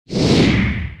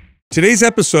Today's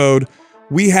episode,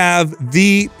 we have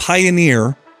the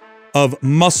pioneer of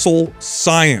muscle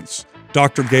science,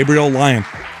 Dr. Gabrielle Lyon.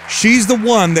 She's the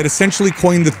one that essentially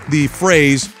coined the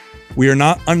phrase, we are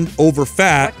not over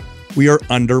fat, we are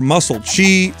under muscled.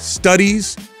 She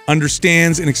studies,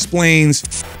 understands, and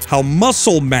explains how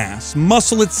muscle mass,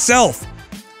 muscle itself,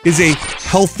 is a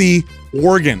healthy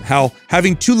organ, how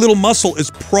having too little muscle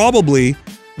is probably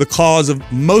the cause of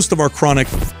most of our chronic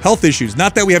health issues.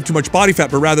 Not that we have too much body fat,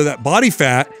 but rather that body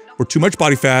fat or too much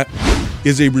body fat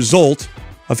is a result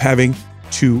of having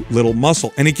too little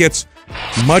muscle. And it gets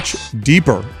much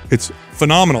deeper. It's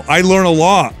phenomenal. I learn a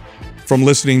lot from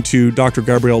listening to Dr.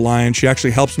 Gabrielle Lyon. She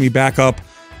actually helps me back up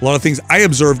a lot of things I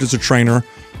observed as a trainer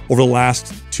over the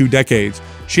last 2 decades.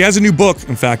 She has a new book,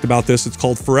 in fact, about this. It's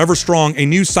called Forever Strong, a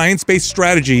new science-based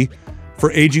strategy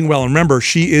for aging well. And remember,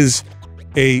 she is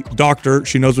a doctor.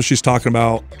 She knows what she's talking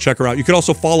about. Check her out. You could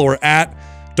also follow her at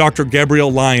Dr. Gabrielle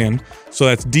Lyon. So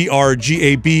that's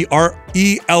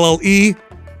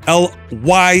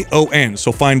DrGabriellelLyon.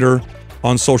 So find her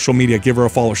on social media. Give her a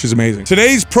follow. She's amazing.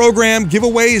 Today's program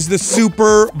giveaway is the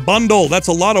Super Bundle. That's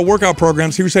a lot of workout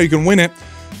programs. Here's how you can win it.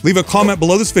 Leave a comment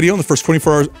below this video in the first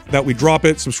 24 hours that we drop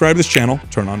it. Subscribe to this channel.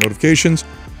 Turn on notifications.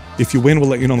 If you win, we'll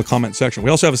let you know in the comment section. We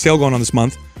also have a sale going on this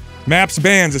month. MAPS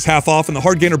Bands is half off and the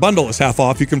Hard Gainer Bundle is half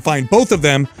off. You can find both of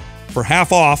them for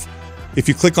half off if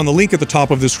you click on the link at the top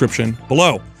of the description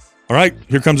below. All right,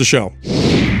 here comes the show.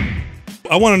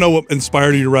 I want to know what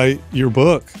inspired you to write your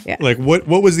book. Yeah. Like what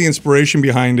was the inspiration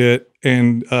behind it,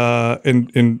 and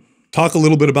talk a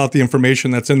little bit about the information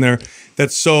that's in there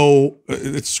that's so,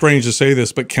 it's strange to say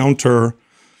this, but counter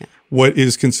what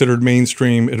is considered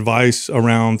mainstream advice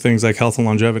around things like health and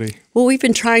longevity. Well, we've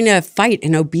been trying to fight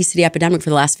an obesity epidemic for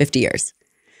the last 50 years.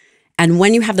 And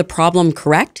when you have the problem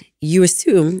correct, you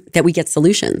assume that we get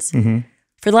solutions.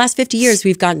 For the last 50 years,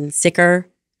 we've gotten sicker,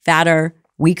 fatter,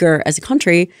 weaker as a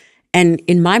country. And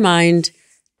in my mind,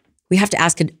 we have to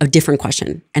ask a different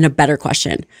question and a better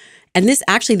question. And this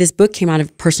book came out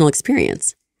of personal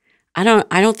experience. I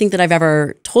don't think that I've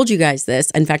ever told you guys this.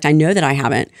 In fact, I know that I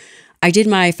haven't. I did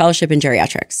my fellowship in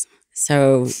geriatrics.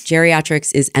 So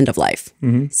geriatrics is end of life,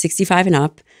 65 and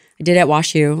up. I did it at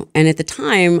WashU. And at the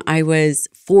time, I was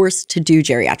forced to do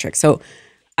geriatrics. So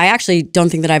I actually don't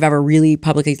think that I've ever really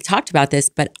publicly talked about this,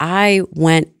 but I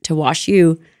went to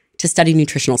WashU to study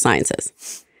nutritional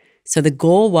sciences. So the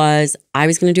goal was I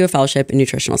was going to do a fellowship in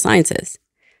nutritional sciences.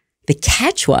 The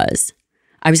catch was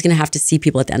I was going to have to see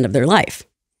people at the end of their life.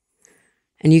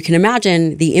 And you can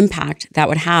imagine the impact that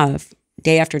would have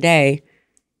day after day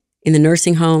in the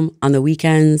nursing home, on the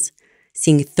weekends,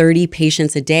 seeing 30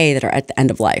 patients a day that are at the end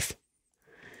of life.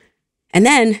 And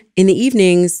then in the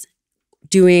evenings,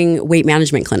 doing weight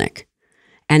management clinic.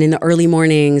 And in the early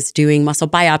mornings, doing muscle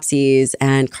biopsies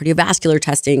and cardiovascular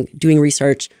testing, doing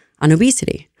research on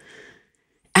obesity.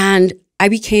 And I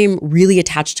became really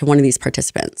attached to one of these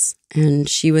participants. And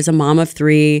she was a mom of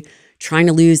 3, trying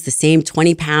to lose the same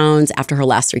 20 pounds after her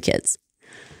last 3 kids.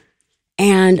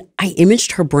 And I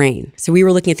imaged her brain. So we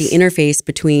were looking at the interface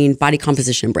between body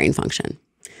composition and brain function.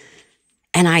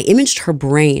 And I imaged her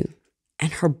brain,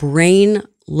 and her brain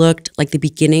looked like the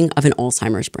beginning of an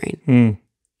Alzheimer's brain.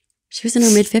 She was in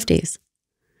her mid-50s.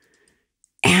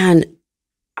 And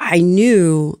I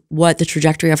knew what the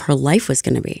trajectory of her life was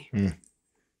going to be.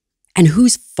 And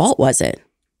whose fault was it?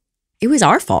 It was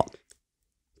our fault.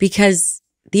 Because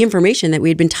the information that we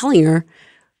had been telling her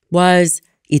was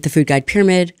eat the food guide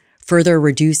pyramid, further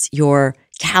reduce your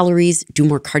calories, do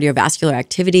more cardiovascular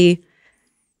activity,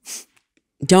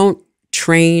 don't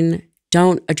train,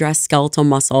 don't address skeletal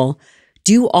muscle,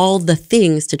 do all the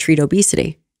things to treat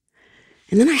obesity.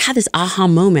 And then I had this aha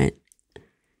moment,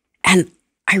 and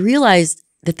I realized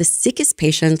that the sickest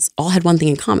patients all had one thing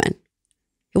in common.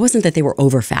 It wasn't that they were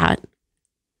over fat.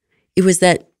 It was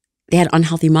that they had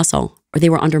unhealthy muscle or they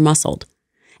were under muscled.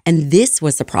 And this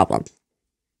was the problem.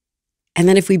 And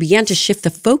then if we began to shift the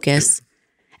focus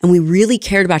and we really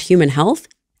cared about human health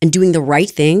and doing the right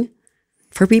thing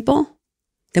for people,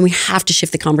 then we have to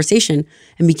shift the conversation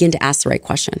and begin to ask the right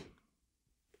question.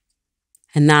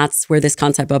 And that's where this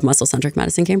concept of muscle-centric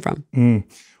medicine came from.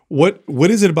 What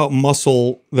is it about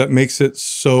muscle that makes it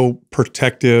so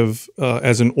protective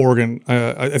as an organ?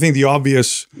 I think the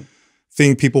obvious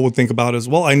thing people would think about is,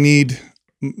 well, I need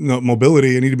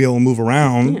mobility. I need to be able to move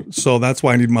around. So that's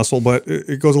why I need muscle. But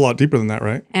it goes a lot deeper than that,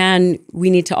 right? And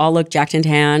we need to all look jacked and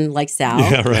tan like Sal,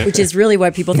 which is really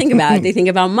what people think about. They think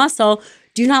about muscle.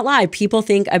 Do not lie. People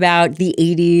think about the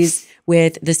 80s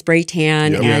with the spray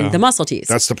tan and the muscle tees.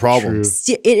 That's the problem.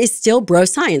 It is still bro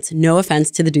science. No offense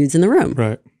to the dudes in the room.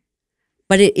 Right.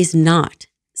 But it is not.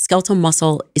 Skeletal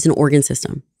muscle is an organ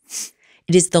system.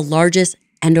 It is the largest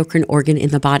endocrine organ in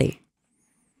the body.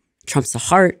 It trumps the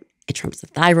heart, it trumps the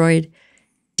thyroid.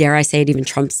 Dare I say it even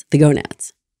trumps the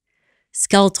gonads.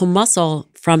 Skeletal muscle,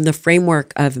 from the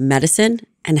framework of medicine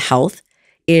and health,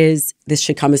 is, this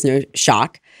should come as no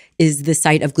shock, is the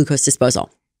site of glucose disposal,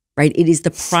 right? It is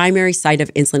the primary site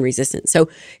of insulin resistance. So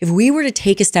if we were to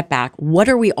take a step back, what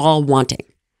are we all wanting?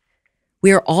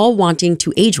 We are all wanting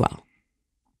to age well.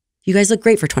 You guys look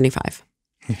great for 25.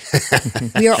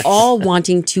 We are all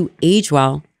wanting to age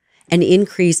well and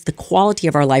increase the quality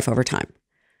of our life over time.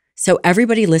 So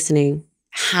everybody listening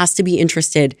has to be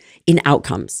interested in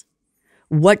outcomes.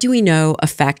 What do we know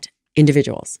affect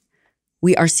individuals?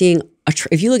 We are seeing,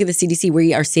 if you look at the CDC,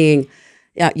 we are seeing,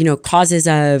 causes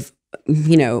of,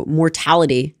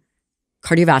 mortality,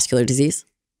 cardiovascular disease,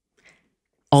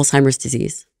 Alzheimer's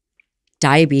disease,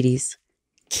 diabetes,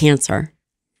 cancer,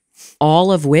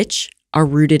 all of which are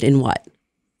rooted in what?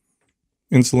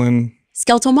 Insulin.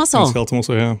 Skeletal muscle. Skeletal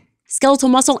muscle, yeah. Skeletal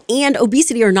muscle and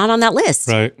obesity are not on that list.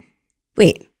 Right.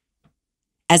 Wait.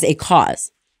 As a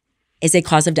cause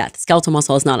of death, skeletal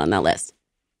muscle is not on that list.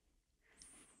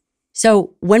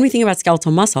 So when we think about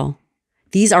skeletal muscle,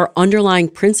 these are underlying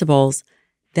principles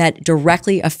that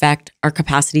directly affect our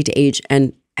capacity to age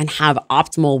and have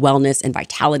optimal wellness and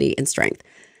vitality and strength.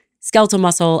 Skeletal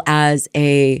muscle as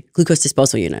a glucose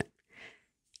disposal unit.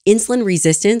 Insulin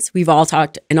resistance, we've all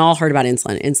talked and all heard about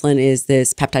insulin. Insulin is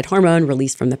this peptide hormone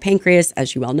released from the pancreas,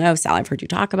 as you well know. Sal, I've heard you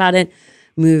talk about it.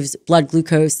 Moves blood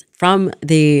glucose from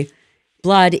the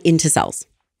blood into cells,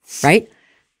 right?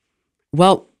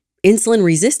 Well, insulin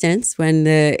resistance, when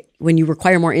you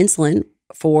require more insulin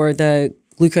for the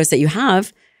glucose that you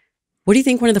have, what do you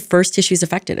think one of the first tissues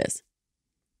affected is?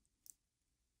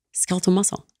 Skeletal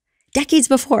muscle. Decades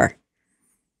before.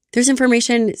 There's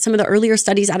information, some of the earlier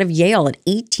studies out of Yale, an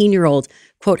 18-year-old,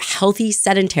 quote, healthy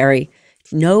sedentary,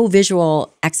 no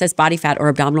visual excess body fat or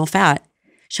abdominal fat,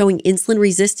 showing insulin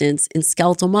resistance in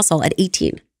skeletal muscle at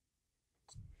 18.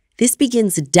 This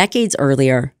begins decades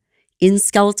earlier in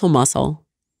skeletal muscle,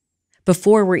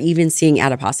 before we're even seeing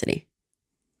adiposity,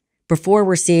 before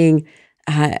we're seeing,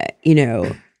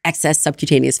 excess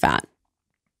subcutaneous fat.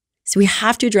 So we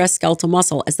have to address skeletal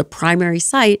muscle as the primary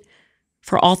site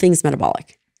for all things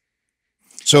metabolic.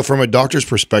 So from a doctor's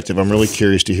perspective, I'm really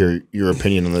curious to hear your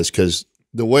opinion on this, because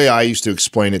the way I used to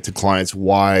explain it to clients,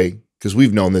 why, because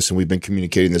we've known this and we've been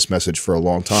communicating this message for a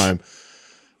long time.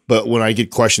 But when I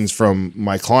get questions from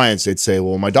my clients, they'd say,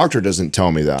 well, my doctor doesn't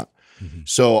tell me that. Mm-hmm.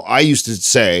 So I used to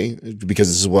say, because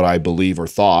this is what I believe or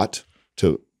thought,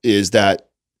 is that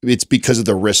it's because of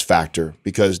the risk factor,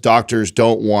 because doctors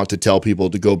don't want to tell people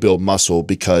to go build muscle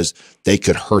because they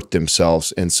could hurt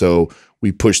themselves. And so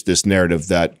we push this narrative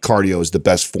that cardio is the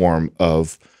best form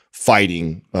of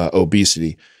fighting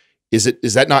obesity. Is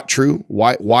that not true?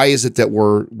 Why is it that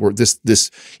we're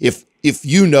this if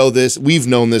you know this, we've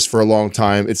known this for a long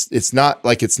time. It's not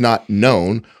like it's not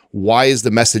known. Why is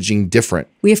the messaging different?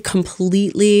 We have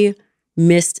completely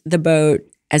missed the boat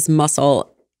as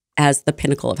muscle as the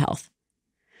pinnacle of health.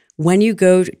 When you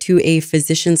go to a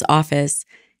physician's office,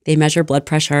 they measure blood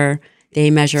pressure, they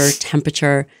measure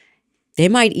temperature, they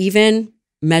might even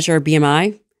measure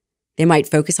BMI. They might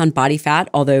focus on body fat,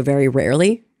 although very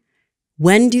rarely.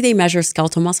 When do they measure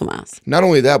skeletal muscle mass? Not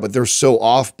only that, but they're so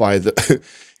off by the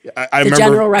I remember,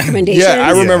 general recommendations. Yeah,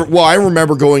 I remember. Well, I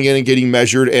remember going in and getting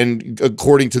measured, and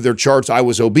according to their charts, I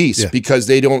was obese because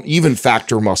they don't even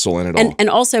factor muscle in at all. And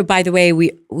also, by the way,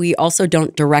 we also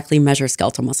don't directly measure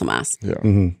skeletal muscle mass. Yeah.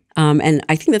 Mm-hmm. And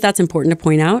I think that's important to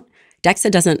point out. DEXA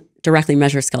doesn't directly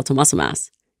measure skeletal muscle mass.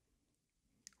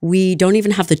 We don't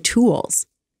even have the tools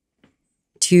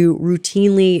to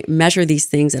routinely measure these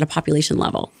things at a population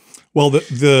level. Well,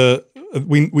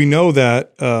 we know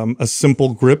that a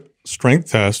simple grip strength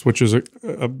test, which is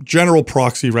a general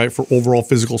proxy, right, for overall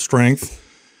physical strength,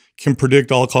 can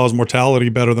predict all-cause mortality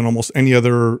better than almost any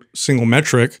other single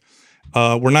metric.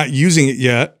 We're not using it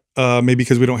yet, maybe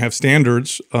because we don't have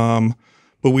standards,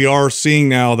 but we are seeing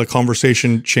now the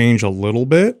conversation change a little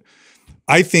bit.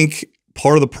 I think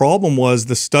part of the problem was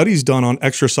the studies done on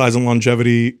exercise and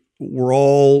longevity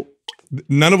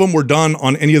none of them were done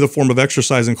on any other form of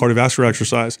exercise and cardiovascular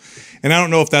exercise. And I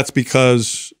don't know if that's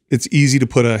because it's easy to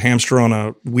put a hamster on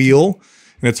a wheel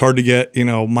and it's hard to get,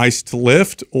 mice to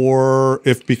lift, or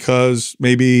if because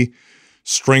maybe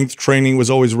strength training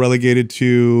was always relegated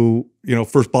to,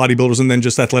 first bodybuilders and then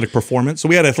just athletic performance. So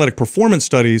we had athletic performance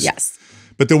studies. Yes.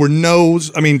 But there were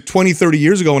 20, 30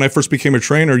 years ago when I first became a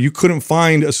trainer, you couldn't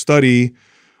find a study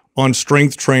on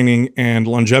strength training and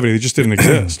longevity. They just didn't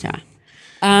exist. Yeah.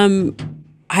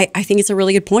 I think it's a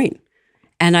really good point.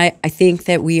 And I think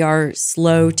that we are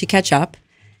slow to catch up.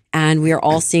 And we are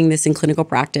all seeing this in clinical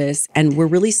practice. And we're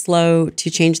really slow to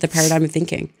change the paradigm of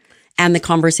thinking and the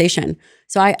conversation.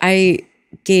 So I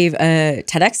gave a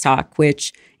TEDx talk,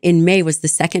 which in May was the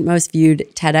second most viewed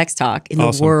TEDx talk in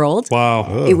the world.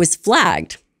 Wow. It was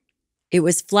flagged. It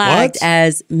was flagged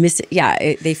as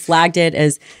they flagged it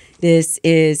as this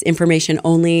is information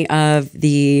only of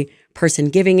the person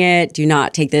giving it. Do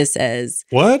not take this as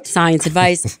science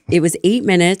advice. It was 8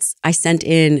 minutes. I sent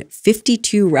in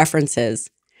 52 references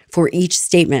for each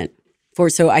statement.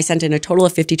 So I sent in a total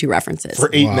of 52 references. For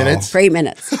 8 minutes? For 8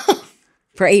 minutes.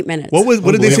 For 8 minutes.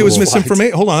 What did they say was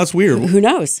misinformation? Hold on, that's weird. Who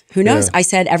knows? Who knows? Yeah. I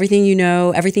said everything you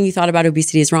know, everything you thought about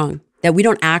obesity is wrong. That we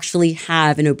don't actually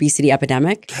have an obesity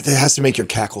epidemic. God, that has to make your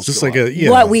cackles just go like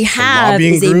up. What we have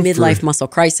is a midlife muscle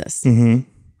crisis. We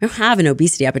don't have an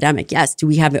obesity epidemic. Yes, do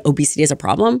we have obesity as a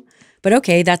problem? But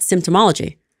okay, that's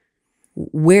symptomology.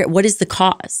 What is the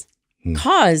cause?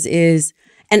 Cause is,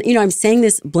 and I'm saying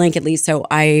this blanketly, so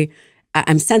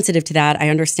I'm sensitive to that. I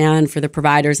understand for the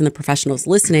providers and the professionals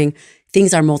listening,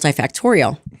 things are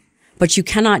multifactorial, but you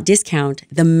cannot discount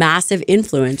the massive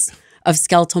influence of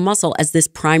skeletal muscle as this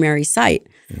primary site.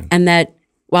 And that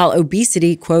while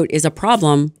obesity, quote, is a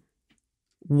problem,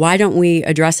 why don't we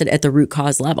address it at the root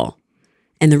cause level?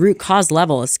 And the root cause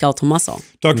level is skeletal muscle.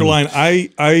 Dr. Lyon,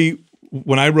 I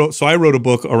wrote a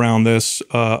book around this,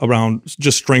 around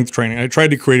just strength training. I tried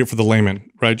to create it for the layman,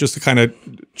 right? Just to kind of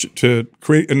to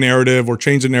create a narrative or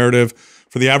change the narrative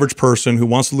for the average person who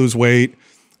wants to lose weight,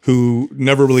 who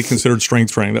never really considered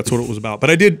strength training. That's what it was about. But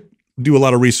I did do a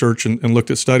lot of research and looked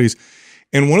at studies.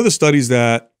 And one of the studies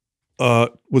that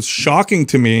was shocking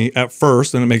to me at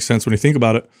first, and it makes sense when you think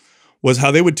about it, was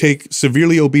how they would take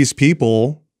severely obese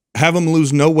people, have them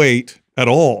lose no weight at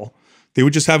all. They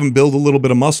would just have them build a little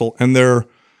bit of muscle, and their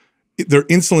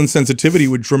insulin sensitivity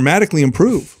would dramatically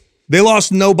improve. They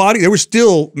lost no body. They were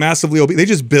still massively obese. They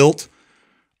just built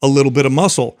a little bit of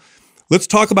muscle. Let's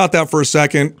talk about that for a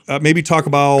second. Maybe talk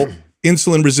about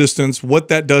insulin resistance, what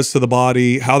that does to the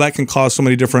body, how that can cause so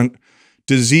many different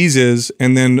diseases,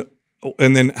 and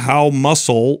then how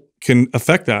muscle can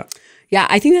affect that. Yeah,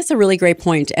 I think that's a really great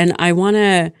point. And I want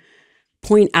to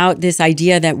point out this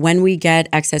idea that when we get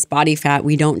excess body fat,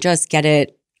 we don't just get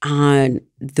it on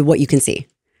what you can see.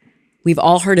 We've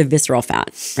all heard of visceral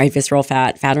fat, right? Visceral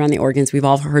fat, fat around the organs. We've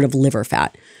all heard of liver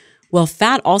fat. Well,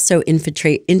 fat also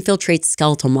infiltrates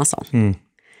skeletal muscle.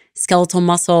 Skeletal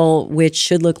muscle, which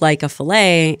should look like a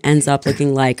fillet, ends up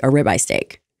looking like a ribeye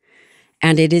steak.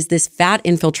 And it is this fat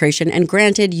infiltration. And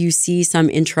granted, you see some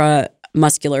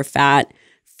intramuscular fat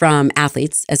from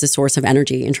athletes as a source of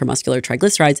energy, intramuscular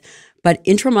triglycerides, but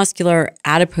intramuscular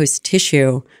adipose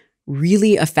tissue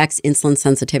really affects insulin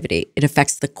sensitivity. It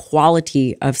affects the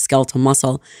quality of skeletal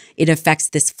muscle. It affects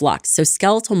this flux. So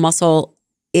skeletal muscle,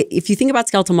 if you think about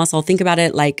skeletal muscle, think about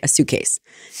it like a suitcase.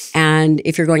 And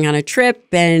if you're going on a trip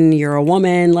and you're a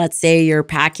woman, let's say you're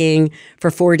packing for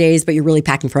 4 days, but you're really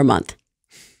packing for a month.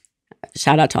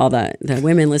 Shout out to all the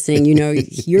women listening.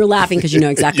 You're laughing because you know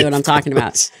exactly what I'm talking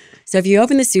about. So if you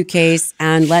open the suitcase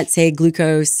and let's say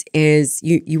glucose is,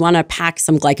 you want to pack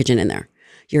some glycogen in there.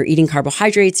 You're eating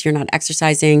carbohydrates, you're not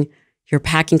exercising, you're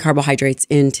packing carbohydrates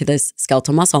into this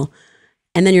skeletal muscle,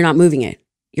 and then you're not moving it.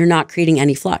 You're not creating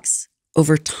any flux.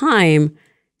 Over time,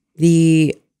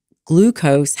 the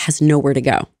glucose has nowhere to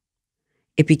go.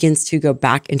 It begins to go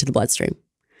back into the bloodstream.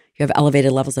 You have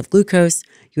elevated levels of glucose,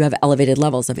 you have elevated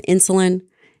levels of insulin.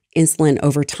 Insulin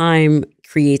over time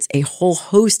creates a whole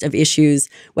host of issues,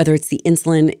 whether it's the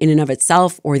insulin in and of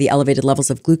itself or the elevated levels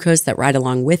of glucose that ride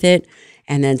along with it,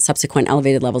 and then subsequent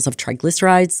elevated levels of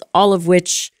triglycerides, all of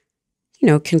which,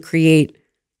 can create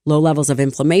low levels of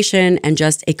inflammation and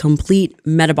just a complete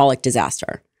metabolic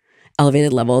disaster.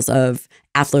 Elevated levels of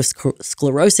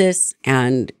atherosclerosis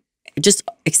and just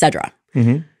et cetera.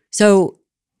 So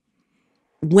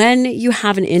when you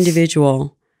have an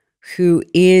individual who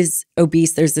is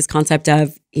obese, there's this concept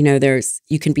of,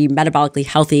 you can be metabolically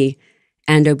healthy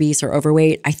and obese or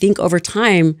overweight. I think over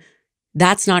time,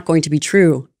 that's not going to be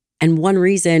true. And one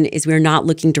reason is we're not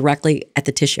looking directly at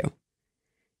the tissue.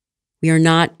 We are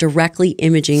not directly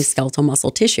imaging skeletal muscle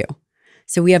tissue.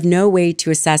 So we have no way to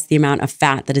assess the amount of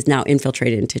fat that is now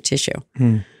infiltrated into tissue.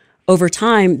 Over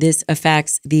time, this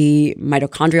affects the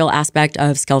mitochondrial aspect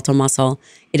of skeletal muscle.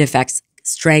 It affects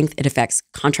strength, it affects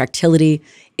contractility,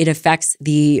 it affects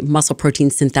the muscle protein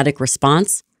synthetic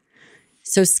response.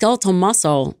 So skeletal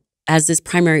muscle as this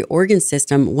primary organ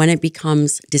system, when it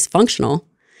becomes dysfunctional,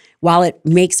 while it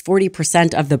makes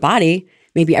 40% of the body,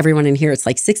 maybe everyone in here, it's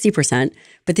like 60%,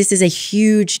 but this is a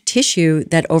huge tissue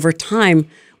that over time,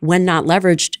 when not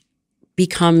leveraged,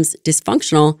 becomes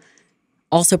dysfunctional,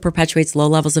 also perpetuates low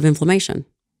levels of inflammation.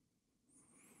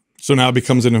 So now it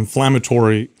becomes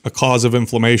a cause of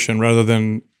inflammation rather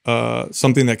than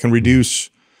something that can reduce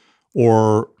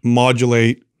or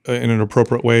modulate in an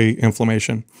appropriate way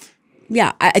inflammation.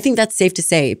 Yeah, I think that's safe to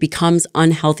say. It becomes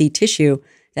unhealthy tissue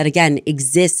that, again,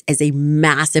 exists as a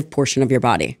massive portion of your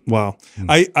body. Wow.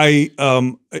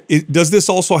 Does this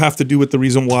also have to do with the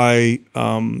reason why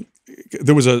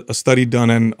there was a study done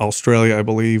in Australia, I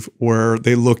believe, where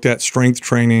they looked at strength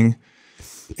training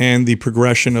and the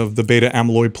progression of the beta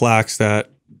amyloid plaques, that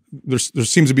there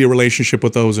seems to be a relationship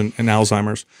with those in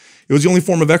Alzheimer's. It was the only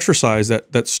form of exercise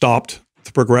that stopped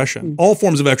the progression. All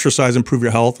forms of exercise improve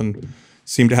your health and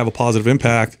seem to have a positive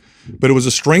impact, but it was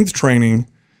a strength training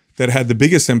that had the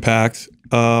biggest impact.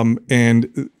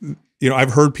 And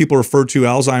I've heard people refer to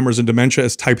Alzheimer's and dementia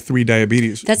as type 3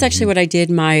 diabetes. That's actually what I did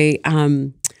my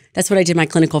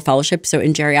clinical fellowship. So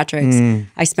in geriatrics,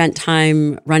 I spent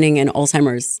time running an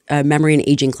Alzheimer's memory and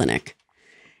aging clinic.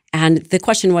 And the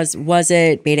question was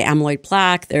it beta amyloid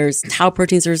plaque? There's tau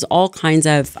proteins. There's all kinds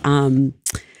of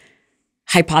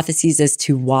hypotheses as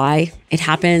to why it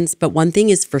happens. But one thing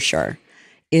is for sure,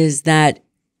 is that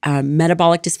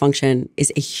metabolic dysfunction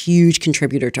is a huge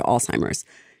contributor to Alzheimer's.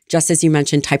 Just as you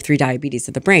mentioned, type 3 diabetes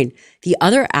of the brain. The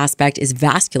other aspect is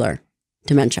vascular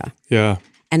dementia. Yeah.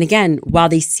 And again, while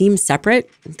they seem separate,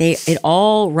 it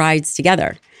all rides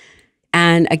together.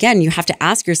 And again, you have to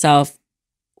ask yourself,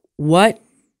 what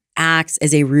acts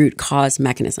as a root cause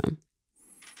mechanism?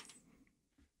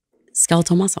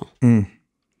 Skeletal muscle.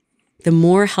 The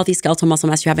more healthy skeletal muscle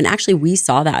mass you have, and actually we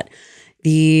saw that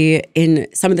in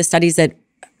some of the studies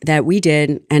that we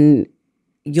did, and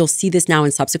you'll see this now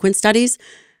in subsequent studies,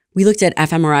 we looked at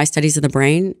fMRI studies of the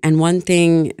brain. And one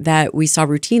thing that we saw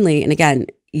routinely, and again,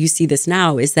 you see this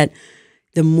now, is that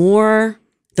the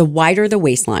wider the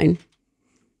waistline,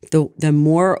 the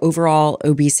more overall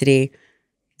obesity,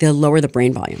 the lower the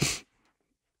brain volume.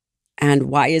 And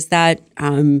why is that?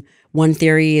 One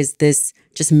theory is this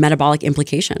just metabolic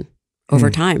implication over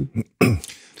time.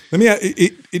 Let me.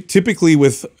 It typically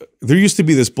there used to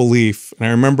be this belief, and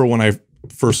I remember when I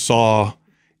first saw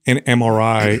an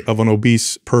MRI of an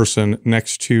obese person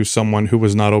next to someone who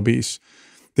was not obese.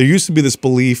 There used to be this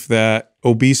belief that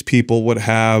obese people would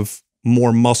have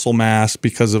more muscle mass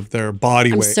because of their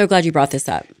body weight. I'm so glad you brought this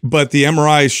up. But the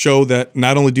MRIs show that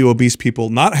not only do obese people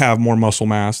not have more muscle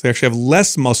mass, they actually have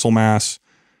less muscle mass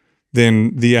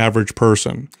than the average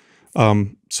person.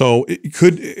 So it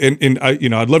could, and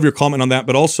I'd love your comment on that,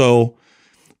 but also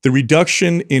the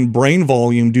reduction in brain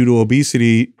volume due to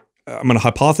obesity. I'm going to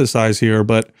hypothesize here,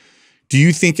 but do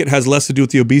you think it has less to do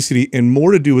with the obesity and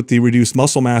more to do with the reduced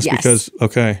muscle mass? Yes. Because,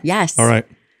 okay. Yes. All right.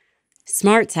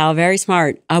 Smart, Sal, very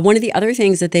smart. One of the other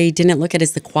things that they didn't look at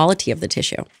is the quality of the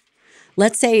tissue.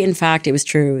 Let's say, in fact, it was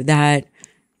true that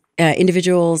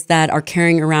individuals that are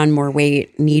carrying around more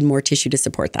weight need more tissue to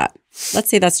support that. Let's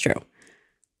say that's true.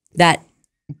 That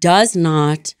does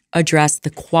not address the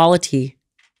quality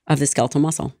of the skeletal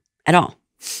muscle at all.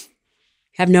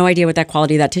 You have no idea what that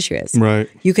quality of that tissue is. Right.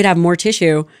 You could have more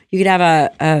tissue. You could have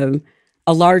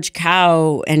a large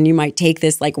cow, and you might take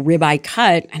this like ribeye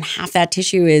cut, and half that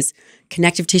tissue is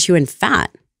connective tissue and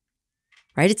fat,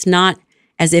 right? It's not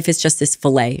as if it's just this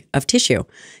fillet of tissue.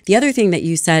 The other thing that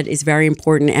you said is very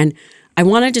important, and I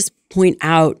want to just point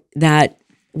out that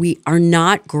we are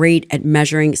not great at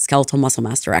measuring skeletal muscle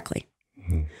mass directly.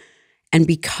 And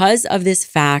because of this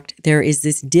fact, there is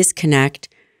this disconnect,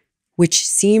 which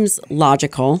seems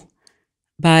logical,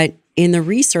 but in the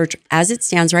research, as it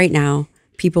stands right now,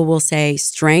 people will say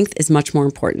strength is much more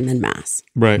important than mass.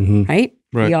 Right. Right?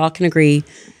 We all can agree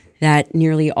that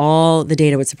nearly all the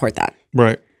data would support that.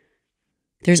 Right.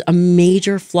 There's a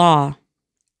major flaw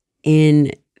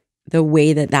in the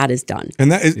way that is done.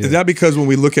 And that is that because when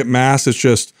we look at mass, it's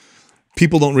just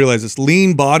people don't realize it's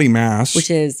lean body mass,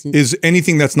 which is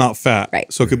anything that's not fat.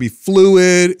 Right. So it could be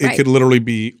fluid. It could literally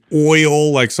be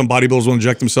oil. Like some bodybuilders will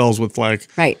inject themselves with like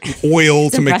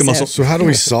oil to make the muscle. So how do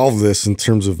we solve this in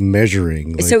terms of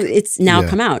measuring? So it's now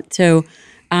come out. So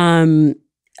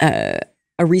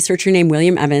a researcher named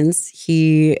William Evans,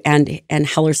 he and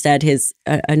Hellerstedt, his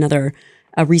another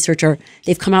researcher,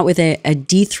 they've come out with a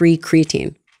D3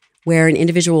 creatine, where an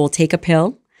individual will take a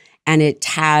pill and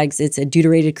it's a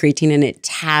deuterated creatine, and it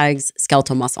tags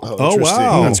skeletal muscle. Oh,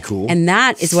 wow. That's cool. And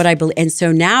that is what I believe. And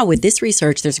so now with this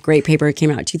research, there's a great paper. It came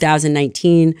out in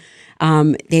 2019.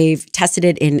 They've tested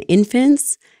it in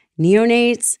infants,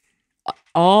 neonates,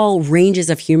 all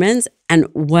ranges of humans. And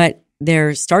what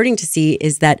they're starting to see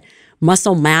is that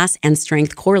muscle mass and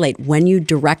strength correlate. When you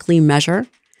directly measure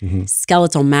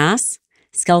skeletal mass,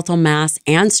 skeletal mass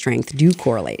and strength do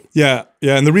correlate. Yeah,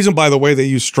 yeah. And the reason, by the way, they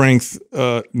use strength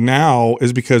now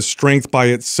is because strength by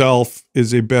itself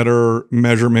is a better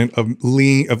measurement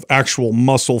of actual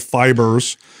muscle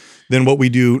fibers than what we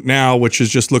do now, which is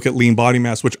just look at lean body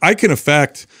mass, which I can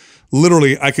affect.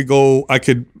 Literally, I could go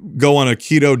on a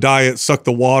keto diet, suck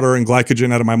the water and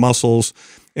glycogen out of my muscles,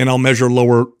 and I'll measure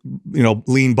lower,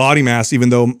 lean body mass, even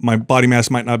though my body mass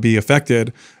might not be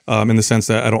affected, in the sense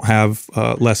that I don't have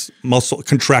less muscle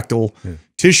contractile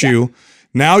tissue. Yeah.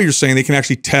 Now you're saying they can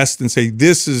actually test and say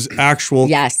this is actual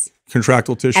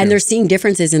contractile tissue, and they're seeing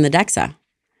differences in the DEXA.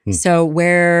 So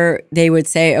where they would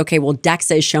say, okay, well,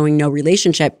 DEXA is showing no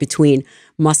relationship between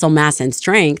muscle mass and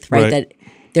strength, right? That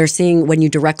they're seeing when you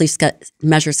directly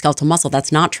measure skeletal muscle,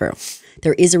 that's not true.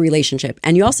 There is a relationship.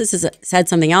 And you also said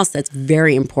something else that's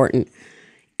very important.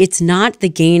 It's not the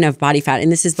gain of body fat, and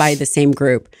this is by the same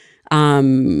group,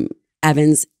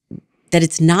 Evans, that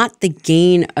it's not the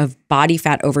gain of body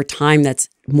fat over time that's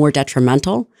more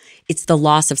detrimental. It's the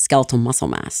loss of skeletal muscle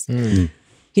mass. In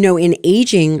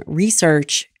aging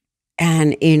research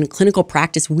and in clinical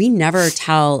practice, we never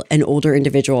tell an older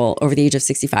individual over the age of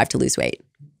 65 to lose weight.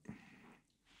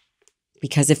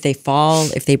 Because if they fall,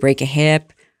 if they break a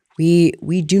hip,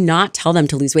 we do not tell them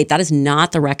to lose weight. That is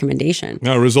not the recommendation.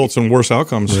 No, it results in worse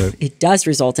outcomes. It does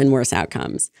result in worse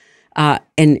outcomes.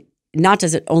 And not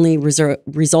does it only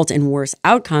result in worse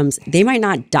outcomes, they might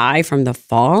not die from the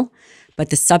fall, but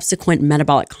the subsequent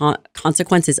metabolic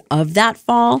consequences of that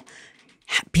fall,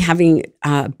 having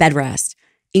bed rest,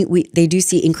 they do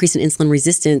see increase in insulin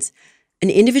resistance. An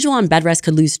individual on bed rest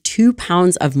could lose 2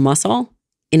 pounds of muscle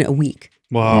in a week.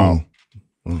 Wow.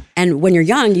 And when you're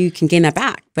young, you can gain that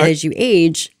back. But as you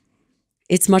age,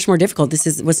 it's much more difficult. This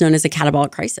is what's known as a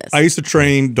catabolic crisis. I used to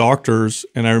train doctors,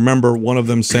 and I remember one of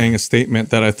them saying a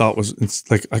statement that I thought it's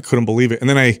like, I couldn't believe it. And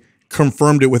then I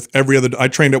confirmed it with every other. I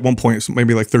trained at one point,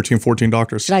 maybe like 13, 14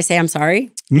 doctors. Should I say I'm sorry?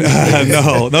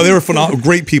 No, they were phenomenal,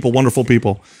 great people, wonderful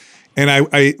people. And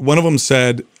I one of them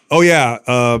said, oh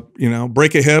yeah,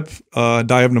 break a hip,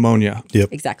 die of pneumonia. Yep.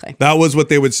 Exactly. That was what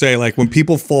they would say. Like when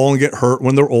people fall and get hurt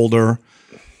when they're older,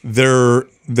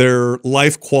 their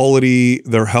life quality,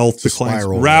 their health declines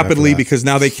rapidly because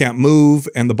now they can't move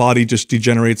and the body just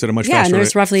degenerates at a much faster rate. And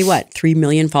there's roughly 3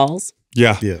 million falls?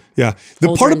 Yeah.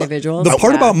 The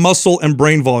part about muscle and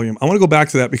brain volume, I want to go back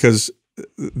to that because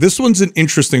this one's an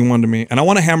interesting one to me. And I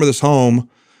want to hammer this home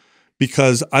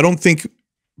because I don't think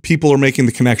people are making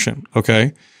the connection,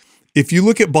 okay? If you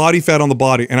look at body fat on the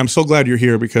body, and I'm so glad you're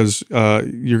here because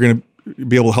you're going to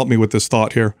be able to help me with this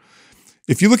thought here.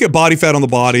 If you look at body fat on the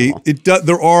body,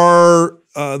 there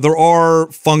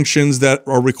are functions that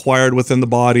are required within the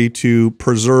body to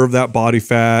preserve that body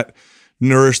fat,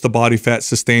 nourish the body fat,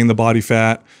 sustain the body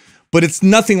fat, but it's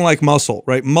nothing like muscle,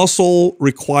 right? Muscle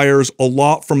requires a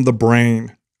lot from the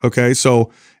brain, okay?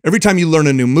 So every time you learn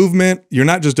a new movement, you're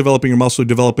not just developing your muscle, you're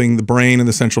developing the brain and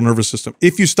the central nervous system.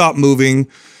 If you stop moving,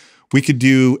 we could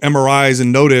do MRIs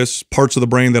and notice parts of the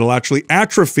brain that'll actually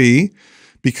atrophy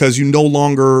because you no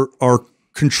longer are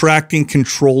contracting,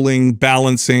 controlling,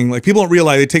 balancing. Like people don't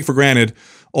realize, they take for granted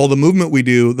all the movement we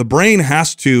do. The brain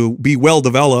has to be well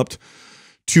developed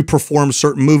to perform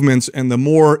certain movements. And the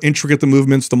more intricate the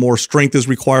movements, the more strength is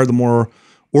required, the more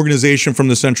organization from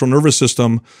the central nervous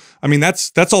system. I mean,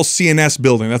 that's all CNS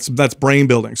building. That's brain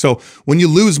building. So when you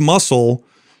lose muscle,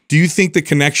 do you think the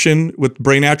connection with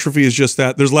brain atrophy is just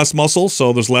that there's less muscle,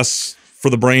 so there's less for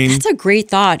the brain? That's a great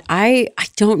thought. I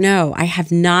don't know. I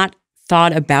have not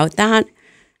thought about that.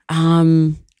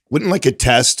 Wouldn't like a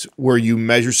test where you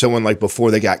measure someone like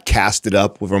before they got casted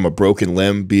up from a broken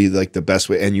limb be like the best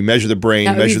way? And you measure the brain.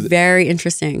 That would be very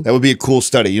interesting. That would be a cool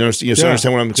study. You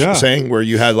understand what I'm saying? Where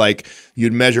you had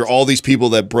you'd measure all these people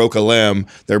that broke a limb,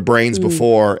 their brains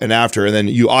before and after, and then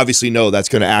you obviously know that's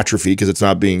going to atrophy because it's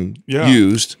not being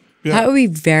used. Yeah. That would be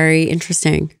very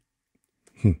interesting.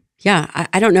 Yeah,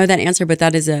 I don't know that answer, but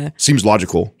that is seems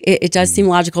logical. It does seem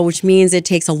logical, which means it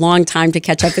takes a long time to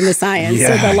catch up in the science.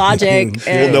 So the logic.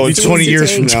 We'll know in 20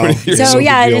 years from now. So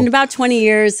yeah, in about 20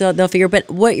 years, they'll figure. But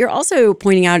what you're also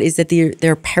pointing out is that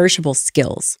they're perishable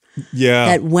skills. Yeah.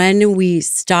 That when we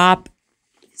stop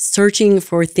searching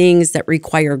for things that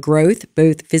require growth,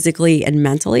 both physically and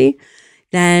mentally,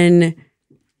 then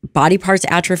body parts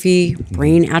atrophy,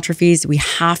 brain atrophies. We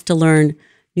have to learn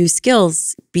new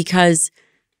skills because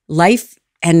life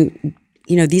and,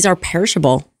 these are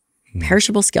perishable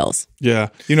skills. Yeah.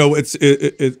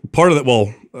 It's part of that.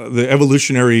 Well, the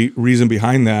evolutionary reason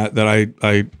behind that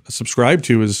I subscribe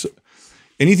to is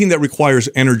anything that requires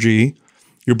energy,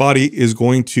 your body is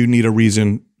going to need a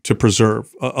reason to preserve.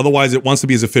 Otherwise, it wants to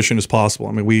be as efficient as possible.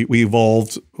 I mean, we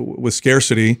evolved with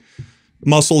scarcity.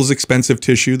 Muscle is expensive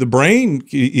tissue. The brain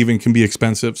even can be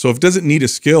expensive. So if it doesn't need a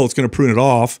skill, it's going to prune it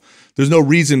off. There's no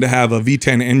reason to have a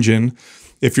V10 engine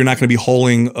if you're not going to be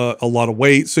hauling a lot of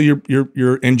weight. So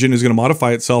your engine is going to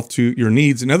modify itself to your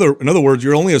needs. In other words,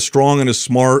 you're only as strong and as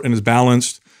smart and as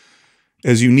balanced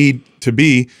as you need to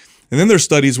be. And then there's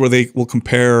studies where they will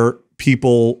compare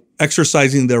people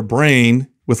exercising their brain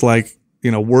with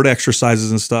word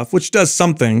exercises and stuff, which does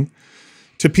something,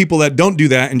 to people that don't do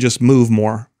that and just move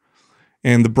more.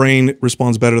 And the brain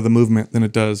responds better to the movement than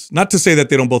it does. Not to say that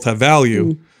they don't both have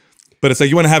value, but it's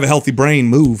like you want to have a healthy brain,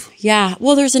 move. Yeah.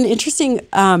 Well, there's an interesting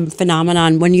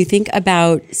phenomenon when you think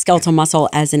about skeletal muscle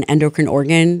as an endocrine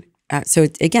organ. It's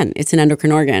an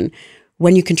endocrine organ.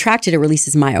 When you contract it, it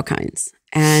releases myokines.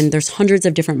 And there's hundreds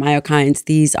of different myokines.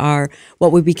 These are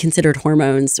what would be considered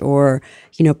hormones or,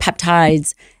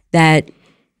 peptides that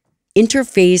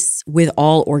interface with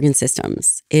all organ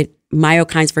systems.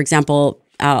 Myokines, for example,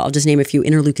 I'll just name a few: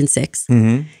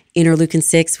 interleukin-6.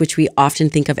 Interleukin-6, which we often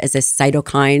think of as a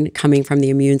cytokine coming from the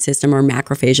immune system or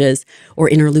macrophages, or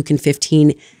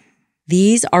interleukin-15.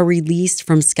 These are released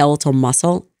from skeletal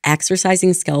muscle,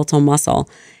 exercising skeletal muscle,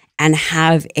 and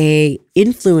have a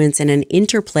influence and an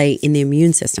interplay in the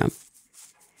immune system,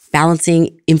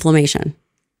 balancing inflammation.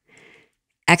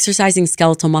 Exercising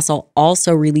skeletal muscle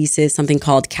also releases something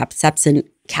called capsaicin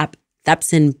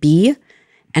B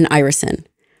and irisin,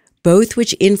 both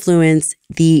which influence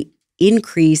the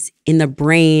increase in the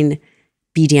brain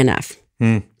BDNF,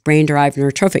 brain-derived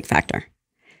neurotrophic factor,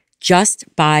 just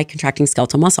by contracting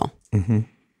skeletal muscle.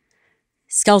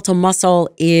 Skeletal muscle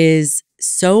is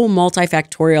so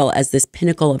multifactorial as this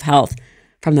pinnacle of health,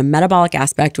 from the metabolic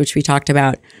aspect, which we talked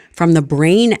about, from the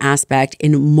brain aspect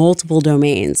in multiple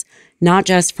domains, not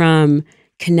just from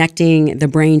connecting the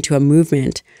brain to a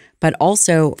movement, but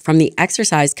also from the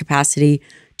exercise capacity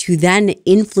to then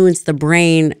influence the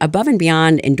brain above and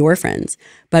beyond endorphins,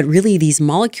 but really these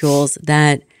molecules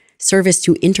that service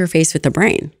to interface with the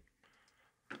brain.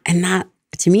 And that,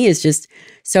 to me, is just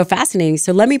so fascinating.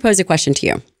 So let me pose a question to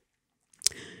you.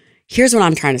 Here's what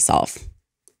I'm trying to solve.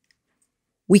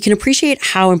 We can appreciate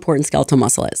how important skeletal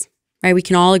muscle is, right? We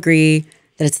can all agree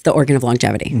that it's the organ of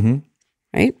longevity,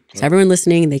 right? So everyone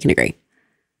listening, they can agree.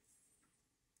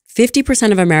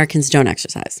 50% of Americans don't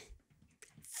exercise.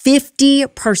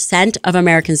 50% of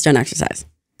Americans don't exercise.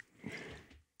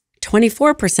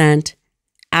 24%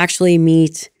 actually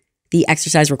meet the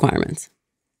exercise requirements,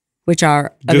 which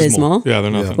are abysmal. Yeah,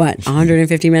 they're nothing. What,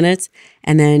 150 minutes?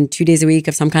 And then 2 days a week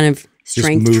of some kind of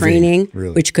strength training,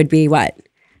 really, which could be what?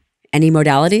 Any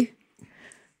modality?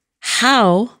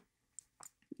 How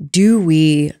do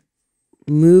we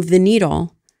move the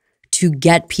needle to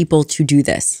get people to do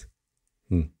this?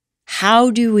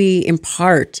 How do we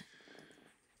impart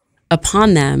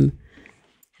upon them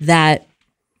that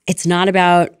it's not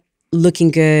about looking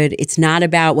good, it's not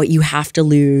about what you have to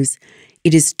lose,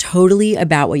 it is totally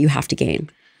about what you have to gain?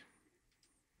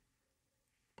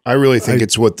 I really think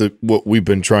it's what we've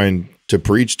been trying to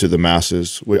preach to the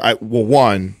masses.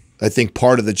 I think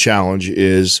part of the challenge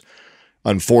is,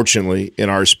 unfortunately, in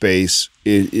our space,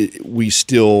 we're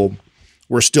still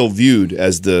viewed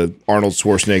as the Arnold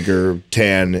Schwarzenegger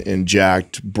tan and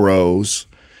jacked bros.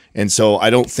 And so I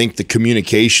don't think the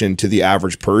communication to the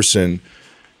average person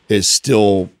is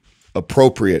still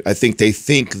appropriate. I think they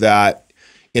think that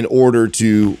in order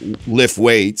to lift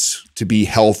weights, to be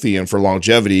healthy and for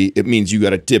longevity, it means you got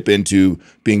to dip into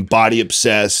being body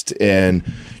obsessed and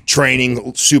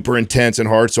training super intense and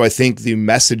hard. So I think the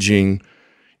messaging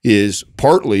is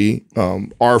partly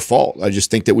our fault. I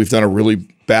just think that we've done a really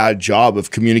bad job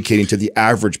of communicating to the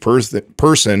average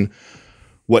person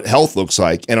what health looks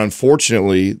like. And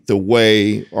unfortunately, the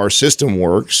way our system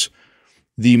works,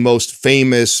 the most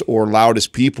famous or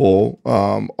loudest people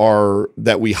are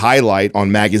that we highlight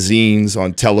on magazines,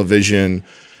 on television,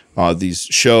 these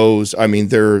shows. I mean,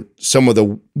 they're some of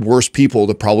the worst people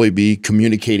to probably be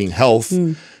communicating health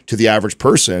to the average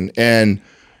person. And,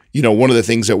 you know, one of the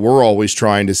things that we're always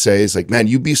trying to say is like, man,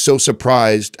 you'd be so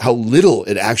surprised how little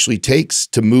it actually takes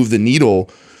to move the needle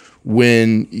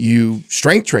when you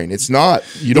strength train. It's not,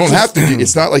 you don't have to,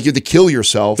 it's not like you have to kill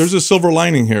yourself. There's a silver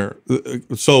lining here.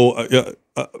 So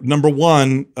number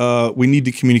one, we need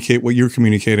to communicate what you're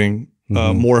communicating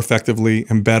more effectively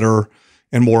and better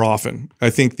and more often. I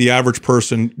think the average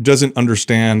person doesn't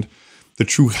understand the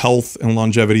true health and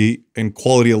longevity and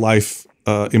quality of life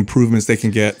improvements they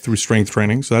can get through strength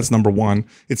training. So that's number one.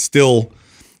 It's still,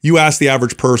 you ask the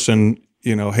average person,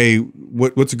 you know, hey,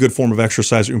 what's a good form of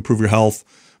exercise to improve your health?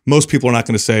 Most people are not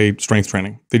going to say strength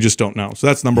training. They just don't know. So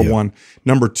that's number one.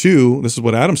 Number two, this is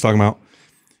what Adam's talking about.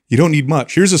 You don't need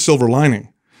much. Here's a silver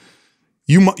lining.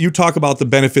 you talk about the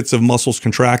benefits of muscles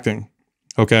contracting,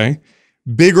 okay?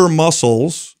 Bigger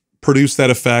muscles produce that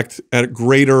effect at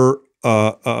greater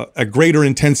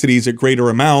intensities, at greater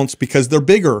amounts, because they're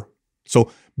bigger.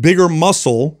 So bigger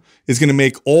muscle is going to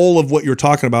make all of what you're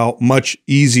talking about much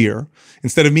easier.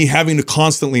 Instead of me having to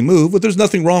constantly move, but there's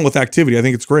nothing wrong with activity. I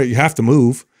think it's great. You have to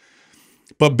move.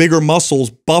 But bigger muscles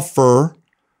buffer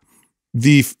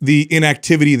the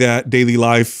inactivity that daily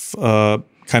life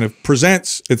kind of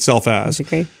presents itself as.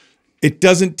 Okay. It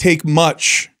doesn't take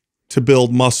much to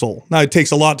build muscle. Now, it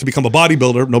takes a lot to become a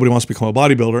bodybuilder. Nobody wants to become a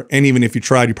bodybuilder. And even if you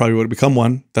tried, you probably would have become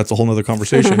one. That's a whole nother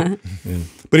conversation. Yeah.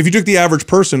 But if you took the average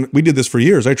person, we did this for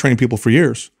years. I trained people for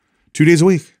years. 2 days a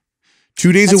week.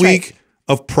 2 days That's a week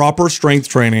of proper strength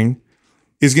training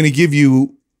is going to give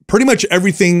you pretty much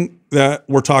everything that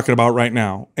we're talking about right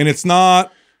now. And it's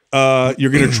not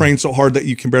you're going to train so hard that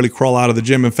you can barely crawl out of the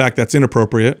gym. In fact, that's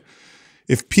inappropriate.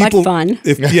 If people, but fun.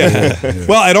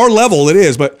 Well, at our level, it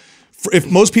is. But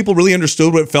if most people really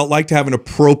understood what it felt like to have an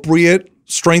appropriate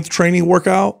strength training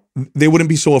workout, they wouldn't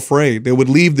be so afraid. They would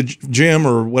leave the gym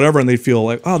or whatever, and they feel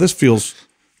like, oh, this feels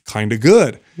kind of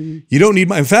good. You don't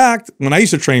need in fact, when I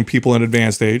used to train people in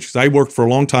advanced age, because I worked for a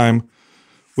long time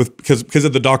because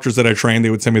of the doctors that I trained, they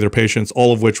would send me their patients,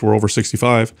 all of which were over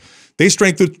 65. They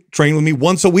strength trained with me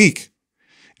once a week.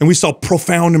 And we saw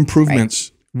profound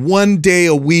improvements. Right. 1 day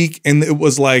a week. And it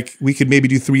was like we could maybe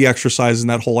do 3 exercises in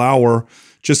that whole hour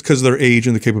just because of their age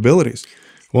and the capabilities.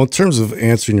 Well, in terms of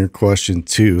answering your question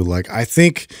too, like I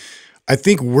think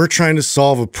we're trying to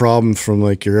solve a problem from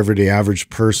like your everyday average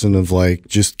person of like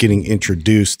just getting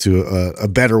introduced to a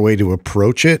better way to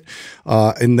approach it,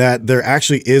 in that there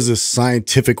actually is a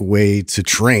scientific way to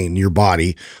train your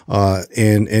body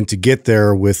and to get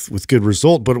there with good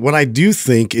result. But what I do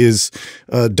think is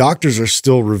doctors are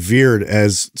still revered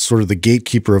as sort of the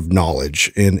gatekeeper of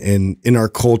knowledge in our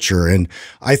culture. And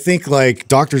I think like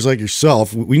doctors like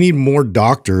yourself, we need more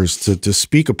doctors to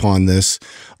speak upon this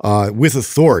with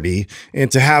authority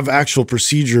and to have actual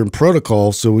procedure and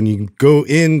protocol. So when you go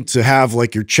in to have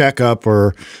like your checkup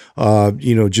or,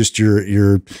 just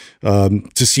your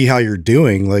to see how you're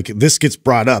doing, like this gets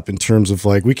brought up in terms of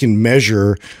like, we can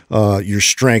measure your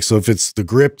strength. So if it's the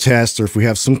grip test or if we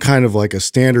have some kind of like a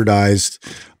standardized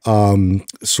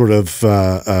sort of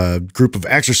group of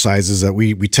exercises that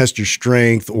we test your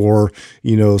strength or,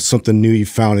 something new you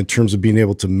found in terms of being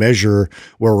able to measure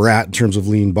where we're at in terms of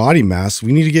lean body mass,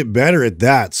 we need to get better at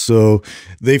that. So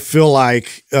they feel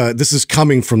like this is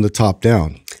coming from the top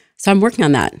down. So I'm working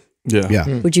on that.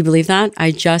 Yeah. Would you believe that?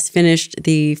 I just finished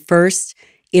the first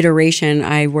iteration.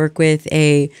 I work with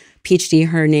a PhD.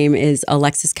 Her name is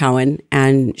Alexis Cowan,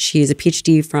 and she is a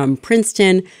PhD from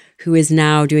Princeton who is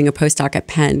now doing a postdoc at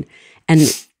Penn. And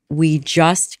we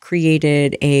just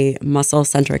created a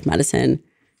muscle-centric medicine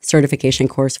certification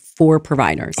course for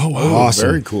providers. Oh, wow. Awesome.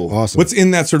 Very cool. Awesome. What's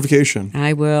in that certification?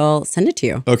 I will send it to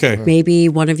you. Okay. Maybe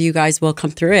one of you guys will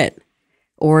come through it.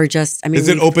 Or just, is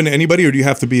it open to anybody, or do you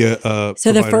have to be a So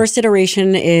provider? the first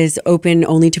iteration is open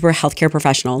only to healthcare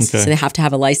professionals. Okay. So they have to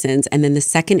have a license. And then the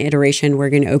second iteration, we're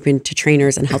going to open to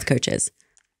trainers and health coaches.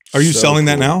 Are you selling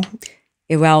that now?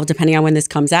 Well, depending on when this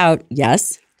comes out,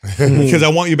 yes. Because I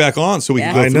want you back on so we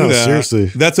can go through that. Seriously.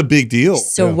 That's a big deal.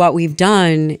 So what we've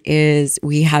done is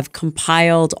we have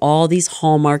compiled all these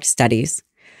hallmark studies.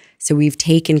 So we've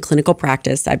taken clinical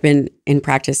practice. I've been in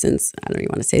practice since, I don't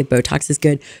even want to say Botox is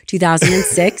good,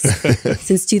 2006.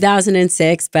 Since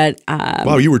 2006, but...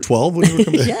 wow, you were 12 when you were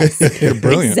coming? Yes. You're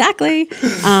brilliant. Exactly.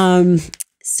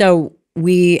 So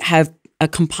we have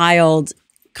compiled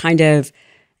kind of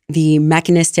the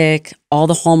mechanistic, all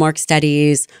the hallmark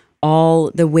studies, all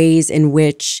the ways in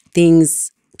which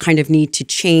things kind of need to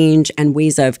change and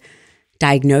ways of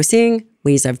diagnosing,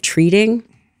 ways of treating,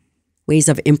 ways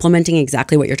of implementing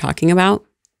exactly what you're talking about.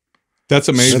 That's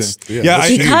amazing.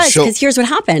 Because here's what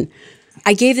happened.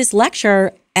 I gave this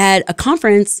lecture at a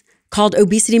conference called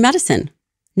Obesity Medicine.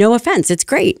 No offense, it's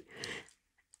great.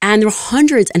 And there were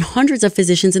hundreds and hundreds of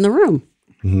physicians in the room.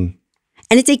 Mm-hmm.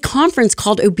 And it's a conference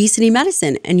called Obesity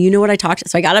Medicine. And you know what I talked?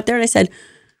 So I got up there and I said,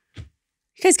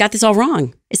 you guys got this all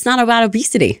wrong. It's not about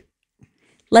obesity.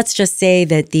 Let's just say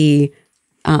that the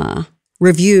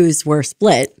reviews were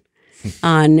split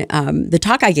on the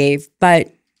talk I gave,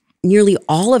 but nearly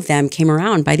all of them came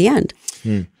around by the end.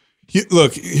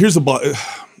 Look, here's the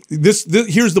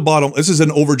here's the bottom. This is an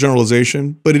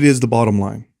overgeneralization, but it is the bottom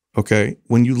line. Okay,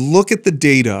 when you look at the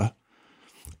data,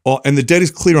 and the data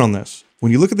is clear on this.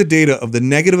 When you look at the data of the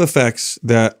negative effects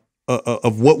that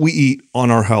of what we eat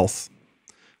on our health,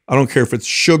 I don't care if it's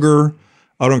sugar,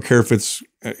 I don't care if it's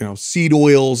seed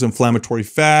oils, inflammatory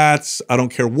fats, I don't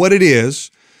care what it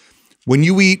is. when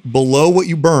you eat below what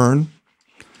you burn,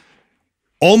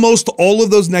 almost all of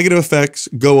those negative effects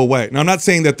go away. Now, I'm not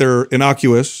saying that they're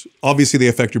innocuous. Obviously, they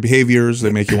affect your behaviors.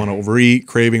 They make you want to overeat,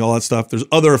 craving, all that stuff. There's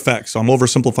other effects. So I'm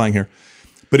oversimplifying here.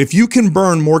 But if you can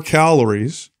burn more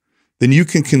calories than you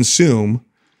can consume,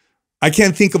 I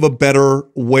can't think of a better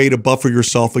way to buffer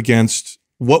yourself against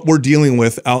what we're dealing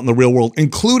with out in the real world,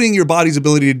 including your body's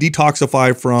ability to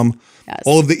detoxify from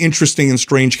all of the interesting and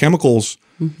strange chemicals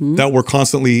that we're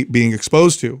constantly being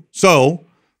exposed to. So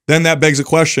then that begs a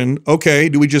question, okay,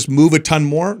 do we just move a ton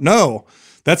more? No,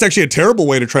 that's actually a terrible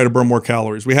way to try to burn more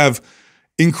calories. We have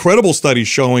incredible studies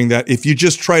showing that if you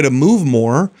just try to move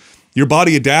more, your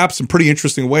body adapts in pretty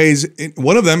interesting ways.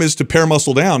 One of them is to pare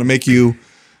muscle down and make you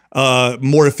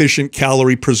more efficient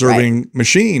calorie preserving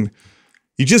machine.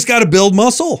 You just got to build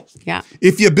muscle. Yeah.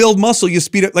 If you build muscle, you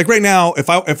speed up. Like right now, if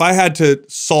I had to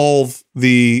solve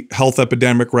the health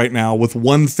epidemic right now with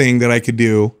one thing that I could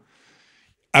do,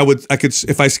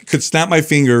 if I could snap my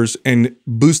fingers and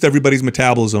boost everybody's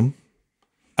metabolism,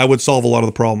 I would solve a lot of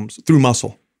the problems through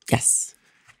muscle. Yes.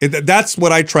 That's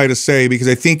what I try to say, because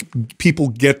I think people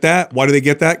get that. Why do they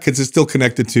get that? Because it's still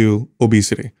connected to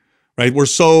obesity, right? We're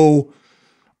so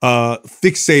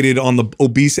fixated on the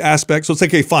obese aspect. So it's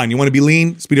like, okay, fine. You want to be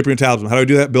lean, speed up your metabolism. How do I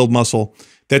do that? Build muscle.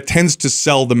 That tends to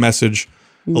sell the message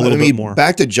a little bit more.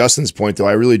 Back to Justin's point, though,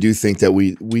 I really do think that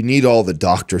we need all the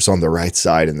doctors on the right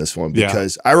side in this one,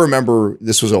 because I remember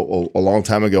this was a long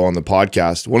time ago on the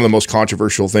podcast. One of the most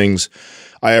controversial things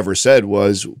I ever said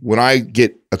was, when I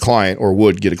get a client, or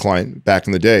would get a client back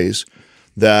in the days,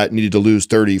 that needed to lose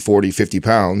 30, 40, 50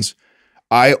 pounds,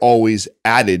 I always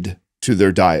added to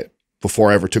their diet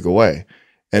before I ever took away.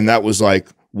 And that was like,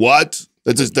 what?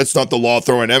 That's not the law of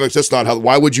thermodynamics. That's not how,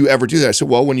 why would you ever do that? I said,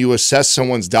 well, when you assess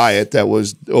someone's diet that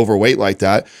was overweight like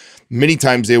that, many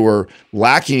times they were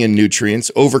lacking in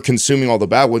nutrients, over consuming all the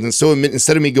bad ones. And so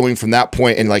instead of me going from that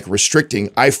point and like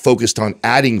restricting, I focused on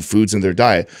adding foods in their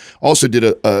diet. Also did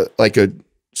a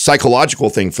psychological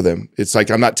thing for them. It's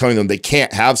like, I'm not telling them they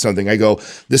can't have something. I go,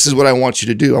 this is what I want you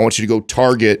to do. I want you to go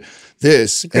target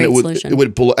this, and it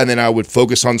would pull, and then I would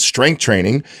focus on strength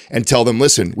training and tell them,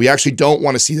 listen, we actually don't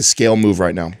want to see the scale move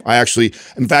right now.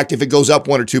 In fact, if it goes up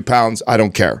 1 or 2 pounds, I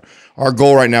don't care. Our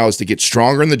goal right now is to get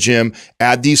stronger in the gym,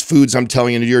 add these foods I'm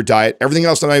telling you into your diet. Everything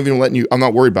else I'm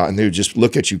not worried about. And they would just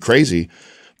look at you crazy.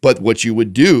 But what you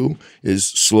would do is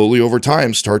slowly over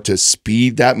time start to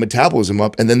speed that metabolism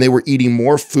up. And then they were eating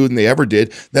more food than they ever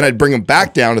did. Then I'd bring them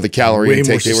back down to the calorie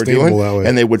intake they were doing,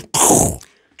 and they would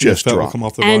just drop. Come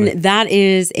off the body. And that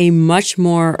is a much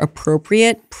more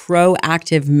appropriate,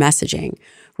 proactive messaging.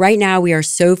 Right now, we are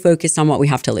so focused on what we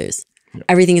have to lose.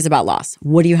 Everything is about loss.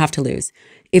 What do you have to lose?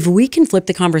 If we can flip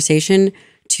the conversation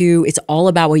to, it's all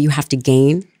about what you have to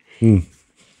gain.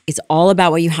 It's all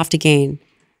about what you have to gain,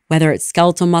 whether it's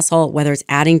skeletal muscle, whether it's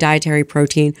adding dietary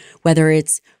protein, whether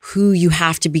it's who you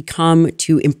have to become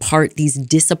to impart these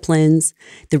disciplines,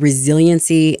 the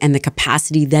resiliency and the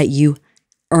capacity that you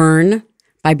earn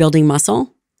by building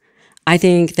muscle. I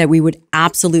think that we would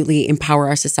absolutely empower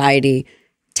our society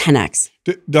 10x.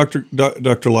 Dr.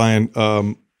 Lyon,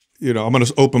 I'm going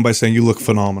to open by saying you look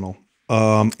phenomenal.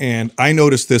 And I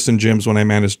noticed this in gyms when I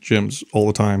managed gyms all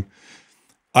the time.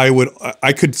 I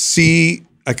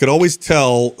could always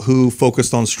tell who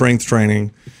focused on strength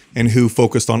training and who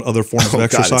focused on other forms of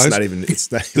exercise.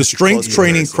 The strength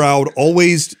training crowd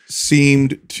always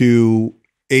seemed to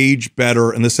age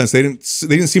better, in the sense they didn't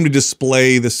seem to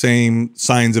display the same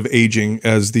signs of aging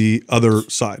as the other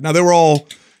side. Now, they were all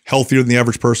healthier than the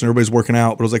average person. Everybody's working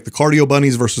out, but it was like the cardio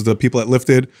bunnies versus the people that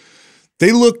lifted.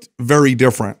 They looked very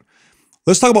different.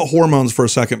 Let's talk about hormones for a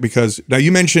second, because now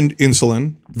you mentioned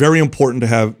insulin. Very important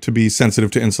to be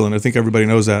sensitive to insulin. I think everybody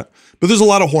knows that. But there's a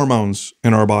lot of hormones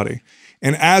in our body.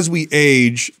 And as we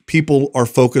age, people are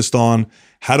focused on,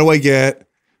 how do I get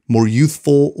more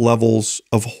youthful levels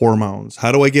of hormones?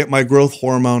 How do I get my growth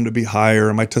hormone to be higher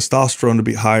and my testosterone to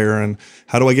be higher? And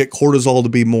how do I get cortisol to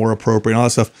be more appropriate and all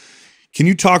that stuff? Can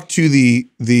you talk to the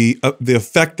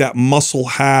effect that muscle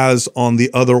has on the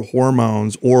other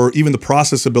hormones, or even the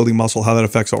process of building muscle, how that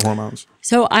affects our hormones?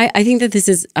 So I think that this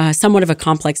is somewhat of a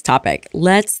complex topic.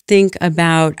 Let's think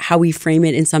about how we frame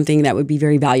it in something that would be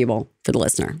very valuable for the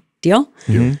listener. Deal?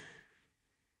 Mm-hmm.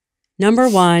 Number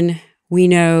one, we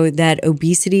know that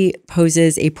obesity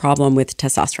poses a problem with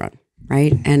testosterone,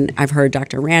 right? And I've heard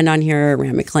Dr. Rand on here,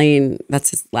 Rand McClain,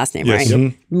 that's his last name, yes. right?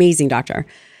 Yep. Amazing doctor.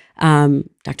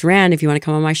 Dr. Rand, if you want to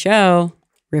come on my show,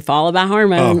 riff all about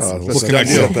hormones. What can I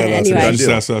do? Anyway,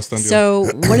 so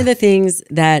one of the things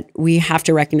that we have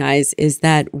to recognize is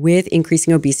that with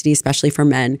increasing obesity, especially for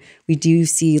men, we do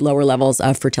see lower levels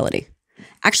of fertility.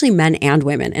 actually men and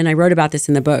women. And I wrote about this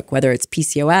in the book, whether it's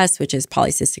PCOS, which is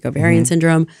polycystic ovarian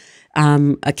syndrome,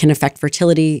 can affect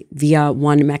fertility via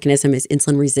one mechanism is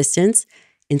insulin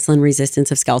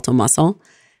resistance of skeletal muscle.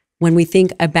 When we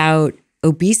think about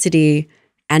obesity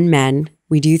and men,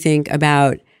 we do think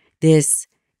about this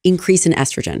increase in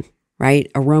estrogen,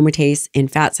 right? Aromatase in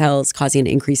fat cells causing an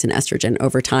increase in estrogen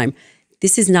over time.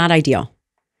 This is not ideal.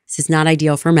 This is not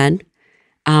ideal for men.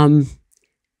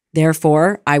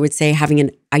 Therefore, I would say having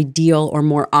an ideal or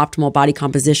more optimal body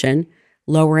composition,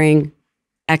 lowering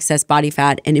excess body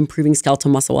fat and improving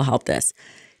skeletal muscle will help this.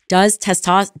 Does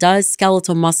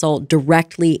skeletal muscle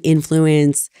directly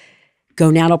influence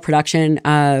gonadal production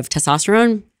of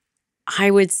testosterone?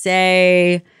 I would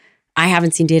say I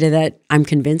haven't seen data that I'm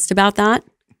convinced about that.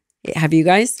 Have you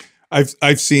guys?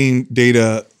 I've seen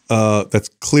data that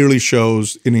clearly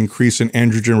shows an increase in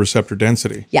androgen receptor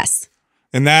density. Yes.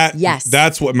 And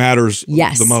that's what matters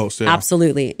the most. Yeah.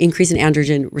 Absolutely. Increase in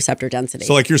androgen receptor density.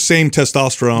 So like your same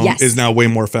testosterone is now way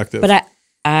more effective. But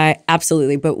I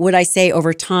absolutely. But would I say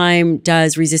over time,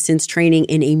 does resistance training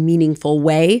in a meaningful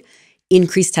way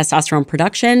increase testosterone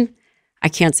production? I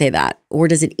can't say that. Or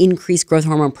does it increase growth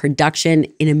hormone production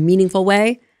in a meaningful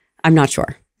way? I'm not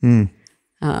sure.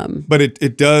 But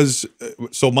it does.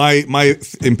 So my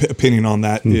opinion on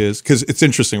that is, because it's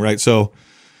interesting, right? So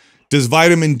does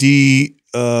vitamin D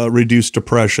reduce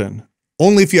depression?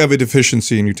 Only if you have a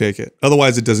deficiency and you take it.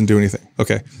 Otherwise, it doesn't do anything.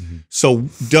 Okay. So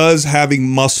does having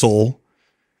muscle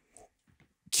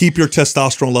keep your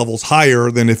testosterone levels higher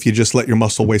than if you just let your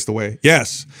muscle waste away?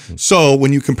 Yes. So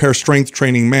when you compare strength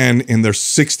training men in their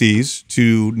 60s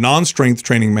to non-strength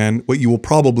training men, what you will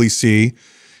probably see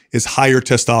is higher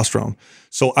testosterone.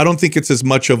 So I don't think it's as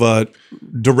much of a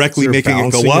directly making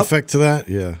it go up effect to that,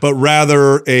 yeah, but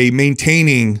rather a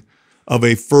maintaining of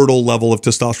a fertile level of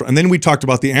testosterone. And then we talked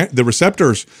about the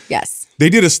receptors. Yes. They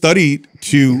did a study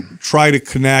to try to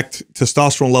connect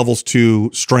testosterone levels to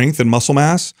strength and muscle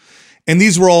mass. And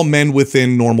these were all men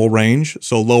within normal range,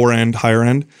 so lower end, higher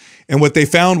end. And what they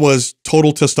found was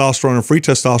total testosterone and free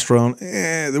testosterone,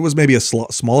 there was maybe a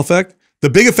small effect. The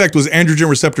big effect was androgen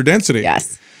receptor density.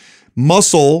 Yes.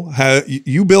 Muscle,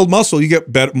 you build muscle, you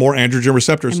get more androgen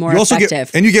receptors. And more you also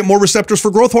effective. you get more receptors for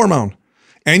growth hormone.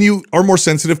 And you are more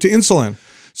sensitive to insulin.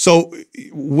 So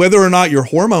whether or not your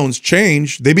hormones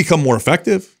change, they become more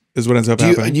effective is what ends up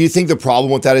happening. Do you think the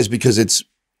problem with that is because it's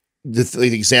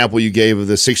the example you gave of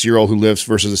the 6-year-old who lifts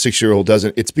versus the 6-year-old who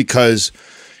doesn't? It's because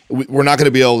we're not going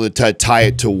to be able to tie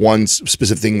it to one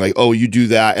specific thing like, oh, you do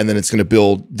that and then it's going to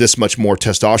build this much more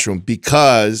testosterone,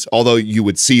 because although you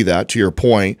would see that, to your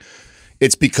point,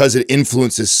 it's because it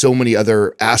influences so many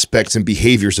other aspects and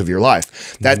behaviors of your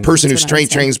life. That person who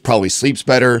strength trains probably sleeps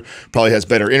better, probably has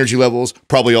better energy levels,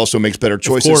 probably also makes better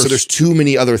choices. So there's too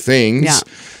many other things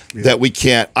that we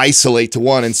can't isolate to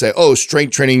one and say, oh,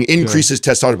 strength training increases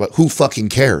testosterone. But who fucking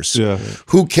cares?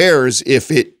 Who cares if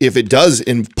it does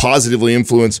positively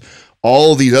influence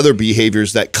all these other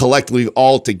behaviors that collectively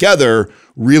all together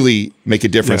really make a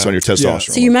difference on your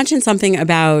testosterone. So you mentioned something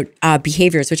about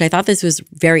behaviors, which I thought this was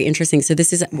very interesting. So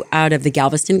this is out of the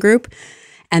Galveston group,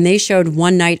 and they showed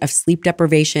one night of sleep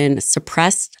deprivation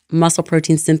suppressed muscle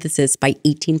protein synthesis by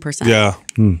 18%. Yeah.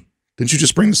 Didn't you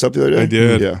just bring this up the other day? I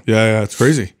did. Yeah. It's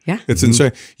crazy. Yeah. It's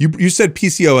insane. You said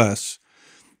PCOS.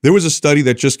 There was a study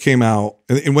that just came out,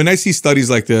 and when I see studies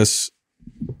like this,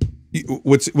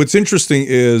 what's interesting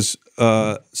is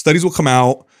studies will come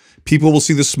out, people will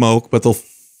see the smoke, but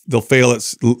they'll fail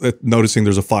at noticing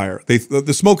there's a fire.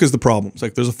 The smoke is the problem. It's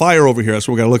like there's a fire over here. That's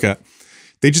what we got to look at.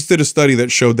 They just did a study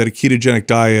that showed that a ketogenic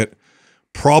diet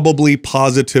probably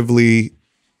positively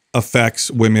affects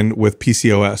women with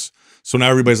PCOS. So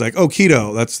now everybody's like, oh,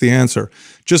 keto, that's the answer.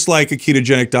 Just like a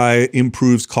ketogenic diet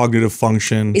improves cognitive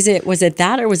function. Was it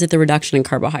that, or was it the reduction in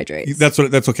carbohydrates?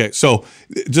 That's okay. So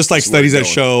just like studies that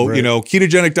show,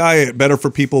 ketogenic diet better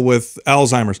for people with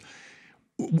Alzheimer's.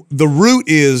 The root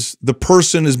is the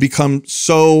person has become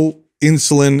so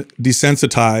insulin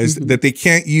desensitized that they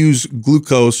can't use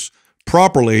glucose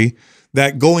properly,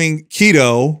 that going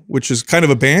keto, which is kind of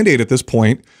a Band-Aid at this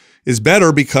point, is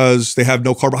better because they have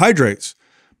no carbohydrates.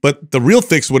 But the real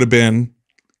fix would have been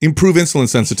improve insulin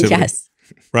sensitivity. Yes.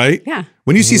 Right? Yeah.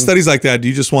 When you see studies like that, do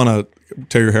you just want to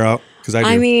tear your hair out? Because I do.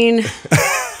 I mean,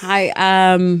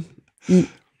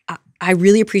 I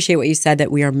really appreciate what you said,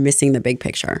 that we are missing the big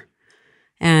picture.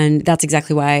 And that's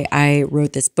exactly why I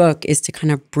wrote this book, is to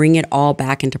kind of bring it all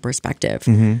back into perspective.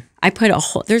 I put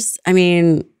there's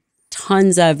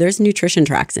nutrition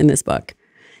tracks in this book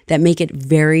that make it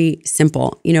very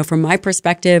simple. From my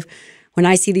perspective, when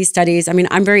I see these studies, I mean,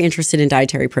 I'm very interested in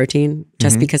dietary protein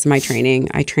just because of my training.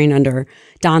 I train under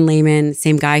Don Layman,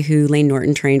 same guy who Lane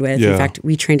Norton trained with. Yeah. In fact,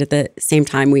 we trained at the same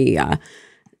time. We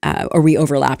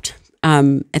overlapped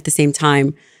at the same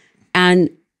time. And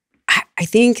I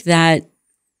think that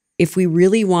if we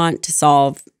really want to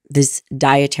solve this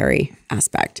dietary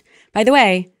aspect, by the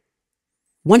way,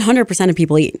 100% of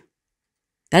people eat.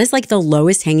 That is like the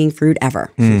lowest hanging fruit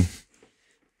ever.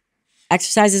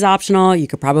 Exercise is optional. You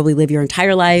could probably live your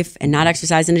entire life and not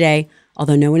exercise in a day,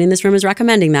 although no one in this room is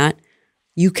recommending that.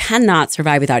 You cannot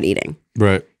survive without eating.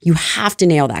 Right. You have to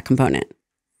nail that component.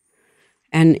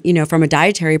 And, you know, from a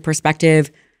dietary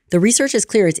perspective, the research is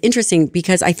clear. It's interesting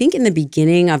because I think in the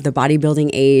beginning of the bodybuilding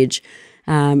age,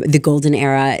 the golden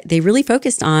era, they really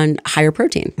focused on higher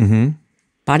protein.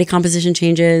 Body composition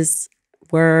changes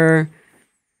were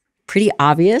pretty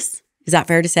obvious. Is that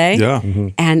fair to say? Yeah.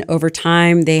 And over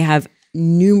time, they have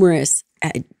numerous,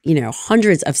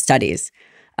 hundreds of studies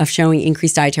of showing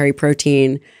increased dietary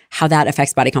protein, how that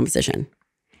affects body composition.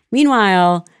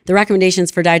 Meanwhile, the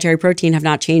recommendations for dietary protein have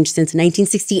not changed since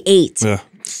 1968. Yeah.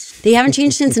 They haven't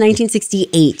changed since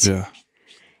 1968. Yeah.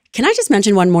 Can I just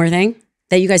mention one more thing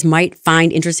that you guys might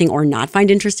find interesting or not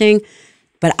find interesting,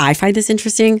 but I find this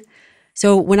interesting?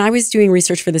 So when I was doing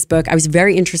research for this book, I was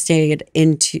very interested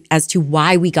as to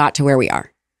why we got to where we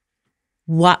are.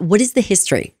 What is the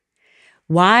history?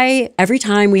 Why every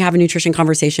time we have a nutrition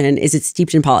conversation is it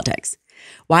steeped in politics?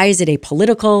 Why is it a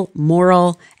political,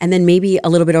 moral, and then maybe a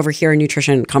little bit over here a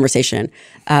nutrition conversation,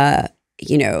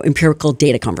 empirical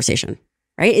data conversation,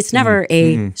 right? It's never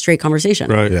a straight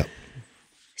conversation. Right. Yeah.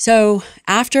 So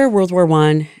after World War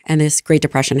I and this Great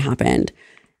Depression happened,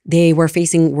 they were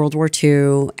facing World War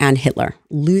II and Hitler,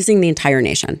 losing the entire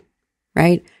nation,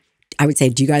 right? I would say,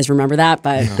 do you guys remember that?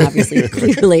 But obviously,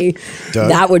 clearly,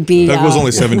 that would be... Doug was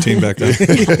only 17 back then.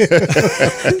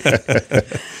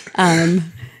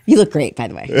 You look great, by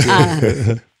the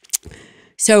way.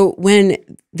 So when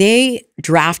they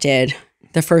drafted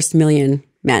the first million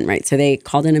men, right? So they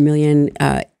called in 1 million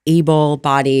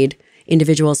able-bodied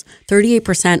individuals.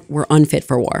 38% were unfit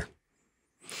for war.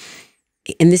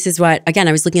 And this is what, again,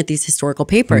 I was looking at these historical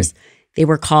papers. They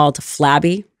were called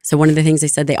flabby. So one of the things they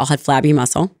said, they all had flabby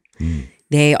muscle.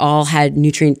 They all had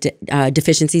nutrient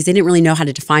deficiencies. They didn't really know how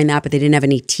to define that, but they didn't have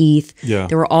any teeth. Yeah.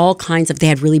 There were all kinds of, they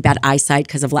had really bad eyesight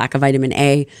because of lack of vitamin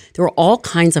A. There were all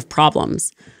kinds of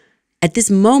problems. At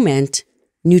this moment,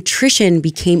 nutrition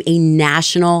became a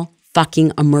national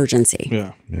fucking emergency.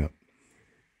 Yeah. Yeah.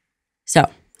 So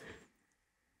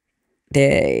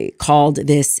they called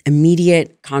this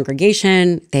immediate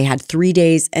congregation. They had 3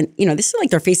 days. And, this is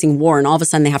like they're facing war and all of a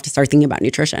sudden they have to start thinking about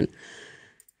nutrition.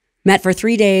 Met for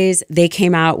 3 days. They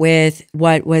came out with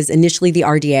what was initially the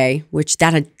RDA, which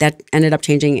that ended up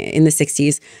changing in the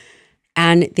 60s.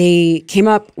 And they came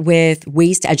up with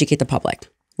ways to educate the public,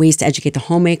 ways to educate the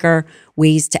homemaker,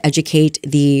 ways to educate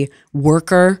the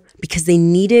worker, because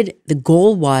the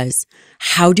goal was,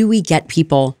 how do we get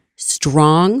people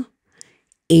strong,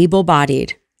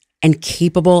 able-bodied, and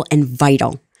capable and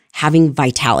vital, having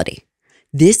vitality?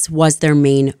 This was their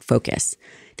main focus.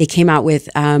 They came out with,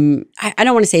 I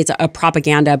don't want to say it's a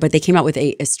propaganda, but they came out with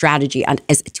a strategy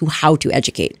as to how to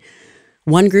educate.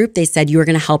 One group, they said, you're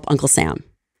going to help Uncle Sam.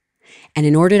 And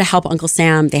in order to help Uncle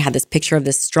Sam, they had this picture of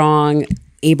this strong,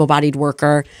 able-bodied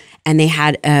worker, and they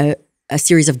had a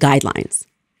series of guidelines.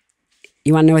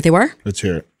 You want to know what they were? Let's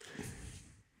hear it.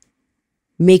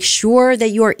 Make sure that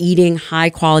you are eating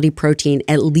high-quality protein,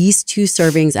 at least 2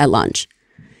 servings at lunch.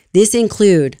 This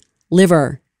include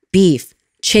liver, beef,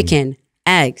 chicken,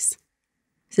 eggs.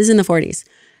 This is in the 40s.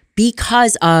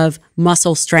 Because of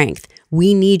muscle strength.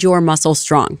 We need your muscle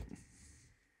strong.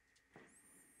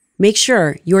 Make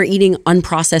sure you're eating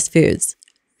unprocessed foods.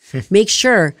 Make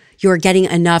sure you're getting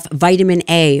enough vitamin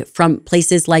A from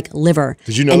places like liver.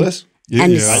 Did you know this?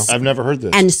 And I've never heard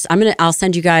this. And I'll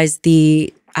send you guys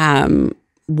the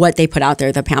what they put out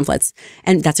there, the pamphlets.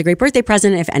 And that's a great birthday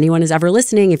present. If anyone is ever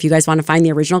listening, if you guys want to find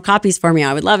the original copies for me,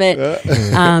 I would love it.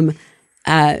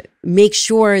 Make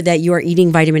sure that you are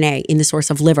eating vitamin A in the source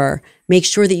of liver. Make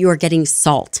sure that you are getting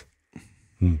salt.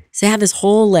 So they have this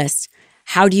whole list.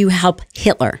 How do you help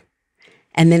Hitler?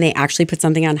 And then they actually put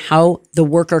something on how the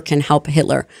worker can help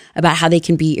Hitler, about how they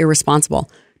can be irresponsible.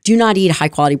 Do not eat a high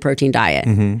quality protein diet.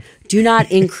 Do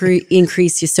not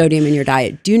increase your sodium in your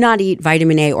diet. Do not eat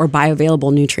vitamin A or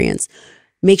bioavailable nutrients.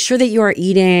 Make sure that you are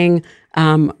eating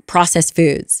processed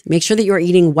foods. Make sure that you're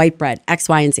eating white bread, X,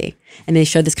 Y, and Z. And they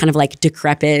show this kind of like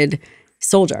decrepit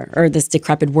soldier or this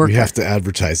decrepit worker. We have to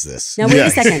advertise this. Now, wait a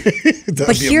second.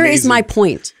 But here is my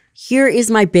point. Here is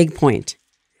my big point.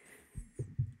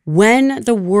 When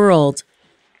the world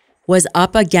was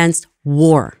up against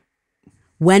war,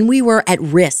 when we were at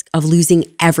risk of losing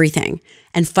everything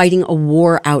and fighting a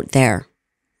war out there,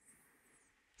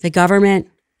 the government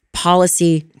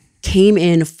policy came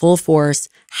in full force.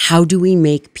 How do we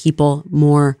make people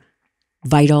more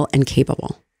vital and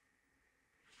capable?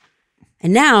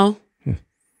 And now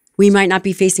we might not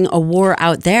be facing a war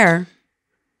out there.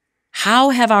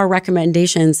 How have our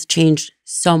recommendations changed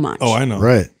so much? Oh, I know.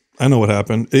 Right. I know what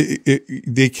happened.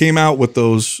 They came out with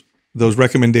those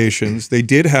recommendations. They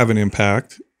did have an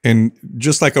impact. And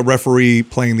just like a referee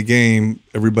playing the game,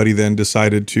 everybody then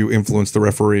decided to influence the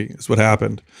referee is what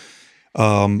happened.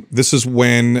 This is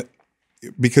when,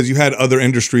 because you had other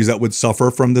industries that would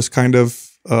suffer from this kind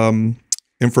of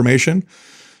information.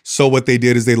 So what they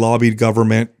did is they lobbied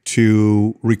government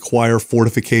to require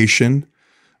fortification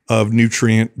of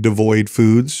nutrient devoid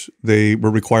foods. They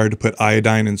were required to put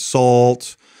iodine in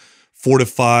salt,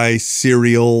 fortify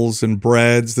cereals and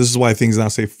breads. This is why things now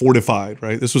say fortified,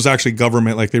 right? This was actually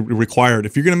government, like they required.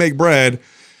 If you're going to make bread,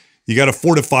 you got to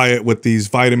fortify it with these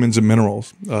vitamins and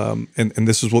minerals. And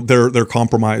this is what their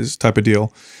compromise type of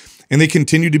deal. And they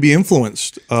continue to be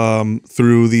influenced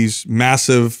through these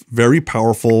massive, very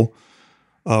powerful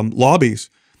lobbies,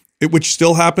 which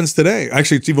still happens today.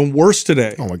 Actually, it's even worse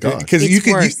today. Oh my God! Because you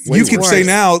could say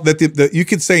now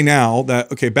that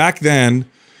okay, back then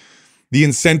the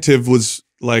incentive was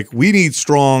like, we need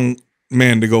strong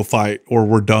men to go fight or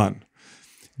we're done.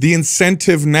 The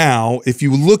incentive now, if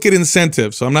you look at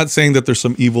incentives, so I'm not saying that there's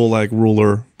some evil like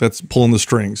ruler that's pulling the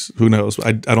strings. Who knows?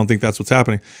 I don't think that's what's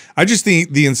happening. I just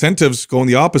think the incentives go in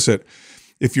the opposite.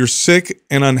 If you're sick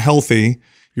and unhealthy,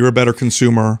 you're a better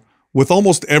consumer. With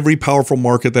almost every powerful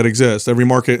market that exists, every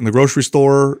market in the grocery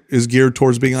store is geared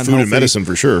towards being unhealthy. Food and medicine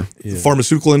for sure. Yeah.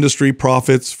 Pharmaceutical industry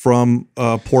profits from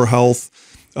poor health.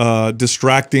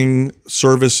 Distracting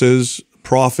services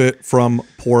profit from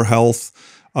poor health.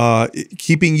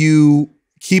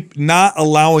 Keep not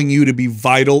allowing you to be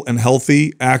vital and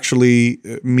healthy actually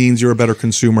means you're a better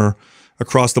consumer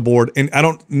across the board. And I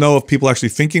don't know if people are actually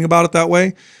thinking about it that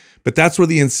way, but that's where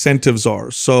the incentives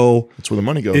are. So that's where the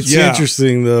money goes. It's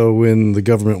interesting though, when the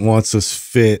government wants us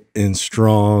fit and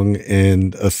strong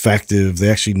and effective, they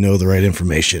actually know the right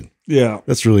information. Yeah.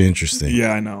 That's really interesting.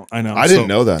 Yeah, I know. I didn't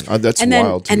know that. That's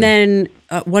wild to me. Then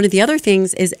one of the other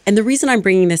things is, and the reason I'm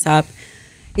bringing this up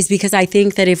is because I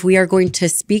think that if we are going to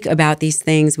speak about these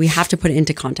things, we have to put it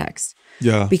into context.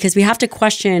 Yeah. Because we have to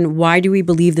question, why do we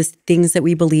believe the things that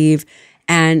we believe,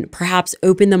 and perhaps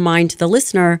open the mind to the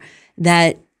listener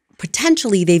that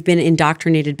potentially they've been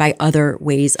indoctrinated by other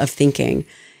ways of thinking.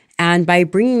 And by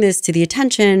bringing this to the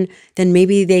attention, then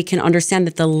maybe they can understand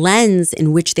that the lens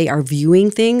in which they are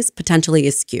viewing things potentially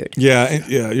is skewed. Yeah,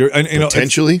 yeah.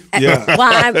 Potentially? Yeah.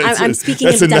 Well, I'm speaking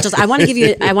in potentials. I want to give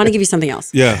you something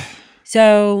else. Yeah.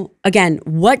 So again,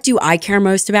 what do I care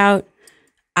most about?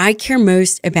 I care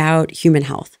most about human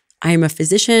health. I am a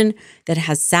physician that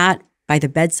has sat by the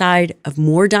bedside of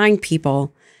more dying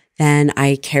people than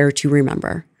I care to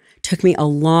remember. Took me a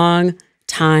long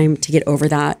time to get over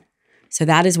that. So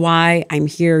that is why I'm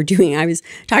here doing. I was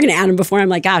talking to Adam before. I'm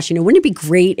like, gosh, wouldn't it be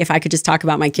great if I could just talk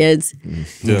about my kids?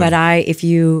 Yeah. But if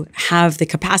you have the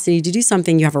capacity to do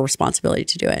something, you have a responsibility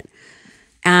to do it.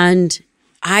 And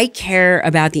I care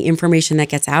about the information that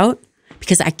gets out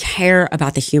because I care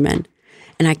about the human.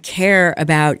 And I care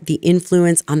about the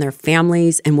influence on their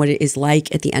families and what it is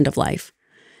like at the end of life.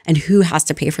 And who has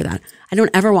to pay for that. I don't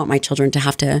ever want my children to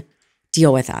have to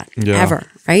deal with that, ever,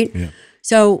 right? Yeah.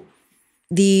 So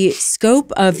the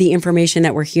scope of the information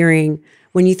that we're hearing,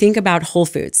 when you think about whole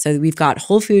foods, so we've got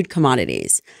whole food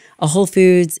commodities. Whole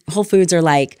foods are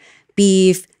like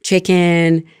beef,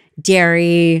 chicken,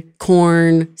 dairy,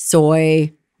 corn,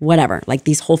 soy, whatever, like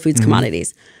these whole foods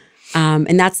commodities.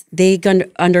 And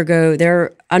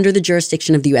they're under the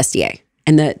jurisdiction of the USDA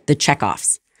and the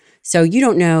checkoffs. So you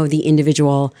don't know the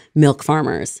individual milk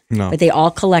farmers, but they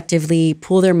all collectively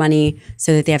pool their money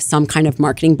so that they have some kind of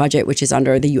marketing budget, which is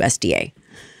under the USDA.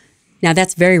 Now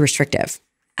that's very restrictive.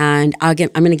 And I'm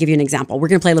going to give you an example. We're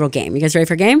going to play a little game. You guys ready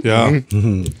for a game? Yeah.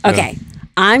 Mm-hmm. Okay.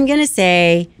 I'm going to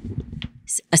say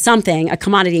a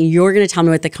commodity, and you're going to tell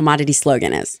me what the commodity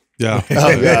slogan is. Yeah.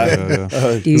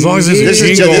 As long as this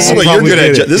is what you're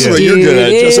good at. This is what you're good at.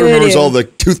 Just remembers all the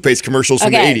toothpaste commercials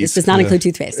from the 80s. This does not include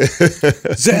toothpaste.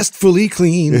 Zestfully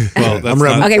clean. Well,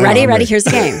 okay, ready? Here's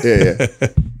the game. Yeah.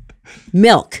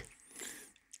 Milk.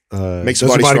 Makes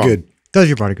your body good. Does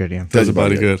your body good, yeah. Does your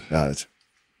body good.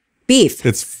 Beef.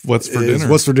 It's what's for dinner.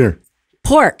 What's for dinner?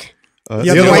 Pork. The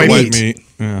other white meat.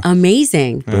 Yeah.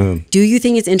 Amazing. Yeah. Do you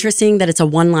think it's interesting that it's a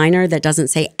one-liner that doesn't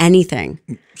say anything?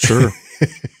 Sure.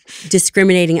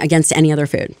 Discriminating against any other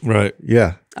food. Right.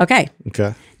 Yeah. Okay.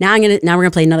 Okay. Now we're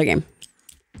gonna play another game.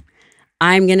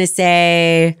 I'm gonna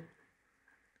say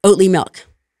Oatly milk.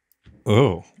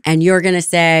 Oh. And you're gonna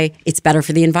say it's better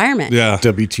for the environment. Yeah.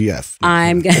 WTF.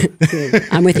 I'm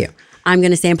with you. I'm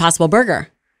gonna say Impossible Burger.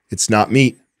 It's not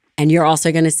meat. And you're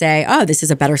also going to say, oh, this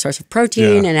is a better source of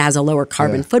protein and it has a lower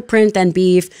carbon footprint than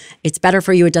beef. It's better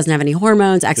for you. It doesn't have any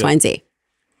hormones, X, Y, and Z.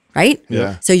 Right?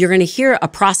 Yeah. So you're going to hear a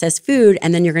processed food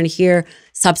and then you're going to hear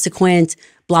subsequent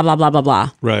blah, blah, blah, blah,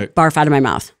 blah. Right. Barf out of my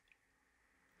mouth.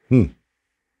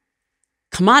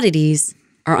 Commodities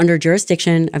are under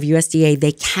jurisdiction of USDA.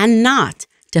 They cannot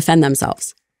defend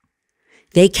themselves.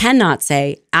 They cannot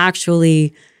say,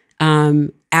 actually,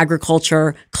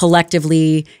 agriculture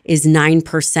collectively is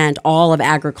 9%. All of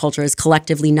agriculture is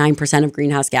collectively 9% of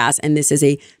greenhouse gas. And this is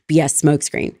a BS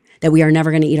smokescreen that we are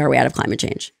never going to eat our way out of climate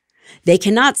change. They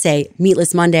cannot say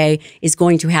Meatless Monday is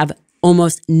going to have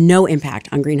almost no impact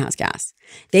on greenhouse gas.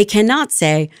 They cannot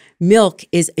say milk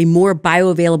is a more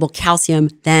bioavailable calcium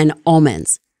than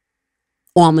almonds,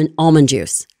 almond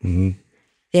juice.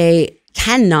 They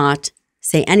cannot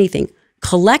say anything.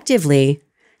 Collectively,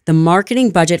 the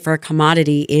marketing budget for a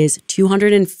commodity is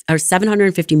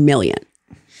 $750 million.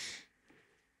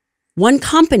 One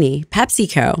company,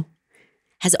 PepsiCo,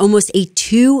 has almost a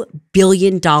 $2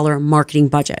 billion marketing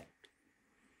budget.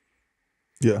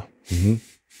 Yeah.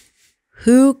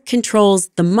 Who controls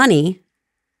the money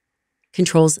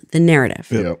controls the narrative.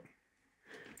 Yep.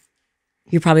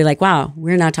 You're probably like, wow,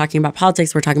 we're not talking about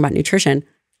politics, we're talking about nutrition.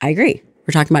 I agree.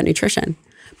 We're talking about nutrition.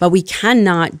 But we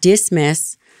cannot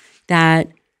dismiss that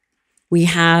we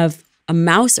have a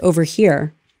mouse over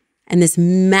here and this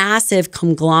massive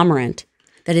conglomerate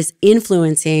that is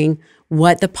influencing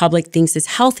what the public thinks is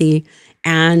healthy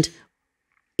and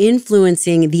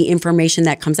influencing the information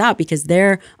that comes out because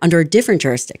they're under a different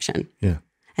jurisdiction. Yeah.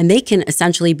 And they can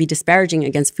essentially be disparaging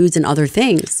against foods and other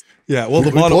things. Yeah. Well,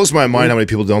 It blows my mind how many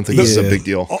people don't think this is a big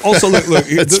deal. Also, look,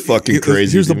 It's fucking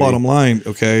crazy Here's to the me. bottom line,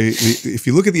 okay? If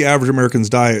you look at the average American's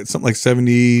diet, something like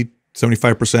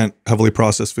 75% heavily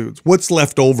processed foods. What's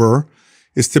left over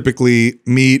is typically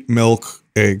meat, milk,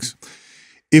 eggs.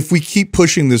 If we keep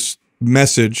pushing this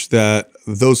message that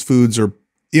those foods are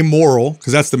immoral,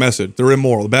 because that's the message, they're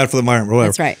immoral, bad for the environment, whatever.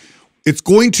 That's right. It's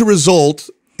going to result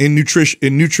in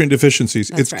nutrient deficiencies.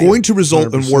 It's going to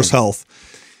result in worse health.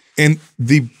 And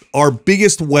our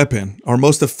biggest weapon, our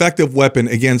most effective weapon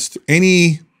against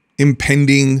any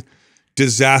impending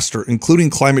disaster, including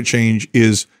climate change,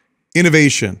 is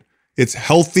innovation. It's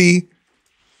healthy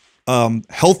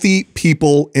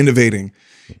people innovating.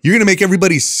 You're going to make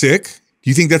everybody sick.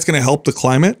 Do you think that's going to help the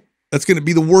climate? That's going to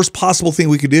be the worst possible thing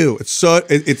we could do. It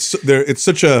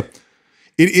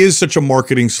is such a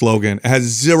marketing slogan. It has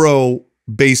zero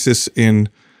basis in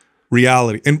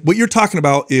reality. And what you're talking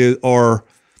about are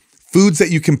foods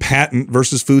that you can patent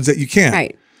versus foods that you can't.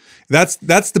 Right.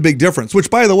 That's the big difference. Which,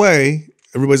 by the way,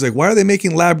 everybody's like, why are they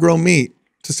making lab-grown meat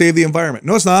to save the environment?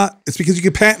 No, it's not. It's because you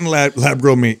can patent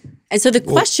lab-grown meat. And so the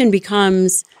question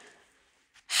becomes,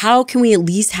 how can we at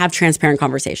least have transparent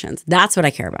conversations? That's what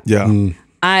I care about. Yeah.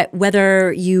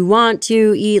 Whether you want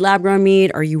to eat lab-grown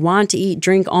meat or you want to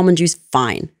drink almond juice,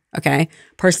 fine. Okay.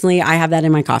 Personally, I have that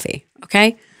in my coffee.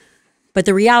 Okay. But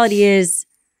the reality is,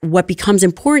 what becomes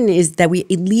important is that we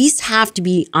at least have to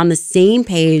be on the same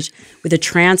page with a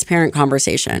transparent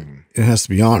conversation. It has to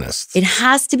be honest. It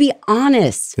has to be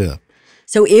honest. Yeah.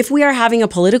 So if we are having a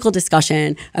political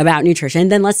discussion about nutrition,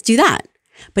 then let's do that.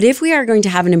 But if we are going to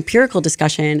have an empirical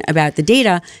discussion about the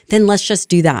data, then let's just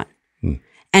do that.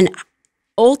 And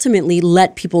ultimately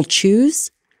let people choose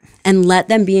and let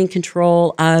them be in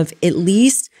control of at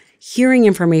least hearing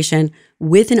information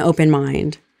with an open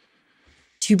mind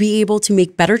to be able to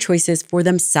make better choices for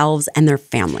themselves and their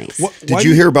families. Did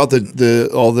you hear about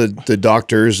all the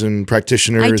doctors and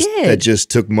practitioners that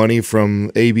just took money from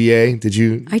ABA? Did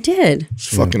you? I did. It's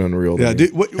fucking unreal. to Yeah,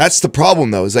 me. That's the problem,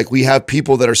 though. Is like we have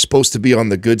people that are supposed to be on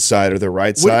the good side or the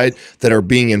right side that are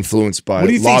being influenced by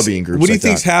lobbying groups. What do you like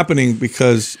think's happening?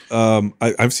 Because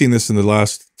I've seen this in the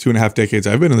last 2.5 decades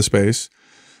I've been in the space.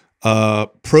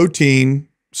 Protein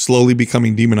slowly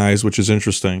becoming demonized, which is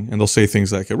interesting. And they'll say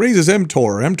things like, it raises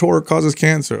mTOR. mTOR causes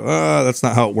cancer. That's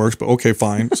not how it works, but okay,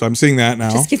 fine. So I'm seeing that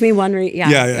now. Just give me one.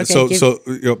 Yeah. Okay, so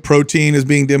protein is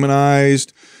being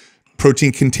demonized.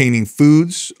 Protein containing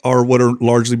foods are what are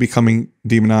largely becoming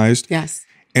demonized. Yes.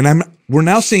 And we're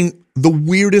now seeing the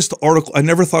weirdest article. I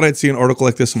never thought I'd see an article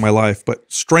like this in my life, but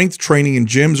strength training in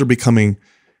gyms are becoming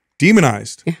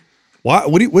demonized. Yeah. Why?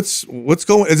 What's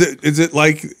going? Is it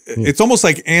like it's almost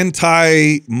like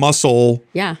anti-muscle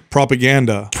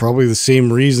propaganda? Probably the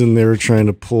same reason they were trying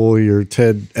to pull your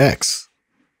TEDx.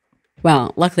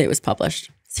 Well, luckily it was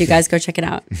published. So you guys go check it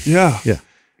out. Yeah. Yeah.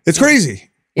 It's crazy.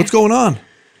 What's going on?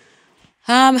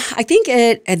 I think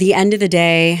at the end of the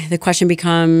day, the question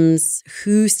becomes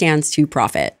who stands to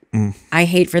profit? I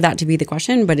hate for that to be the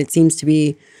question, but it seems to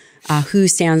be who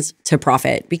stands to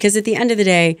profit. Because at the end of the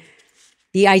day,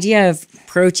 the idea of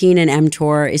protein and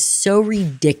mTOR is so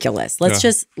ridiculous. Let's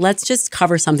just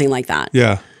cover something like that.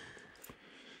 Yeah.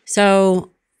 So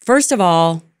first of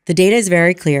all, the data is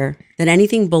very clear that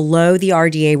anything below the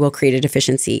RDA will create a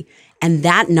deficiency. And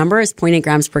that number is 0.8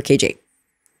 grams per kg,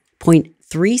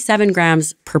 0.37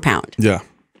 grams per pound. Yeah.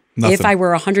 Nothing. If I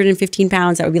were 115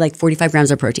 pounds, that would be like 45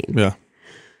 grams of protein. Yeah.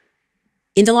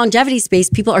 In the longevity space,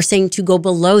 people are saying to go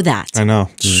below that. I know.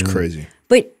 It's crazy.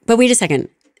 But wait a second.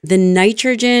 The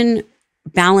nitrogen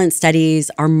balance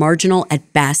studies are marginal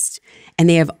at best, and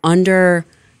they have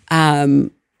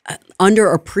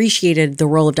underappreciated the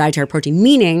role of dietary protein,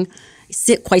 meaning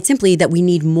quite simply that we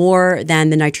need more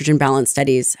than the nitrogen balance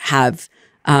studies have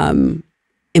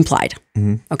implied.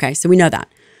 Okay, so we know that.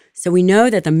 So we know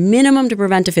that the minimum to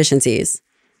prevent deficiencies,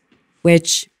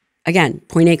 which again,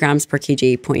 0.8 grams per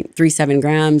kg, 0.37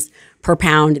 grams per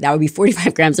pound, that would be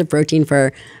 45 grams of protein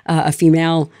for a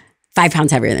female 5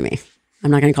 pounds heavier than me. I'm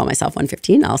not going to call myself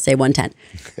 115. I'll say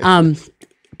 110.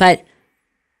 But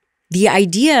the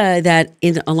idea that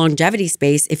in a longevity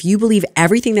space, if you believe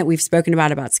everything that we've spoken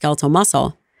about skeletal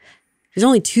muscle, there's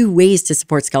only 2 ways to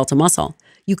support skeletal muscle.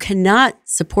 You cannot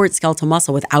support skeletal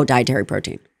muscle without dietary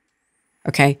protein.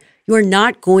 Okay? You are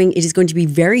not going, it is going to be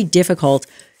very difficult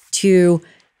to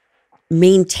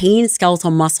maintain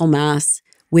skeletal muscle mass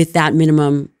with that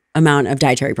minimum amount of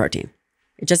dietary protein.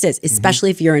 It just is, especially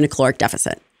if you're in a caloric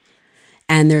deficit.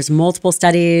 And there's multiple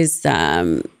studies.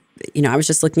 I was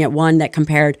just looking at one that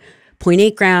compared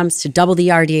 0.8 grams to double the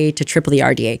RDA to triple the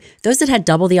RDA. Those that had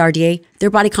double the RDA,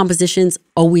 their body compositions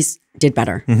always did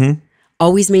better.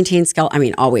 Always maintained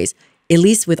always. At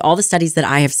least with all the studies that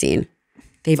I have seen,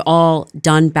 they've all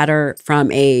done better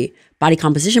from a body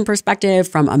composition perspective,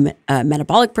 from a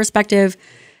metabolic perspective,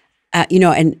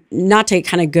 and not to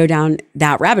kind of go down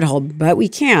that rabbit hole, but we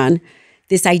can.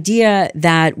 This idea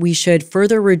that we should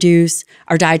further reduce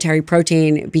our dietary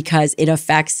protein because it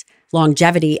affects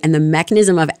longevity, and the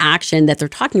mechanism of action that they're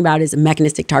talking about is a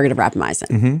mechanistic target of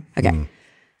rapamycin. Okay.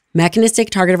 Mechanistic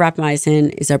target of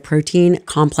rapamycin is a protein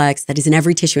complex that is in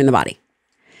every tissue in the body.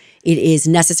 It is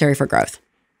necessary for growth.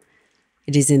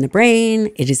 It is in the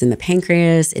brain, it is in the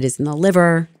pancreas, it is in the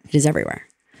liver, it is everywhere.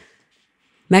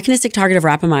 Mechanistic target of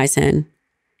rapamycin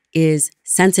is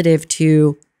sensitive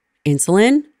to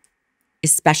insulin,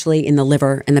 especially in the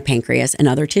liver and the pancreas and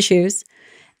other tissues.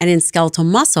 And in skeletal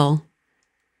muscle,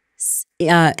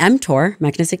 mTOR,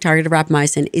 mechanistic target of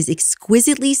rapamycin, is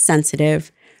exquisitely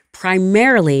sensitive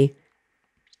primarily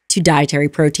to dietary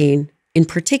protein, in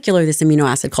particular this amino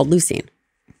acid called leucine.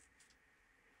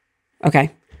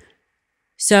 Okay.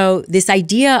 So this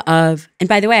idea of, and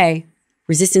by the way,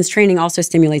 resistance training also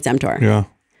stimulates mTOR. Yeah.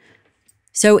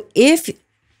 So if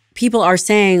people are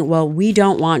saying, well, we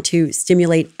don't want to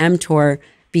stimulate mTOR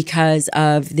because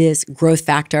of this growth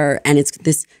factor, and it's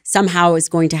this somehow is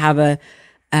going to have a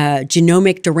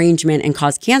genomic derangement and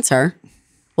cause cancer,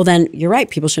 well, then you're right.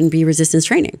 People shouldn't be resistance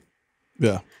training.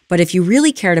 Yeah. But if you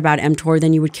really cared about mTOR,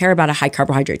 then you would care about a high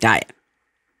carbohydrate diet.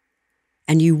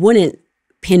 And you wouldn't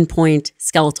pinpoint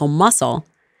skeletal muscle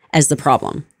as the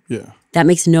problem. Yeah. That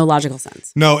makes no logical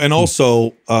sense. No, and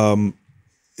also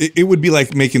it would be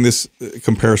like making this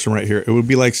comparison right here. It would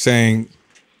be like saying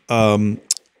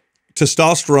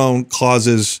testosterone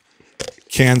causes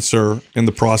cancer in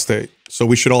the prostate, so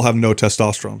we should all have no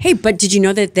testosterone. Hey, but did you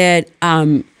know that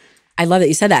I love that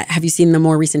you said that. Have you seen the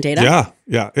more recent data?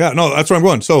 Yeah. No, that's where I'm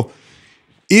going. So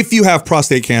if you have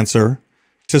prostate cancer,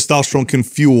 testosterone can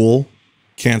fuel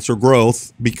cancer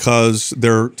growth because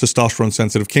they're testosterone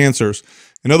sensitive cancers.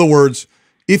 In other words,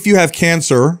 if you have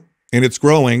cancer and it's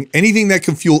growing, anything that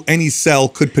can fuel any cell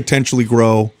could potentially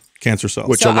grow cancer cells.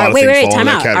 Which a lot of things fall in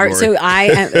that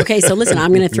category. So listen,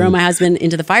 I'm going to throw my husband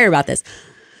into the fire about this.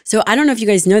 So I don't know if you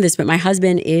guys know this, but my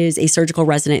husband is a surgical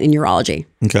resident in urology.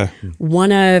 Okay.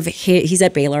 He's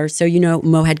at Baylor. So you know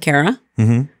Mohed Kara?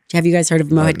 Mm-hmm. Have you guys heard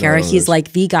of Mohed Kara? He's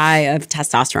like the guy of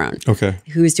testosterone. Okay.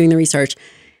 Who is doing the research.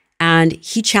 And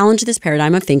he challenged this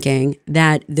paradigm of thinking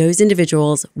that those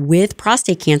individuals with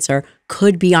prostate cancer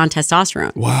could be on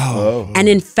testosterone. Wow. Oh. And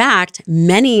in fact,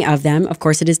 many of them, of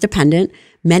course it is dependent,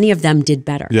 many of them did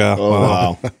better. Yeah. Oh,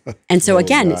 wow. And so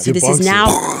again, so this is now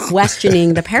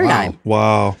questioning the paradigm.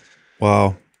 Wow.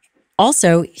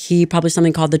 Also, he published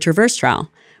something called the Traverse Trial,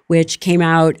 which came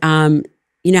out,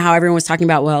 you know how everyone was talking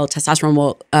about, well, testosterone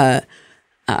will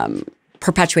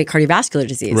perpetuate cardiovascular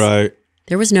disease. Right.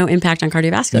 there was no impact on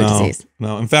cardiovascular disease.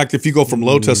 No. In fact, if you go from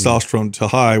low testosterone to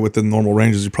high within normal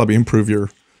ranges, you probably improve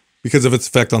because of its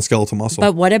effect on skeletal muscle.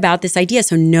 But what about this idea?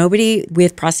 So nobody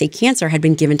with prostate cancer had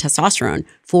been given testosterone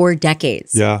for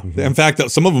decades. Yeah. In fact,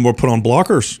 some of them were put on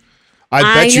blockers. I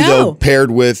bet you, know. though,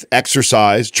 paired with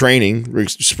exercise, training,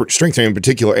 strength training in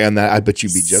particular, and that, I bet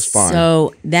you'd be just fine.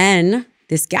 So then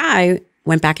this guy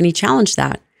went back and he challenged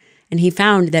that. And he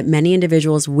found that many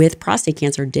individuals with prostate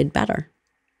cancer did better.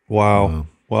 Wow.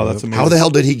 Wow, that's amazing. How the hell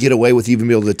did he get away with even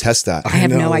being able to test that? I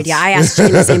have no idea. I asked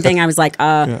Shane the same thing. I was like,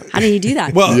 how did he do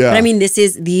that? Well, yeah. But I mean,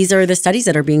 these are the studies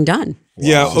that are being done.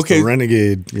 Yeah, Just okay. a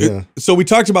renegade. Yeah. So we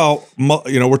talked about,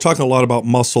 we're talking a lot about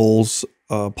muscles,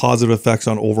 positive effects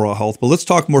on overall health, but let's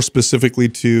talk more specifically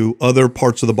to other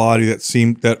parts of the body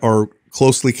that are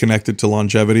closely connected to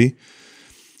longevity.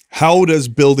 How does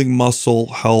building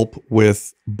muscle help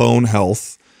with bone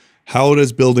health? How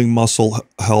does building muscle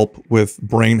help with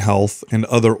brain health and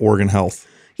other organ health?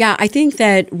 Yeah, I think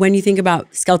that when you think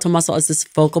about skeletal muscle as this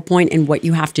focal point and what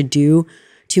you have to do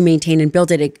to maintain and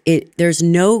build it, there's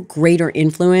no greater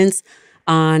influence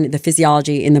on the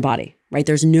physiology in the body, right?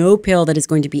 There's no pill that is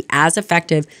going to be as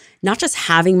effective, not just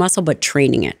having muscle, but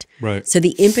training it. Right. So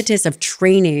the impetus of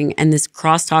training and this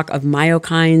crosstalk of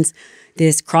myokines,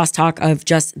 this crosstalk of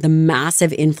just the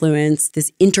massive influence,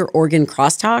 this interorgan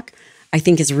crosstalk, I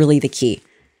think is really the key.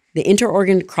 The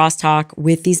interorgan crosstalk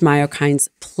with these myokines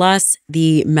plus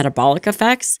the metabolic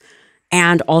effects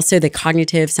and also the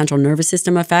cognitive central nervous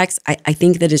system effects, I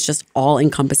think that is just all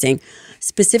encompassing.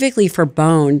 Specifically for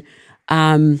bone,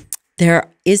 there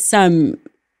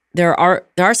are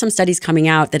some studies coming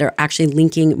out that are actually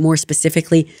linking more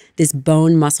specifically this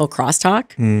bone muscle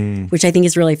crosstalk, which I think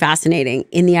is really fascinating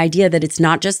in the idea that it's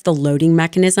not just the loading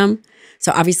mechanism.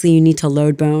 So obviously you need to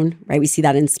load bone, right? We see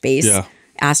that in space. Yeah.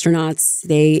 Astronauts,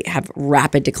 they have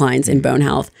rapid declines in bone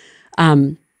health.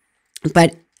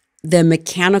 But the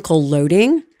mechanical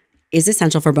loading is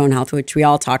essential for bone health, which we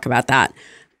all talk about that.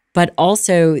 But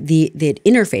also the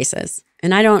interfaces.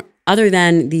 And other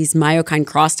than these myokine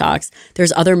crosstalks,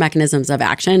 there's other mechanisms of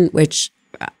action, which,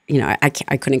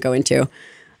 I couldn't go into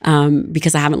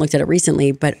because I haven't looked at it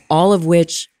recently, but all of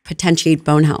which potentiate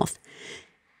bone health.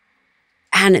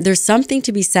 And there's something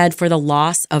to be said for the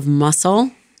loss of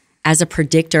muscle as a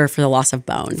predictor for the loss of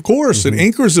bone. Of course, it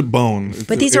anchors a bone.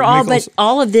 But these are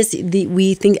all of this,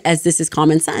 we think as this is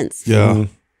common sense. Yeah.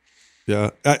 Yeah.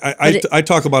 I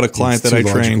talk about a client that I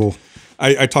trained. Logical.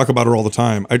 I talk about her all the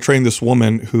time. I trained this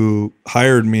woman who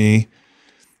hired me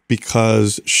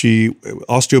because she,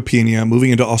 osteopenia,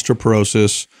 moving into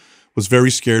osteoporosis, was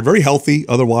very scared, very healthy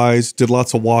otherwise, did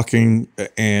lots of walking,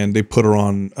 and they put her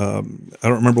on, I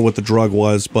don't remember what the drug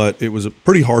was, but it was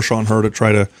pretty harsh on her to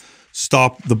try to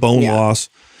stop the bone loss.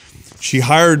 She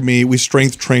hired me. We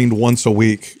strength trained once a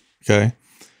week, okay?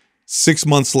 6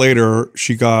 months later,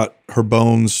 she got her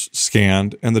bones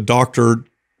scanned, and the doctor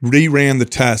reran the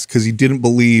test because he didn't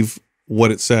believe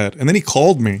what it said. And then he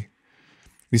called me.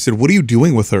 He said, "What are you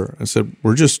doing with her?" I said,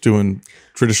 "We're just doing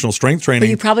traditional strength training." But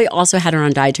you probably also had her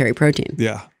on dietary protein.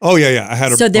 Yeah. Oh, yeah. I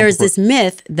had her. So there's this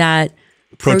myth that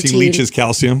protein leaches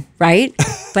calcium. Right?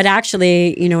 But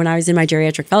actually, when I was in my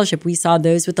geriatric fellowship, we saw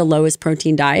those with the lowest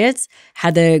protein diets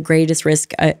had the greatest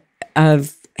risk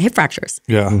of hip fractures.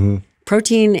 Yeah.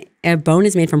 Protein, bone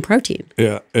is made from protein.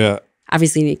 Yeah.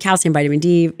 Obviously, you need calcium, vitamin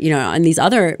D, and these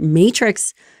other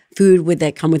matrix food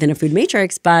that come within a food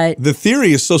matrix. But the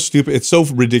theory is so stupid. It's so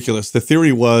ridiculous. The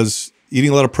theory was eating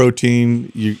a lot of protein,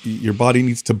 your body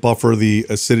needs to buffer the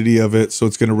acidity of it, so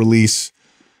it's going to release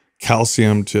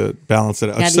calcium to balance it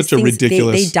out. It's such a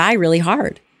ridiculous. They die really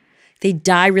hard. They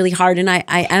die really hard. And I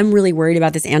am really worried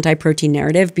about this anti-protein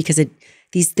narrative because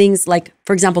these things like,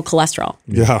 for example, cholesterol.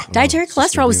 Yeah. Dietary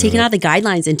cholesterol was taken out of the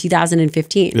guidelines in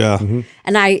 2015. Yeah.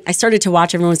 And I started to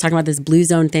watch, everyone was talking about this blue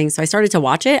zone thing. So I started to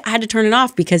watch it. I had to turn it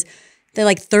off because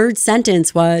the third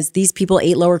sentence was these people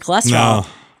ate lower cholesterol. No.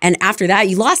 And after that,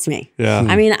 you lost me. Yeah.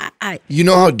 I mean, You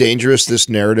know how dangerous this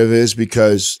narrative is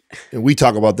because we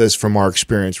talk about this from our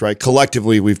experience, right?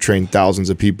 Collectively, we've trained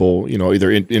thousands of people,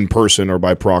 either in person or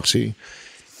by proxy.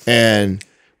 And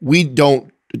we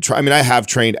don't try. I mean, I have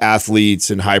trained athletes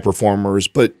and high performers,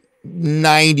 but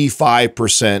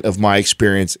 95% of my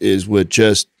experience is with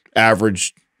just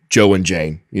average Joe and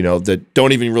Jane, that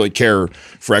don't even really care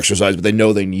for exercise, but they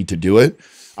know they need to do it.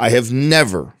 I have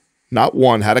never, not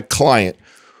one, had a client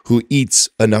who eats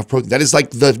enough protein. That is like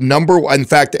the number one. In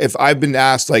fact, if I've been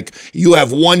asked, like, you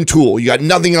have one tool, you got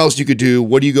nothing else you could do,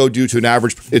 what do you go do to an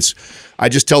average? I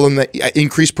just tell them that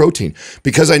increase protein,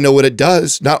 because I know what it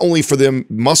does, not only for them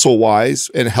muscle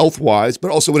wise and health wise, but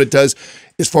also what it does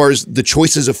as far as the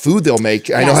choices of food they'll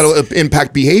make. I know how to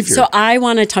impact behavior. So I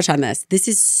want to touch on this. This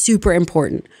is super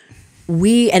important.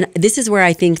 And this is where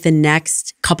I think the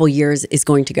next couple years is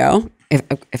going to go,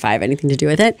 if I have anything to do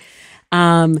with it,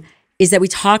 is that we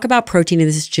talk about protein in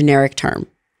this generic term.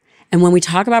 And when we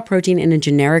talk about protein in a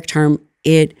generic term,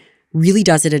 it really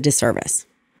does it a disservice.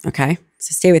 Okay?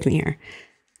 So stay with me here.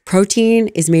 Protein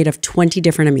is made of 20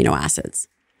 different amino acids,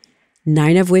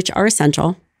 9 of which are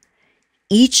essential.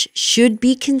 Each should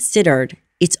be considered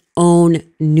its own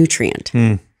nutrient.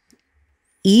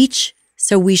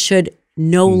 So we should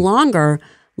no longer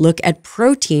look at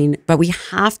protein, but we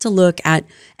have to look at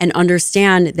and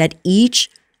understand that each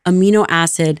amino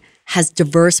acid has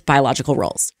diverse biological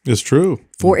roles. It's true.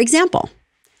 For example,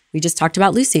 we just talked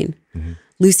about leucine.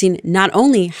 Leucine not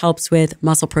only helps with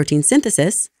muscle protein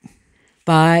synthesis,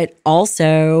 but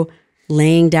also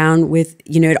laying down with,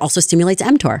 it also stimulates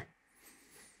mTOR.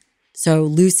 So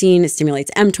leucine stimulates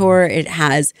mTOR. It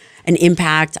has an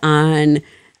impact on,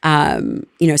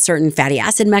 certain fatty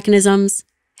acid mechanisms.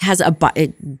 It has a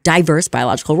diverse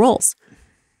biological roles.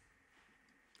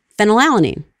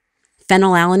 Phenylalanine.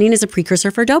 Phenylalanine is a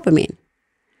precursor for dopamine.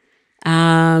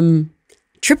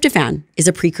 Tryptophan is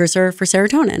a precursor for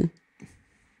serotonin.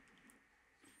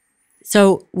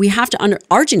 So we have to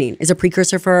arginine is a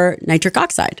precursor for nitric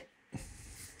oxide.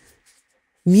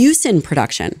 Mucin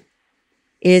production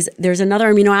there's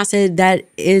another amino acid that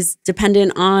is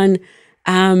dependent on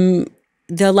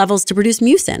the levels to produce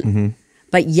mucin.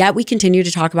 But yet we continue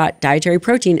to talk about dietary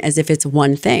protein as if it's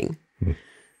one thing.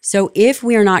 So if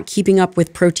we are not keeping up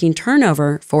with protein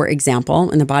turnover, for example,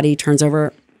 and the body turns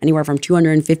over anywhere from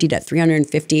 250 to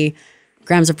 350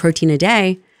 grams of protein a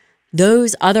day,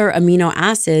 those other amino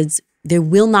acids, there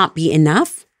will not be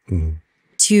enough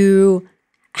to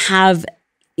have,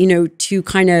 to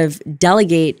kind of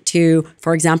delegate to,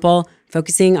 for example,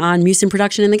 focusing on mucin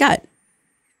production in the gut.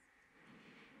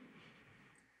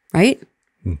 Right?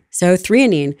 So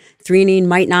threonine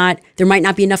there might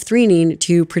not be enough threonine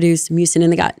to produce mucin in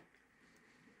the gut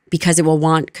because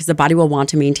the body will want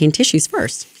to maintain tissues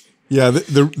first. Yeah,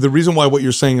 the reason why what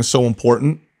you're saying is so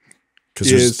important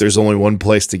because there's only one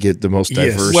place to get the most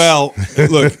diverse. Well,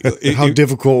 look, how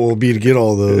difficult will it be to get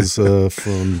all those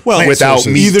from without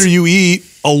meat. Either you eat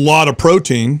a lot of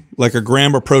protein, like a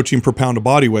gram of protein per pound of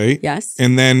body weight, yes,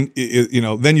 and then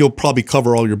then you'll probably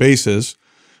cover all your bases.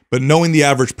 But knowing the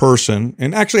average person,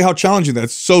 and actually how challenging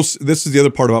that's this is the other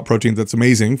part about protein that's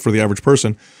amazing for the average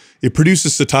person. It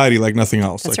produces satiety like nothing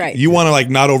else. That's like, right. You want to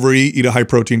not overeat, eat a high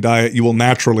protein diet, you will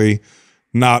naturally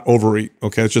not overeat.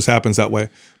 Okay, it just happens that way.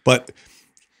 But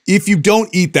if you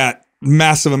don't eat that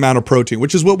massive amount of protein,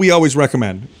 which is what we always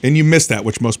recommend, and you miss that,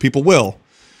 which most people will,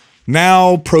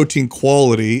 now protein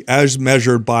quality as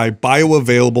measured by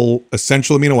bioavailable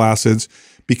essential amino acids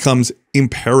becomes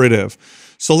imperative.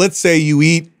 So let's say you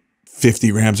eat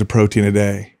 50 grams of protein a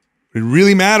day. It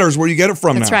really matters where you get it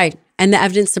from now. That's right. And the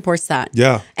evidence supports that.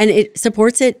 Yeah. And it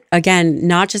supports it, again,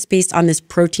 not just based on this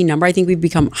protein number. I think we've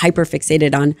become hyper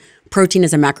fixated on protein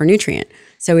as a macronutrient.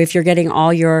 So if you're getting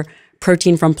all your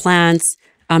protein from plants,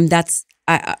 that's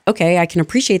okay, I can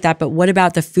appreciate that. But what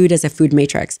about the food as a food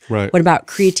matrix? Right. What about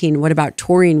creatine? What about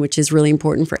taurine, which is really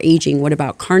important for aging? What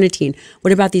about carnitine?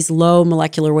 What about these low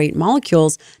molecular weight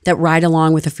molecules that ride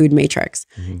along with a food matrix?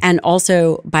 And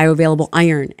also bioavailable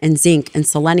iron and zinc and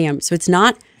selenium. So it's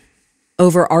not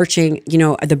overarching,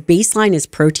 the baseline is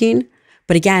protein,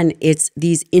 but again, it's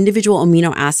these individual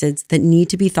amino acids that need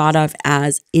to be thought of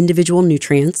as individual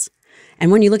nutrients.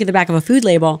 And when you look at the back of a food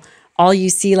label, all you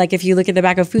see, like if you look at the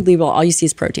back of a food label, all you see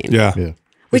is protein. Yeah.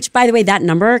 Which, by the way, that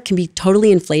number can be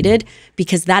totally inflated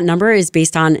because that number is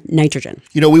based on nitrogen.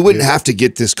 We wouldn't have to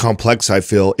get this complex, I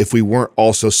feel, if we weren't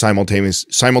also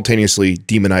simultaneously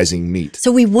demonizing meat.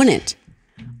 So we wouldn't.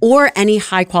 Or any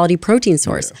high quality protein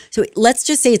source. Yeah. So let's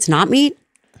just say it's not meat.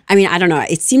 I mean, I don't know.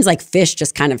 It seems like fish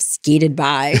just kind of skated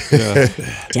by. Yeah.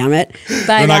 Damn it. But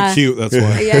they're not cute, that's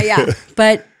why. Yeah.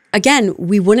 But again,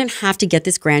 we wouldn't have to get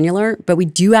this granular, but we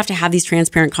do have to have these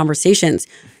transparent conversations.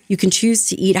 You can choose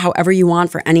to eat however you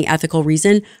want for any ethical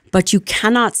reason, but you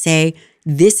cannot say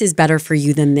this is better for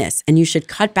you than this. And you should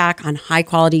cut back on high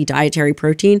quality dietary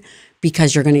protein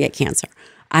because you're going to get cancer.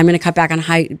 I'm going to cut back on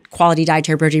high quality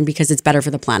dietary protein because it's better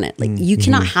for the planet. Like you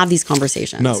cannot have these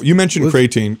conversations. No, you mentioned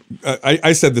creatine.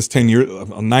 I said this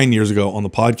 9 years ago on the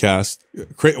podcast.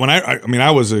 When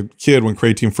I was a kid when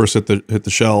creatine first hit the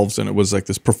shelves, and it was like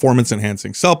this performance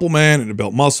enhancing supplement, and it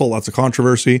built muscle, lots of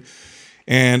controversy.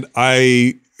 And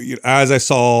as I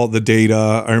saw the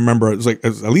data, I remember it was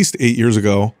at least 8 years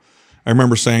ago. I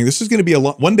remember saying this is going to be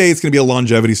one day it's going to be a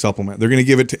longevity supplement. They're going to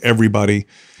give it to everybody.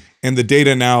 And the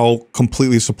data now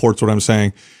completely supports what I'm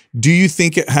saying. Do you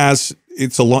think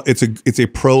it's a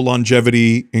pro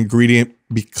longevity ingredient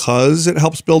because it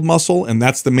helps build muscle and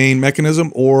that's the main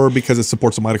mechanism, or because it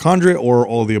supports the mitochondria, or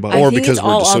all of the above? Or because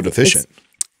we're just so deficient?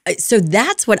 So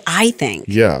that's what I think.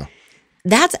 Yeah.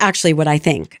 That's actually what I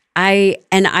think. I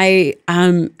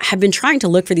have been trying to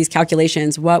look for these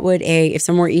calculations. What would if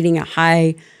someone were eating a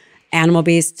high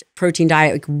animal-based protein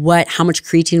diet, how much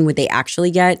creatine would they actually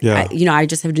get? Yeah. I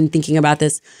just have been thinking about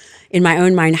this in my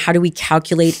own mind. How do we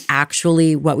calculate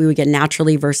actually what we would get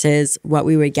naturally versus what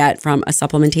we would get from a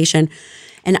supplementation?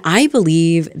 And I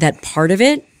believe that part of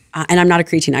it, and I'm not a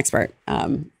creatine expert,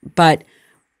 but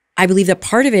I believe that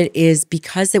part of it is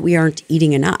because that we aren't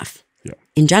eating enough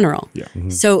in general. Yeah.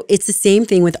 So it's the same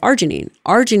thing with arginine.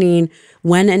 Arginine,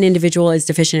 when an individual is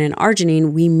deficient in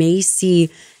arginine, we may see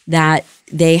that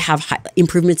they have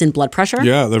improvements in blood pressure.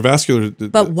 Yeah, their vascular.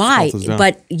 But why?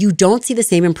 But you don't see the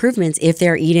same improvements if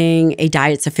they're eating a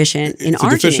diet sufficient in arginine. It's a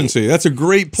deficiency. That's a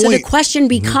great point. So the question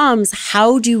becomes,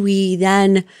 how do we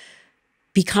then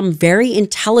become very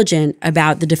intelligent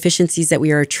about the deficiencies that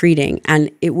we are treating? And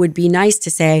it would be nice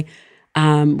to say,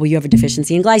 well, you have a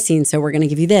deficiency in glycine, so we're going to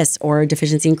give you this, or a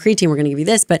deficiency in creatine, we're going to give you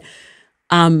this. But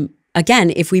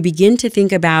again, if we begin to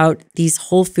think about these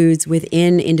whole foods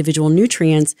within individual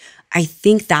nutrients, I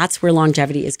think that's where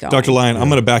longevity is going. Dr. Lyon, I'm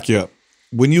going to back you up.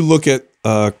 When you look at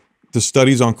the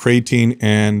studies on creatine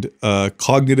and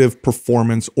cognitive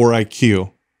performance, or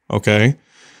IQ, okay?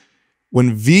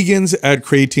 When vegans add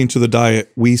creatine to the diet,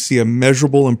 we see a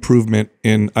measurable improvement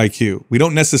in IQ. We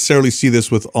don't necessarily see this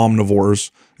with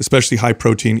omnivores, especially high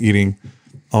protein eating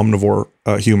omnivore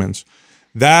humans.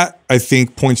 That, I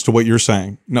think, points to what you're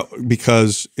saying. No,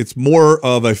 because it's more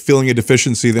of a feeling a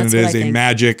deficiency than it is a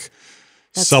magic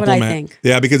supplement. What I think.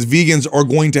 Yeah, because vegans are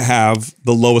going to have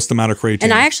the lowest amount of creatine.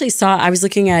 And I actually I was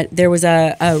looking at, there was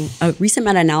a recent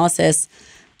meta-analysis,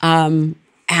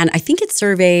 and I think it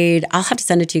surveyed, I'll have to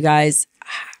send it to you guys.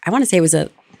 I want to say it was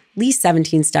at least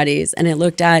 17 studies, and it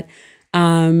looked at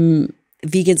vegans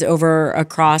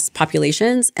across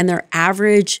populations, and their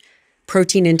average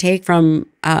protein intake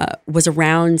was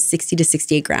around 60 to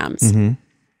 68 grams.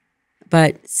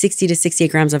 But 60 to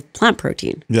 68 grams of plant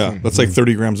protein. Yeah, that's like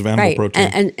 30 grams of animal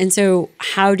protein. And so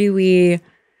how do we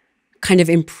kind of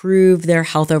improve their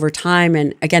health over time?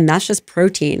 And again, that's just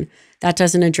protein. That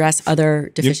doesn't address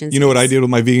other deficiencies. You know what I did with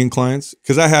my vegan clients?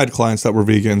 Because I had clients that were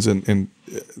vegans, and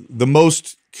the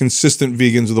most consistent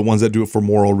vegans are the ones that do it for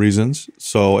moral reasons.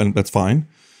 And that's fine.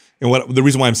 And the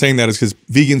reason why I'm saying that is because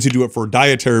vegans who do it for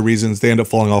dietary reasons, they end up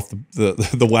falling off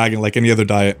the wagon like any other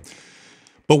diet.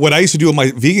 But what I used to do with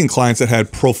my vegan clients that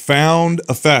had profound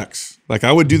effects, like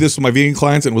I would do this with my vegan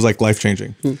clients, and it was like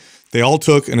life-changing. They all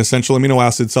took an essential amino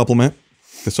acid supplement.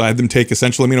 So I had them take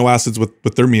essential amino acids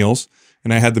with their meals,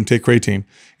 and I had them take creatine.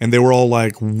 And they were all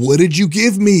like, what did you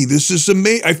give me? This is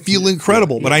amazing. I feel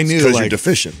incredible. But I knew, because you're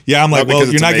deficient. Yeah, I'm like, well,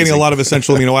 you're not getting a lot of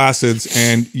essential amino acids,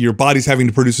 and your body's having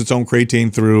to produce its own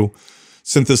creatine through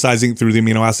synthesizing through the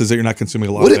amino acids that you're not consuming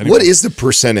a lot of anyway. What is the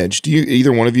percentage? Do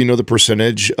either one of you know the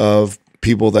percentage of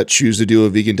people that choose to do a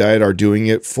vegan diet are doing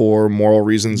it for moral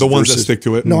reasons? The ones that stick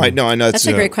to it? No, I know. That's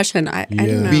a great question. I don't know.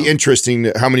 It'd be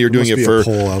interesting how many are doing it for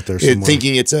poll out there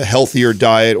thinking it's a healthier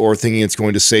diet or thinking it's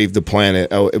going to save the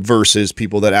planet versus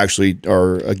people that actually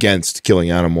are against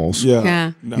killing animals.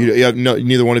 Yeah.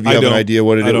 Neither one of you have an idea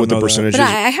what the percentage is. But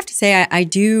I have to say, I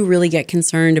do really get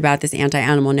concerned about this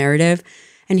anti-animal narrative.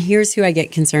 And here's who I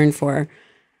get concerned for.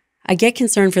 I get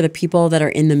concerned for the people that are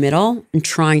in the middle and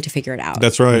trying to figure it out.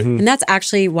 That's right. And that's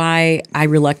actually why I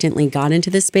reluctantly got into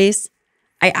this space.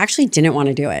 I actually didn't want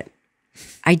to do it.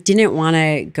 I didn't want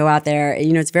to go out there.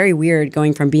 It's very weird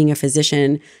going from being a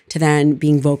physician to then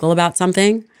being vocal about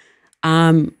something.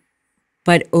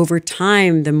 But over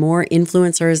time, the more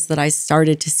influencers that I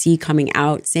started to see coming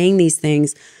out saying these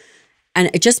things,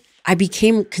 and I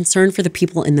became concerned for the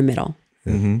people in the middle.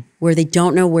 Where they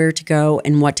don't know where to go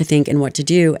and what to think and what to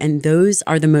do. And those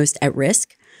are the most at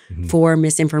risk for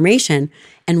misinformation.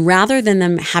 And rather than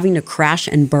them having to crash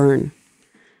and burn,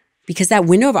 because that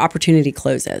window of opportunity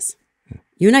closes.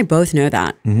 You and I both know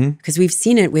that because we've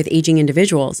seen it with aging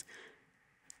individuals.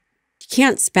 You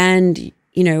can't spend,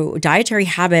 dietary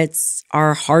habits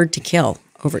are hard to kill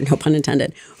over, no pun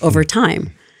intended, over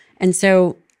time. And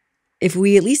so if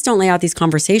we at least don't lay out these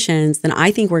conversations, then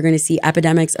I think we're going to see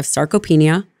epidemics of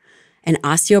sarcopenia and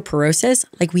osteoporosis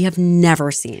like we have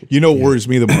never seen. You know what worries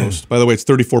me the most? By the way, it's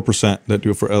 34% that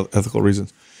do it for ethical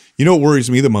reasons. You know what worries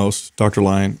me the most, Dr.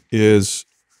 Lyon, is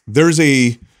there's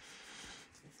a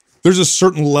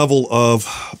certain level of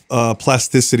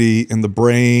plasticity in the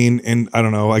brain, and I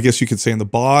don't know, I guess you could say in the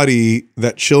body,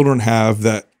 that children have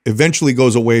that eventually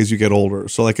goes away as you get older.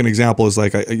 So like an example is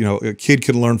like, a kid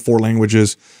can learn 4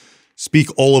 languages, speak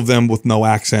all of them with no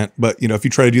accent. But if you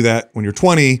try to do that when you're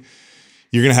 20,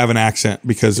 you're going to have an accent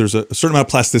because there's a certain amount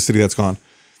of plasticity that's gone.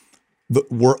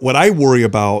 What I worry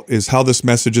about is how this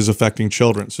message is affecting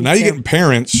children. So now you're getting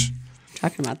parents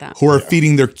talking about that who are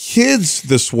feeding their kids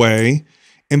this way.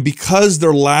 And because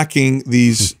they're lacking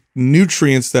these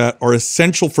nutrients that are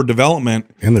essential for development.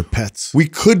 And their pets. We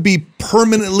could be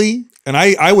permanently, and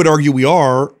I would argue we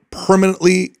are,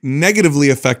 permanently negatively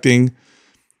affecting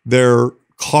their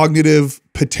cognitive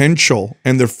potential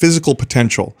and their physical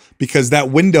potential because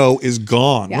that window is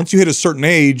gone. Yeah. Once you hit a certain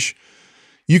age,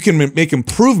 you can make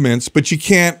improvements, but we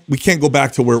can't go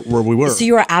back to where we were. So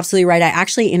you are absolutely right. I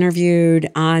actually interviewed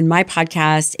on my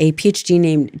podcast a PhD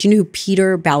named, do you know who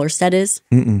Peter Ballerstedt is?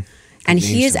 Mm-mm. And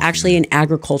he is actually an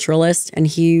agriculturalist, and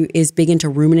he is big into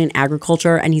ruminant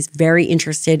agriculture, and he's very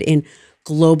interested in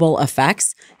global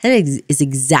effects. That is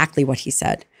exactly what he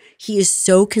said. He is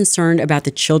so concerned about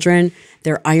the children,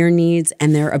 their iron needs,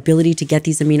 and their ability to get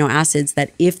these amino acids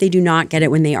that if they do not get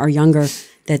it when they are younger,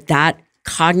 that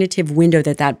cognitive window,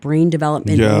 that brain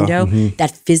development window,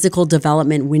 that physical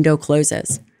development window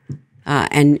closes.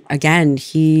 And again,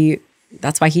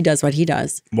 that's why he does what he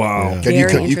does. Wow.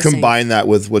 Yeah. You combine that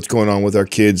with what's going on with our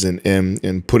kids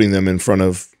and putting them in front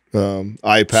of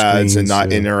iPads screens, and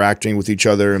not interacting with each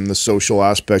other, and the social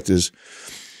aspect is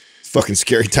fucking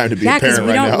scary time to be a parent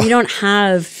right now. We don't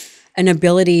have an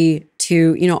ability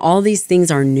to, all these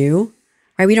things are new.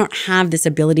 Right? We don't have this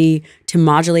ability to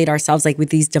modulate ourselves like with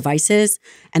these devices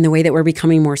and the way that we're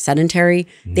becoming more sedentary.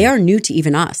 Mm-hmm. They are new to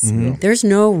even us. Mm-hmm. There's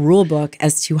no rule book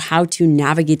as to how to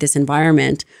navigate this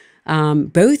environment,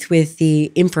 both with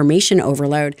the information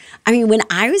overload. I mean, when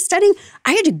I was studying,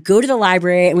 I had to go to the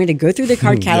library and we had to go through the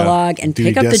card catalog and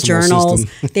pick up the journals.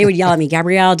 They would yell at me,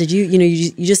 Gabrielle, did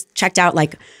you just checked out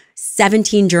like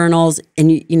 17 journals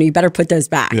and you better put those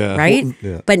back, right?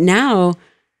 Yeah. But now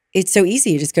it's so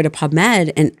easy. You just go to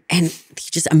PubMed and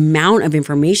just amount of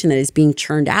information that is being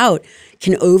churned out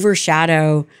can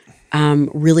overshadow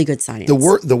really good science.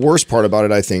 The worst part about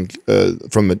it, I think,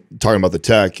 from talking about the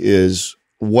tech is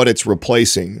what it's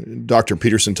replacing. Dr.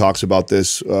 Peterson talks about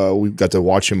this. We got to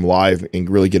watch him live and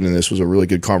really get into this. It was a really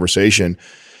good conversation.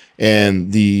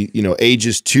 And the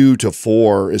ages 2 to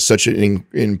 4 is such an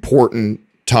important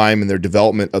time in their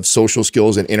development of social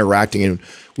skills and interacting, and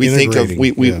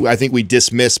I think we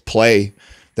dismiss play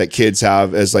that kids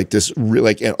have as like this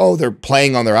they're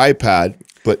playing on their iPad,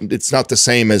 but it's not the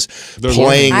same as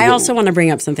playing. I also want to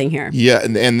bring up something here. Yeah,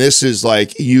 and this is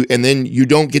like and then you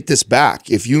don't get this back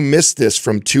if you miss this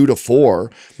from 2 to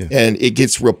 4, and it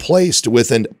gets replaced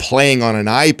with playing on an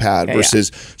iPad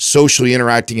versus socially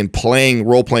interacting and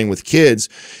role playing with kids.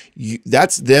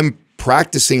 That's them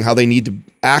practicing how they need to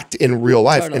act in real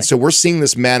life. Totally. And so we're seeing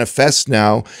this manifest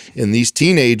now in these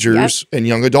teenagers and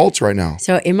young adults right now.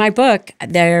 So in my book,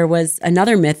 there was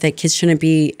another myth that kids shouldn't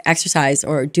be exercise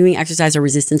or doing exercise or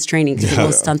resistance training because it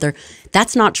will stunt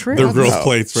that's not true. Their growth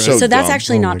plates, right? So that's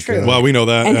actually not true. Well, we know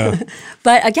that.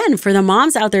 But again, for the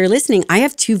moms out there listening, I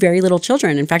have 2 very little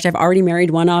children. In fact, I've already married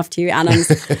one off to Adam's.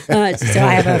 So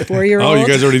I have a 4-year-old. Oh, you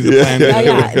guys already did the plan.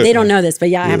 Yeah. They don't know this,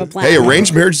 but I have a plan. Hey,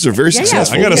 arranged marriages are very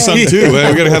successful. I got a son too. We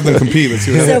got to have them compete. Let's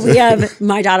see what happens. So we have,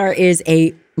 my daughter is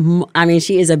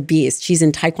she is a beast. She's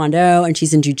in Taekwondo and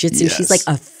she's in Jiu-Jitsu. Yes. She's like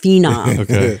a phenom.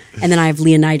 Okay. And then I have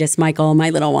Leonidas Michael,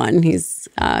 my little one. He's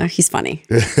funny.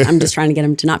 I'm just trying to get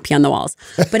him to not pee on the walls.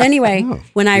 But anyway,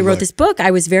 when I wrote this book,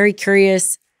 I was very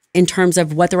curious in terms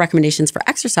of what the recommendations for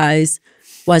exercise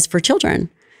was for children.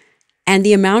 And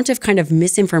the amount of kind of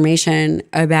misinformation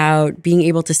about being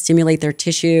able to stimulate their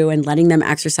tissue and letting them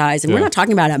exercise. And we're not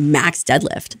talking about a max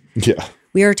deadlift. Yeah.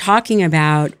 We are talking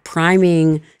about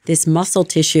priming this muscle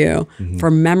tissue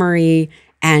for memory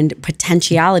and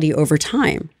potentiality over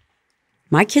time.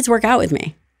 My kids work out with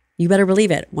me. You better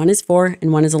believe it. One is 4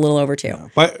 and one is a little over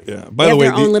 2. By they the have way,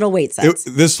 their own little weight sets.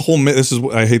 This whole myth,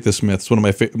 I hate this myth. It's one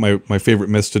of my favorite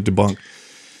myths to debunk.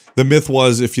 The myth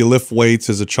was if you lift weights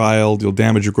as a child, you'll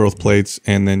damage your growth plates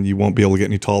and then you won't be able to get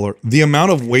any taller. The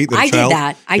amount of weight that I a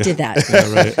child... I did that.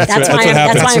 Yeah, right. That's why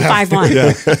I'm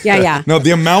 5'1". Yeah. No,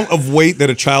 the amount of weight that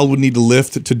a child would need to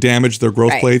lift to damage their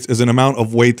growth plates is an amount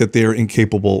of weight that they're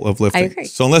incapable of lifting. I agree.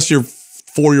 So unless your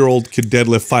 4-year-old could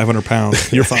deadlift 500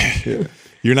 pounds, you're fine.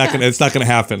 You're not gonna. It's not gonna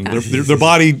happen. Their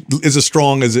body is as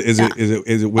strong as it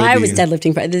will I be. was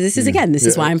deadlifting. This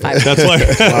is why I'm 5'1".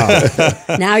 That's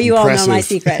why. Now you all know my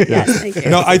secret. Yes, thank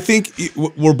you. No, I think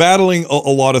we're battling a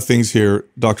lot of things here,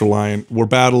 Dr. Lyon. We're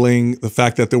battling the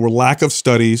fact that there were lack of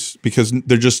studies because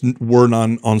there just were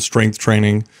none on strength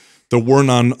training. There were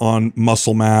none on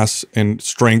muscle mass and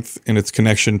strength and its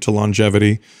connection to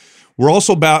longevity. We're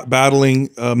also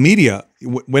battling media.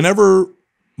 Whenever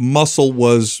muscle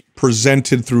was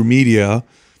presented through media,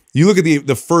 you look at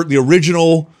the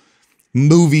original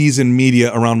movies and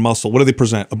media around muscle. What do they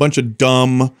present? A bunch of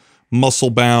dumb,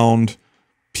 muscle-bound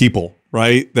people,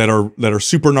 right? That are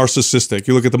super narcissistic.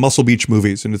 You look at the Muscle Beach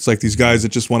movies, and it's like these guys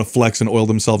that just want to flex and oil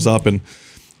themselves up and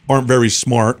aren't very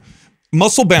smart.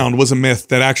 Muscle-bound was a myth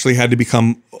that actually had to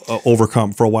become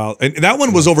overcome for a while, and that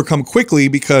one was overcome quickly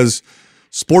because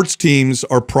sports teams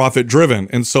are profit driven.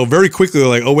 And so very quickly they're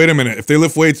like, oh, wait a minute. If they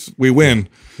lift weights, we win.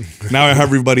 Now I have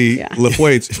everybody lift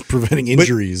weights. Preventing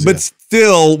injuries. But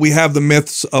still we have the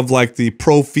myths of like the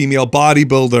pro female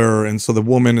bodybuilder. And so the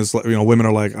woman is like, women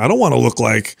are like, I don't want to look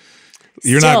like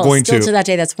you're not going to that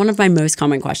day. That's one of my most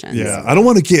common questions. Yeah. I don't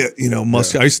want to get,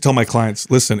 muscular. I used to tell my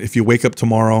clients, listen, if you wake up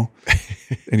tomorrow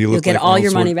and you look you'll get like all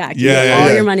your money back. Yeah.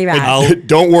 All your money back.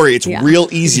 Don't worry. It's real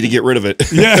easy to get rid of it.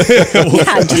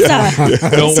 Just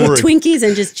some Twinkies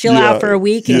and just chill out for a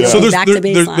week and go back to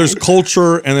baseline. There's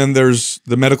culture and then there's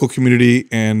the medical community,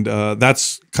 and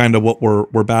that's kind of what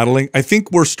we're battling. I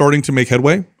think we're starting to make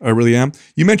headway. I really am.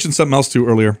 You mentioned something else too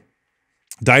earlier,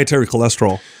 dietary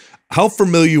cholesterol. How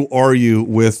familiar are you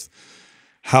with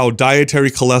how dietary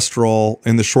cholesterol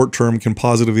in the short term can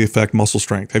positively affect muscle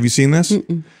strength? Have you seen this?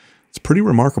 It's pretty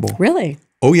remarkable. Really?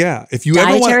 Oh yeah. If you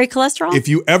dietary cholesterol? If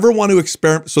you ever want to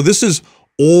experiment, so this is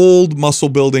old muscle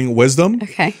building wisdom.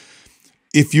 Okay.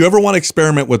 If you ever want to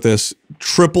experiment with this,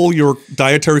 triple your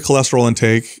dietary cholesterol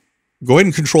intake. Go ahead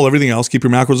and control everything else. Keep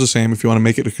your macros the same if you want to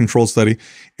make it a controlled study,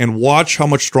 and watch how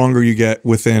much stronger you get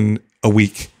within a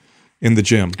week in the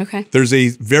gym. Okay. There's a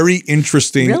very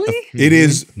interesting, it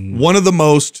is one of the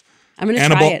most, I'm going to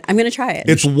try it. I'm going to try it.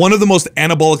 It's one of the most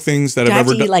anabolic things that I've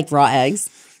ever done. Eat like raw eggs?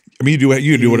 I mean,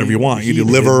 you do whatever you want. You do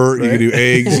liver, you can do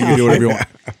eggs, you can do whatever you want.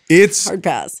 It's hard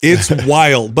pass. It's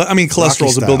wild. But I mean, cholesterol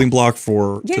is a building block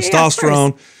for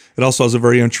testosterone. It also has a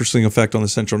very interesting effect on the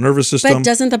central nervous system. But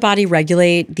doesn't the body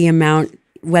regulate the amount,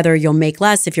 whether you'll make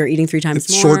less if you're eating 3 times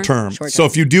more? Short term. So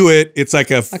if you do it, it's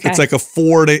like a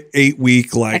 4 to 8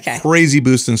 week crazy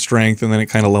boost in strength, and then it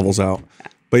kind of levels out.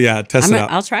 But yeah, test it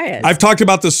out. I'll try it. I've talked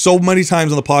about this so many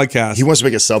times on the podcast. He wants to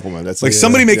make a supplement. That's like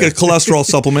somebody make a cholesterol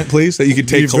supplement, please, that you can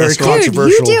take cholesterol. Dude,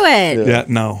 you do it. Yeah,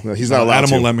 no, he's not allowed to.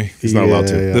 Adam won't let me. He's not allowed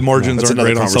to. The margins aren't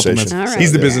great on supplements. Right.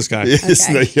 He's the business guy.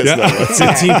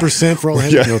 15% for all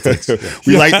head. No thanks.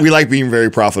 We like being very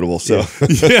profitable. So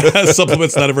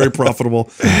supplements not a very profitable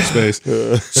space.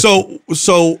 So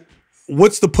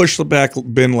what's the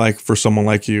pushback been like for someone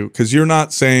like you? Because you're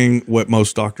not saying what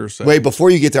most doctors say. Wait, before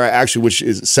you get there,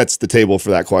 sets the table for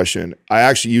that question.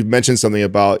 You mentioned something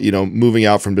about moving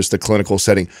out from just the clinical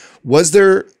setting. Was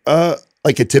there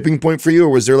like a tipping point for you, or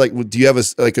was there do you have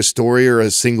a story or a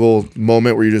single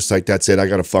moment where you're just like, that's it, I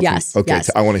gotta fucking I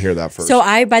want to hear that first. So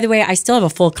by the way, I still have a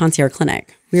full concierge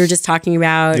clinic. We were just talking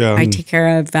about. I take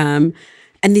care of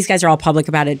and these guys are all public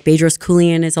about it. Bedros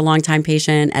Keuilian is a longtime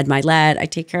patient. Ed Milet, I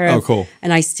take care of. Oh, cool.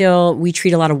 And we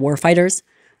treat a lot of war fighters.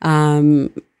 My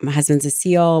husband's a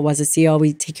SEAL, was a SEAL.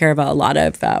 We take care of a lot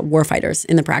of war fighters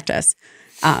in the practice.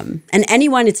 And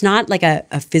anyone, it's not like a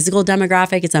physical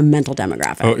demographic, it's a mental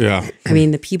demographic. Oh, yeah. I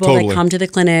mean, the people that come to the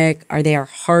clinic they are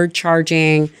hard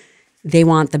charging. They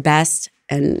want the best.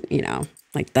 And,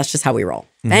 that's just how we roll.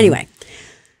 But anyway,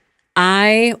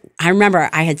 I remember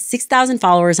I had 6,000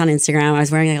 followers on Instagram. I was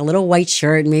wearing a little white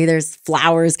shirt. Maybe there's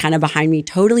flowers kind of behind me,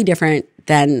 totally different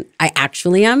than I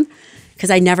actually am because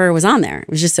I never was on there. It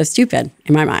was just so stupid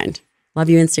in my mind. Love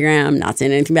you, Instagram, not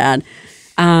saying anything bad.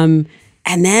 And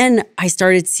then I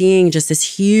started seeing just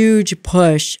this huge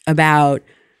push about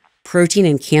protein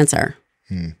and cancer.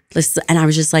 And I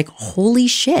was just like, holy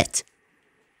shit.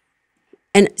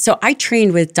 And so I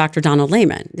trained with Dr. Donald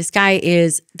Lehman. This guy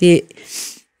is the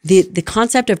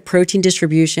concept of protein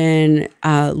distribution,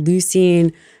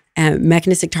 leucine,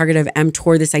 mechanistic target of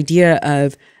mTOR, this idea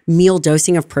of meal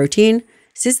dosing of protein,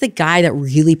 this is the guy that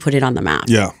really put it on the map.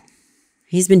 Yeah.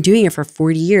 He's been doing it for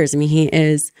 40 years. I mean, he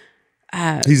is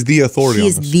He's the authority. He on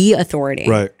this. is the authority.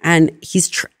 Right. And he's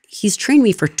trained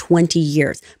me for 20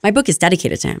 years. My book is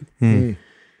dedicated to him.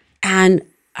 And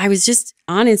I was just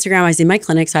on Instagram. I was in my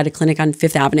clinic. So I had a clinic on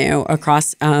Fifth Avenue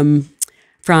across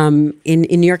from in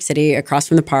New York City, across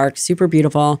from the park. Super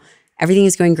beautiful. Everything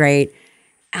is going great.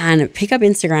 And pick up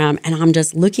Instagram and I'm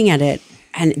just looking at it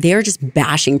and they're just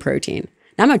bashing protein.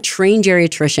 Now I'm a trained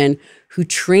geriatrician who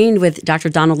trained with Dr.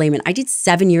 Donald Lehman. I did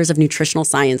 7 years of nutritional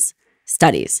science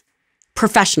studies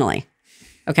professionally.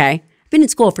 Okay. I've been in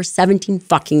school for 17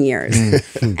 fucking years.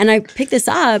 And I picked this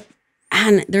up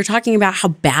and they're talking about how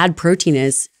bad protein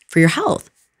is for your health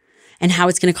and how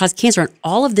it's going to cause cancer and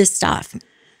all of this stuff.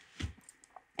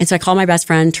 And so I called my best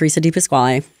friend, Teresa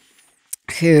DiPasquale,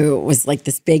 who was like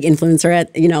this big influencer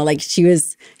at, like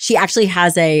she actually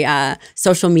has a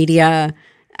social media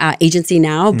agency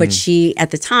now, but she,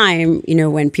 at the time,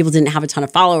 when people didn't have a ton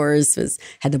of followers,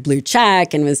 had the blue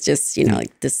check and was just,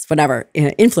 like this, whatever,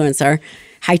 influencer.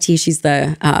 Hi T, she's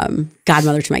the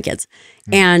godmother to my kids.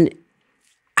 And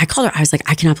I called her, I was like,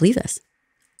 I cannot believe this.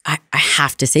 I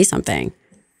have to say something.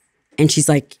 And she's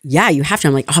like, yeah, you have to.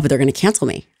 I'm like, oh, but they're going to cancel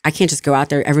me. I can't just go out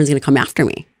there. Everyone's going to come after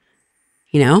me,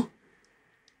 And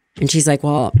she's like,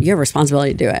 well, you have a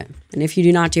responsibility to do it. And if you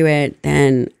do not do it,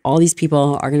 then all these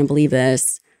people are going to believe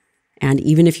this. And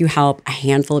even if you help a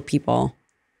handful of people,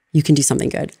 you can do something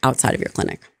good outside of your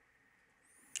clinic.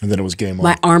 And then it was game on.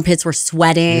 My armpits were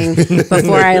sweating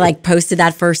before I posted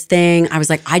that first thing. I was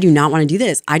like, I do not want to do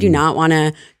this. I do not want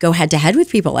to go head to head with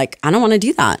people. I don't want to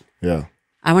do that. Yeah.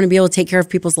 I want to be able to take care of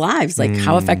people's lives.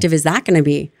 How effective is that going to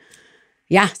be?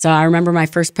 Yeah. So I remember my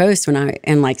first post when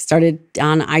I started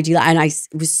on IG and I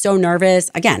was so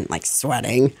nervous, again,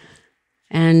 sweating.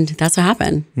 And that's what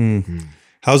happened. Mm-hmm.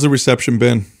 How's the reception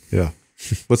been? Yeah.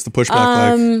 What's the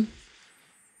pushback like?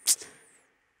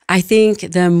 I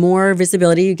think the more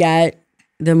visibility you get,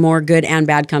 the more good and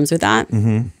bad comes with that.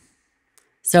 Mm-hmm.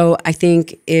 So I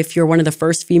think if you're one of the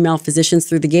first female physicians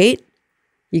through the gate,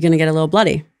 you're going to get a little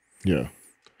bloody. Yeah.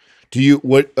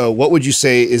 What would you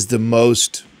say is the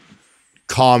most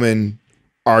common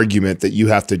argument that you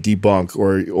have to debunk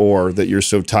or that you're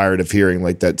so tired of hearing,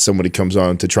 that somebody comes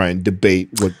on to try and debate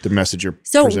what the message you're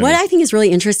presenting? What I think is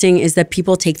really interesting is that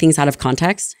people take things out of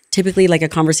context. Typically, a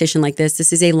conversation like this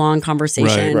is a long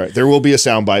conversation. Right. There will be a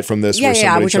soundbite from this.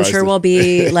 Yeah, which I'm sure will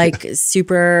be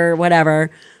super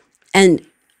whatever. And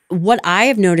what I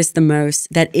have noticed the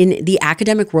most, that in the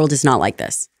academic world is not like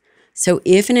this. So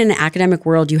if in an academic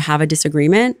world you have a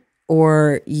disagreement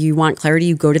or you want clarity,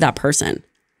 you go to that person.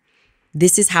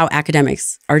 This is how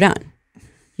academics are done.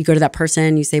 You go to that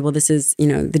person, you say, well, this is,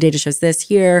 the data shows this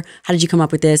here. How did you come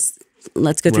up with this?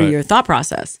 Let's go through your thought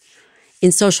process.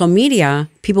 In social media,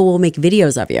 people will make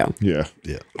videos of you. Yeah.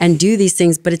 And do these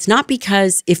things, but it's not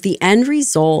because if the end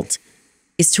result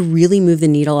is to really move the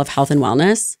needle of health and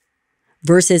wellness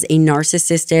versus a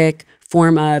narcissistic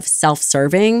form of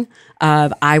self-serving,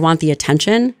 of I want the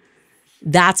attention,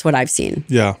 that's what I've seen.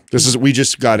 Yeah. We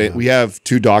just got it. We have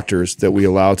 2 doctors that we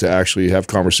allow to actually have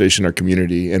conversation in our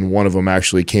community. And one of them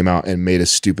actually came out and made a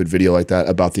stupid video like that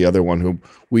about the other one who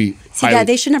we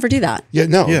they should never do that. Yeah,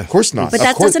 no, of course not. But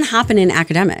that doesn't happen in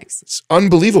academics. It's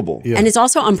unbelievable. Yeah. And it's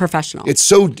also unprofessional. It's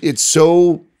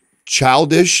so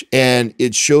childish, and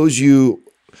it shows you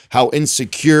how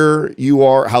insecure you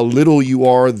are, how little you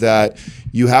are, that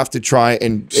you have to try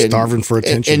and starving for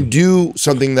attention and do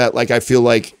something that I feel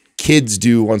like kids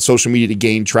do on social media to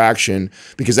gain traction,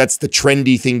 because that's the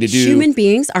trendy thing to do. Human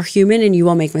beings are human, and you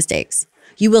will make mistakes.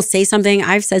 You will say something.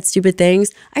 I've said stupid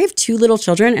things. I have 2 little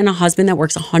children and a husband that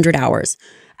works 100 hours.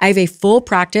 I have a full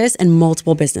practice and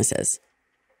multiple businesses.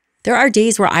 There are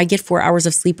days where I get 4 hours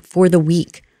of sleep for the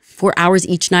week, 4 hours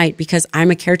each night, because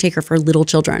I'm a caretaker for little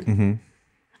children. Mm-hmm.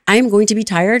 I am going to be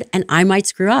tired and I might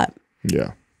screw up.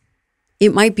 Yeah.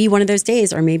 It might be one of those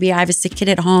days, or maybe I have a sick kid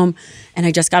at home and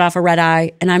I just got off a red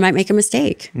eye and I might make a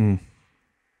mistake.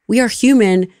 We are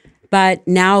human, but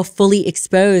now fully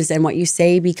exposed, and what you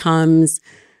say becomes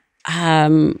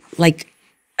again,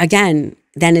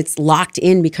 then it's locked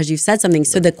in because you've said something.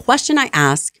 So the question I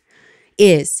ask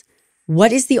is,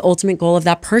 what is the ultimate goal of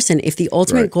that person? If the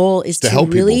ultimate goal is to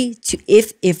help really,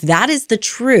 if that is the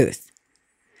truth,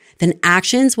 then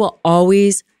actions will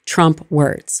always trump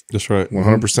words. That's right.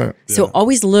 100%. So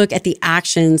always look at the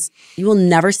actions. You will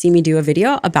never see me do a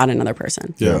video about another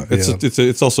person. Yeah.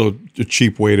 It's also a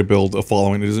cheap way to build a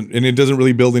following. It doesn't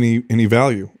really build any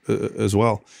value as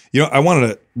well. I wanted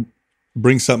to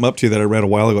bring something up to you that I read a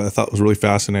while ago that I thought was really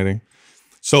fascinating.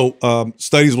 So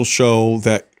studies will show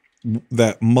that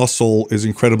muscle is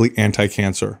incredibly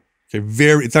anti-cancer. Okay,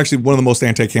 it's actually one of the most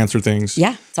anti-cancer things.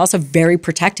 Yeah, it's also very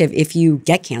protective if you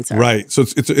get cancer. Right. So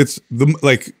it's the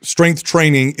like strength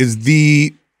training is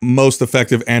the most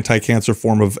effective anti-cancer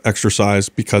form of exercise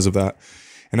because of that.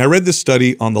 And I read this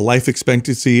study on the life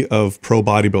expectancy of pro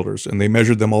bodybuilders, and they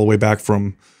measured them all the way back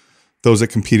from those that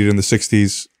competed in the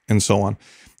 60s and so on.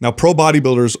 Now, pro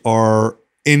bodybuilders are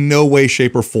in no way,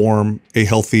 shape, or form a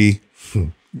healthy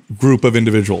group of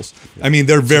individuals. I mean,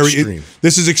 they're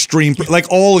this is extreme, like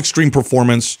all extreme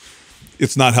performance.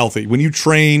 It's not healthy. When you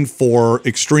train for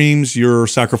extremes, you're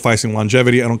sacrificing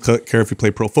longevity. I don't care if you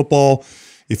play pro football,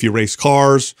 if you race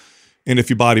cars, and if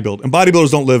you bodybuild. And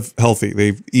bodybuilders don't live healthy.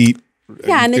 They eat.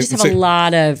 Yeah, and they just have a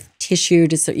lot of tissue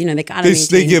to, they got to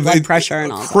maintain blood pressure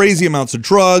and all crazy amounts of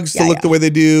drugs to look the way they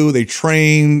do. They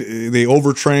train, they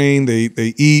overtrain,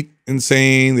 they eat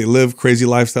insane, they live crazy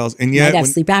lifestyles, and yet have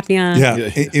sleep apnea.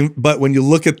 Yeah, but when you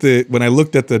look at when I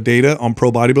looked at the data on pro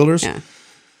bodybuilders,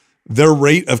 their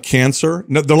rate of cancer,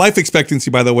 their life expectancy,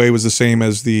 by the way, was the same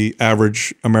as the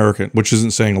average American, which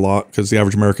isn't saying a lot because the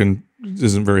average American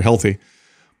isn't very healthy,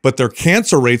 but their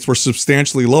cancer rates were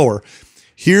substantially lower.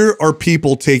 Here are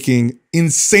people taking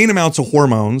insane amounts of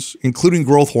hormones, including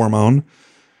growth hormone,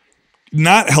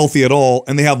 not healthy at all,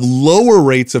 and they have lower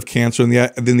rates of cancer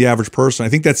than the average person. I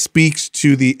think that speaks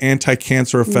to the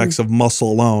anti-cancer effects of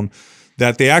muscle alone,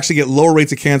 that they actually get lower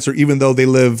rates of cancer even though they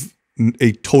live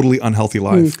a totally unhealthy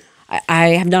life. I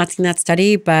have not seen that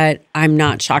study, but I'm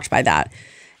not shocked by that.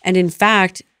 And in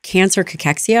fact, cancer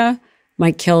cachexia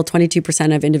might kill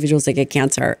 22% of individuals that get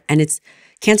cancer. And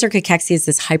cancer cachexia is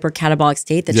this hypercatabolic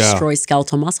state that destroys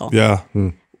skeletal muscle. Yeah.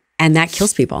 And that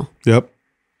kills people. Yep.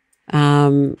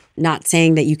 Not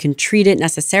saying that you can treat it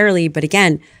necessarily, but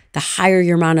again, the higher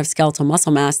your amount of skeletal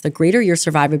muscle mass, the greater your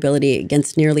survivability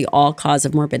against nearly all cause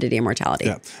of morbidity and mortality.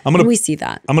 Yeah. And we see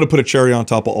that. I'm going to put a cherry on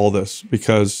top of all this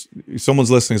because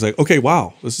someone's listening is like, okay,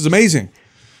 wow, this is amazing.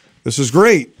 This is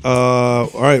great. All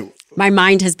right. My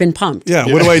mind has been pumped. Yeah.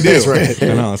 What do I do? That's right.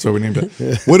 I know. That's why we named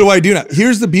it. What do I do now?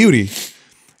 Here's the beauty.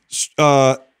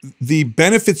 The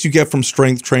benefits you get from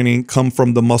strength training come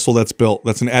from the muscle that's built.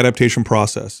 That's an adaptation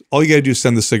process. All you got to do is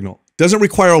send the signal. Doesn't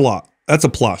require a lot. That's a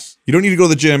plus. You don't need to go to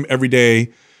the gym every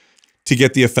day to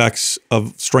get the effects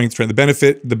of strength training.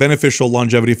 The beneficial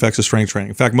longevity effects of strength training.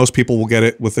 In fact, most people will get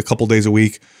it with a couple days a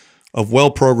week of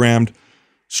well-programmed,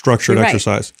 structured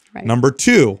exercise. Right. Number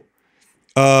two,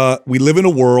 we live in a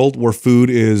world where food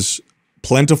is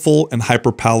plentiful and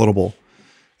hyper-palatable.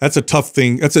 That's a tough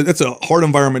thing. That's a hard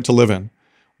environment to live in.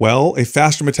 Well, a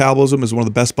faster metabolism is one of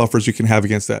the best buffers you can have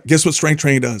against that. Guess what strength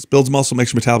training does? Builds muscle,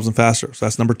 makes your metabolism faster. So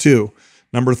that's number two.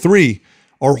 Number three,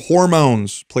 our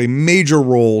hormones play major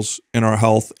roles in our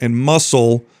health, and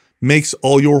muscle makes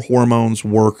all your hormones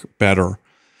work better.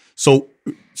 So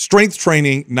strength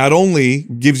training not only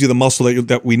gives you the muscle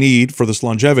that we need for this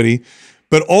longevity,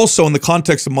 but also in the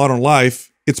context of modern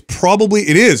life, it's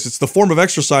the form of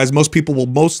exercise most people will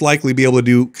most likely be able to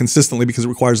do consistently because it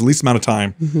requires the least amount of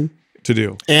time to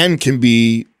do. And can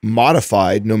be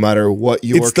modified no matter what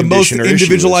your It's the most condition or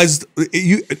individualized.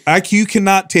 You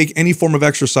cannot take any form of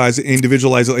exercise and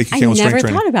individualize it like you can with strength training.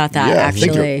 I never thought about that, Yeah,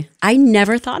 actually. I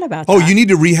never thought about that. Oh, you need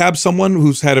to rehab someone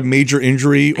who's had a major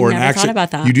injury or an never accident. thought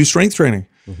about that. You do strength training.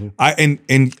 And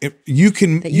you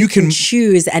can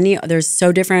choose any. There's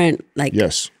so different. Like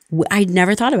Yes. I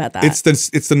never thought about that.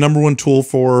 It's the number one tool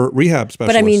for rehab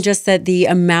specialists. But I mean, just that the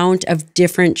amount of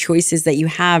different choices that you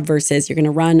have versus you're going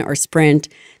to run or sprint,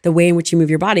 the way in which you move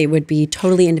your body would be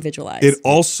totally individualized. It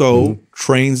also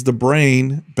trains the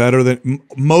brain better than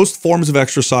most forms of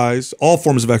exercise. All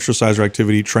forms of exercise or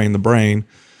activity train the brain,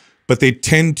 but they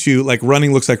tend to, like,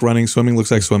 running looks like running, swimming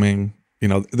looks like swimming. You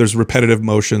know, there's repetitive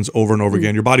motions over and over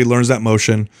again. Your body learns that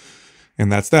motion, and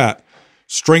that's that.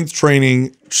 Strength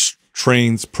training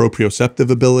trains proprioceptive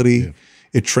ability. Yeah.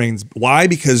 It trains why?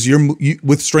 Because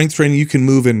with strength training, you can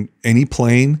move in any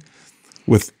plane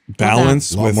with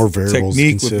balance, with more variables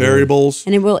technique, with variables.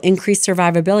 And it will increase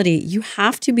survivability. You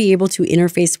have to be able to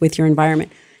interface with your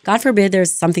environment. God forbid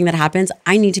there's something that happens.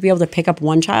 I need to be able to pick up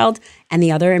one child and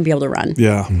the other and be able to run.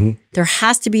 Yeah. There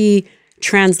has to be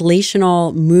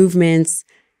translational movements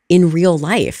in real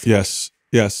life. Yes.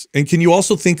 Yes. And can you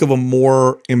also think of a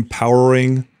more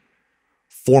empowering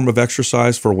form of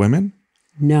exercise for women?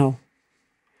 No.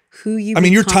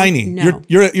 You're tiny. No.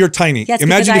 You're tiny. Yes,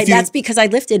 that's because I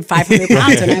lifted 500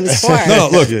 pounds when I was 4. No,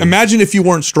 look, imagine if you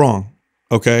weren't strong,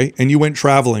 okay, and you went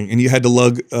traveling and you had to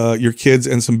lug your kids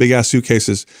and some big ass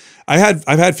suitcases. I've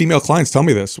had female clients tell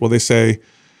me this. Well, they say,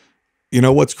 You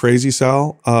know what's crazy,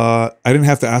 Sal? I didn't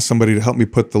have to ask somebody to help me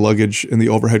put the luggage in the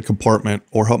overhead compartment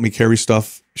or help me carry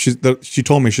stuff. She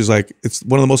told me, she's like, it's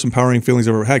one of the most empowering feelings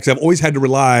I've ever had, because I've always had to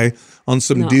rely on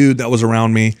some dude that was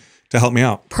around me to help me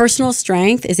out. Personal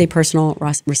strength is a personal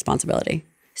responsibility.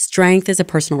 Strength is a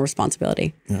personal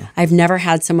responsibility. Yeah. I've never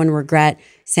had someone regret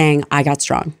saying, I got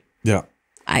strong. Yeah.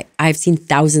 I've seen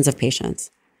thousands of patients.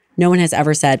 No one has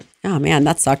ever said, oh man,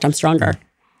 that sucked, I'm stronger.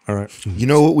 All right. You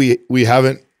know what we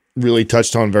haven't really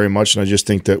touched on very much, and I just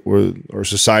think that our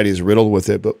society is riddled with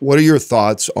it, but what are your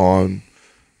thoughts on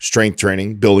strength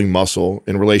training, building muscle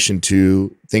in relation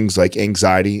to things like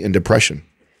anxiety and depression?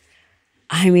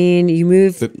 I mean, you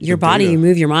move your body, you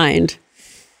move your mind.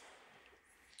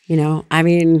 You know, I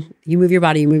mean, you move your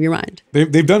body, you move your mind.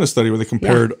 They've done a study where they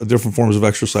compared different forms of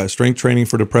exercise. Strength training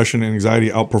for depression and anxiety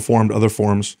outperformed other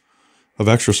forms of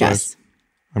exercise. Yes.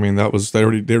 I mean, they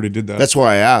already did that. That's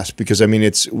why I asked, because I mean,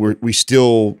 we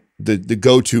still the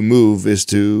go-to move is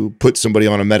to put somebody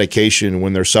on a medication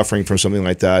when they're suffering from something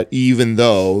like that, even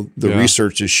though the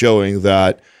research is showing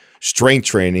that strength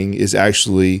training is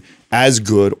actually as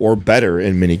good or better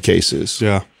in many cases.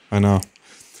 Yeah, I know.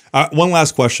 One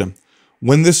last question.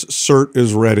 When this cert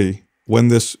is ready, when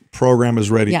this program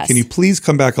is ready, can you please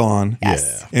come back on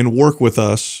and work with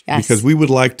us? Because we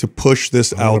would like to push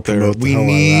this out there. I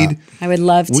would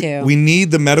love to. We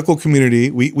need the medical community.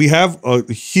 We have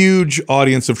a huge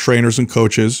audience of trainers and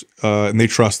coaches, and they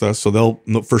trust us. So they'll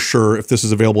know for sure, if this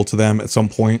is available to them at some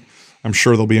point, I'm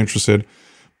sure they'll be interested.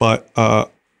 But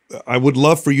I would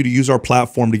love for you to use our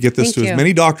platform to get this to as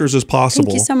many doctors as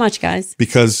possible. Thank you so much, guys.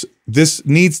 Because this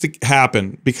needs to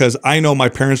happen, because I know my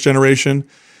parents' generation,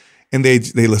 and they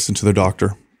listen to their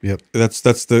doctor. Yep. That's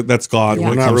God. Yeah.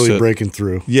 We're not really breaking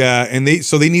through. Yeah. And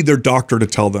they need their doctor to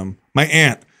tell them. My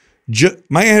aunt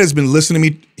has been listening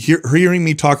to me, hearing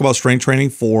me talk about strength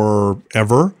training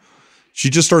forever. She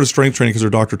just started strength training because her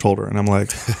doctor told her. And I'm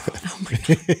like, oh my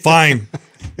God. Fine.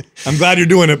 I'm glad you're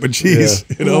doing it, but geez,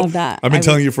 you know, I love that. I've been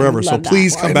telling you forever. So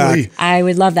please come back. I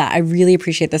would love that. I really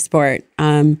appreciate the support.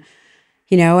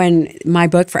 You know, and my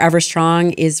book, Forever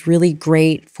Strong, is really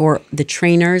great for the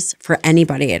trainers, for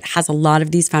anybody. It has a lot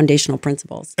of these foundational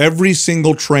principles. Every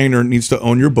single trainer needs to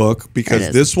own your book,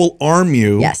 because this will arm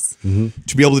you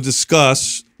to be able to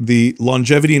discuss the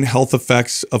longevity and health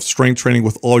effects of strength training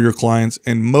with all your clients.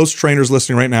 And most trainers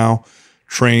listening right now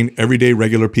train everyday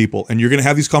regular people. And you're going to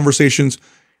have these conversations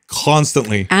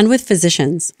constantly. And with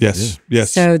physicians. Yes. Yeah.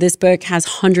 Yes. So this book has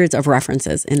hundreds of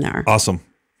references in there. Awesome.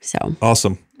 So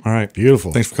awesome. All right.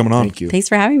 Beautiful. Thanks for coming on. Thank you. Thanks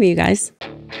for having me, you guys.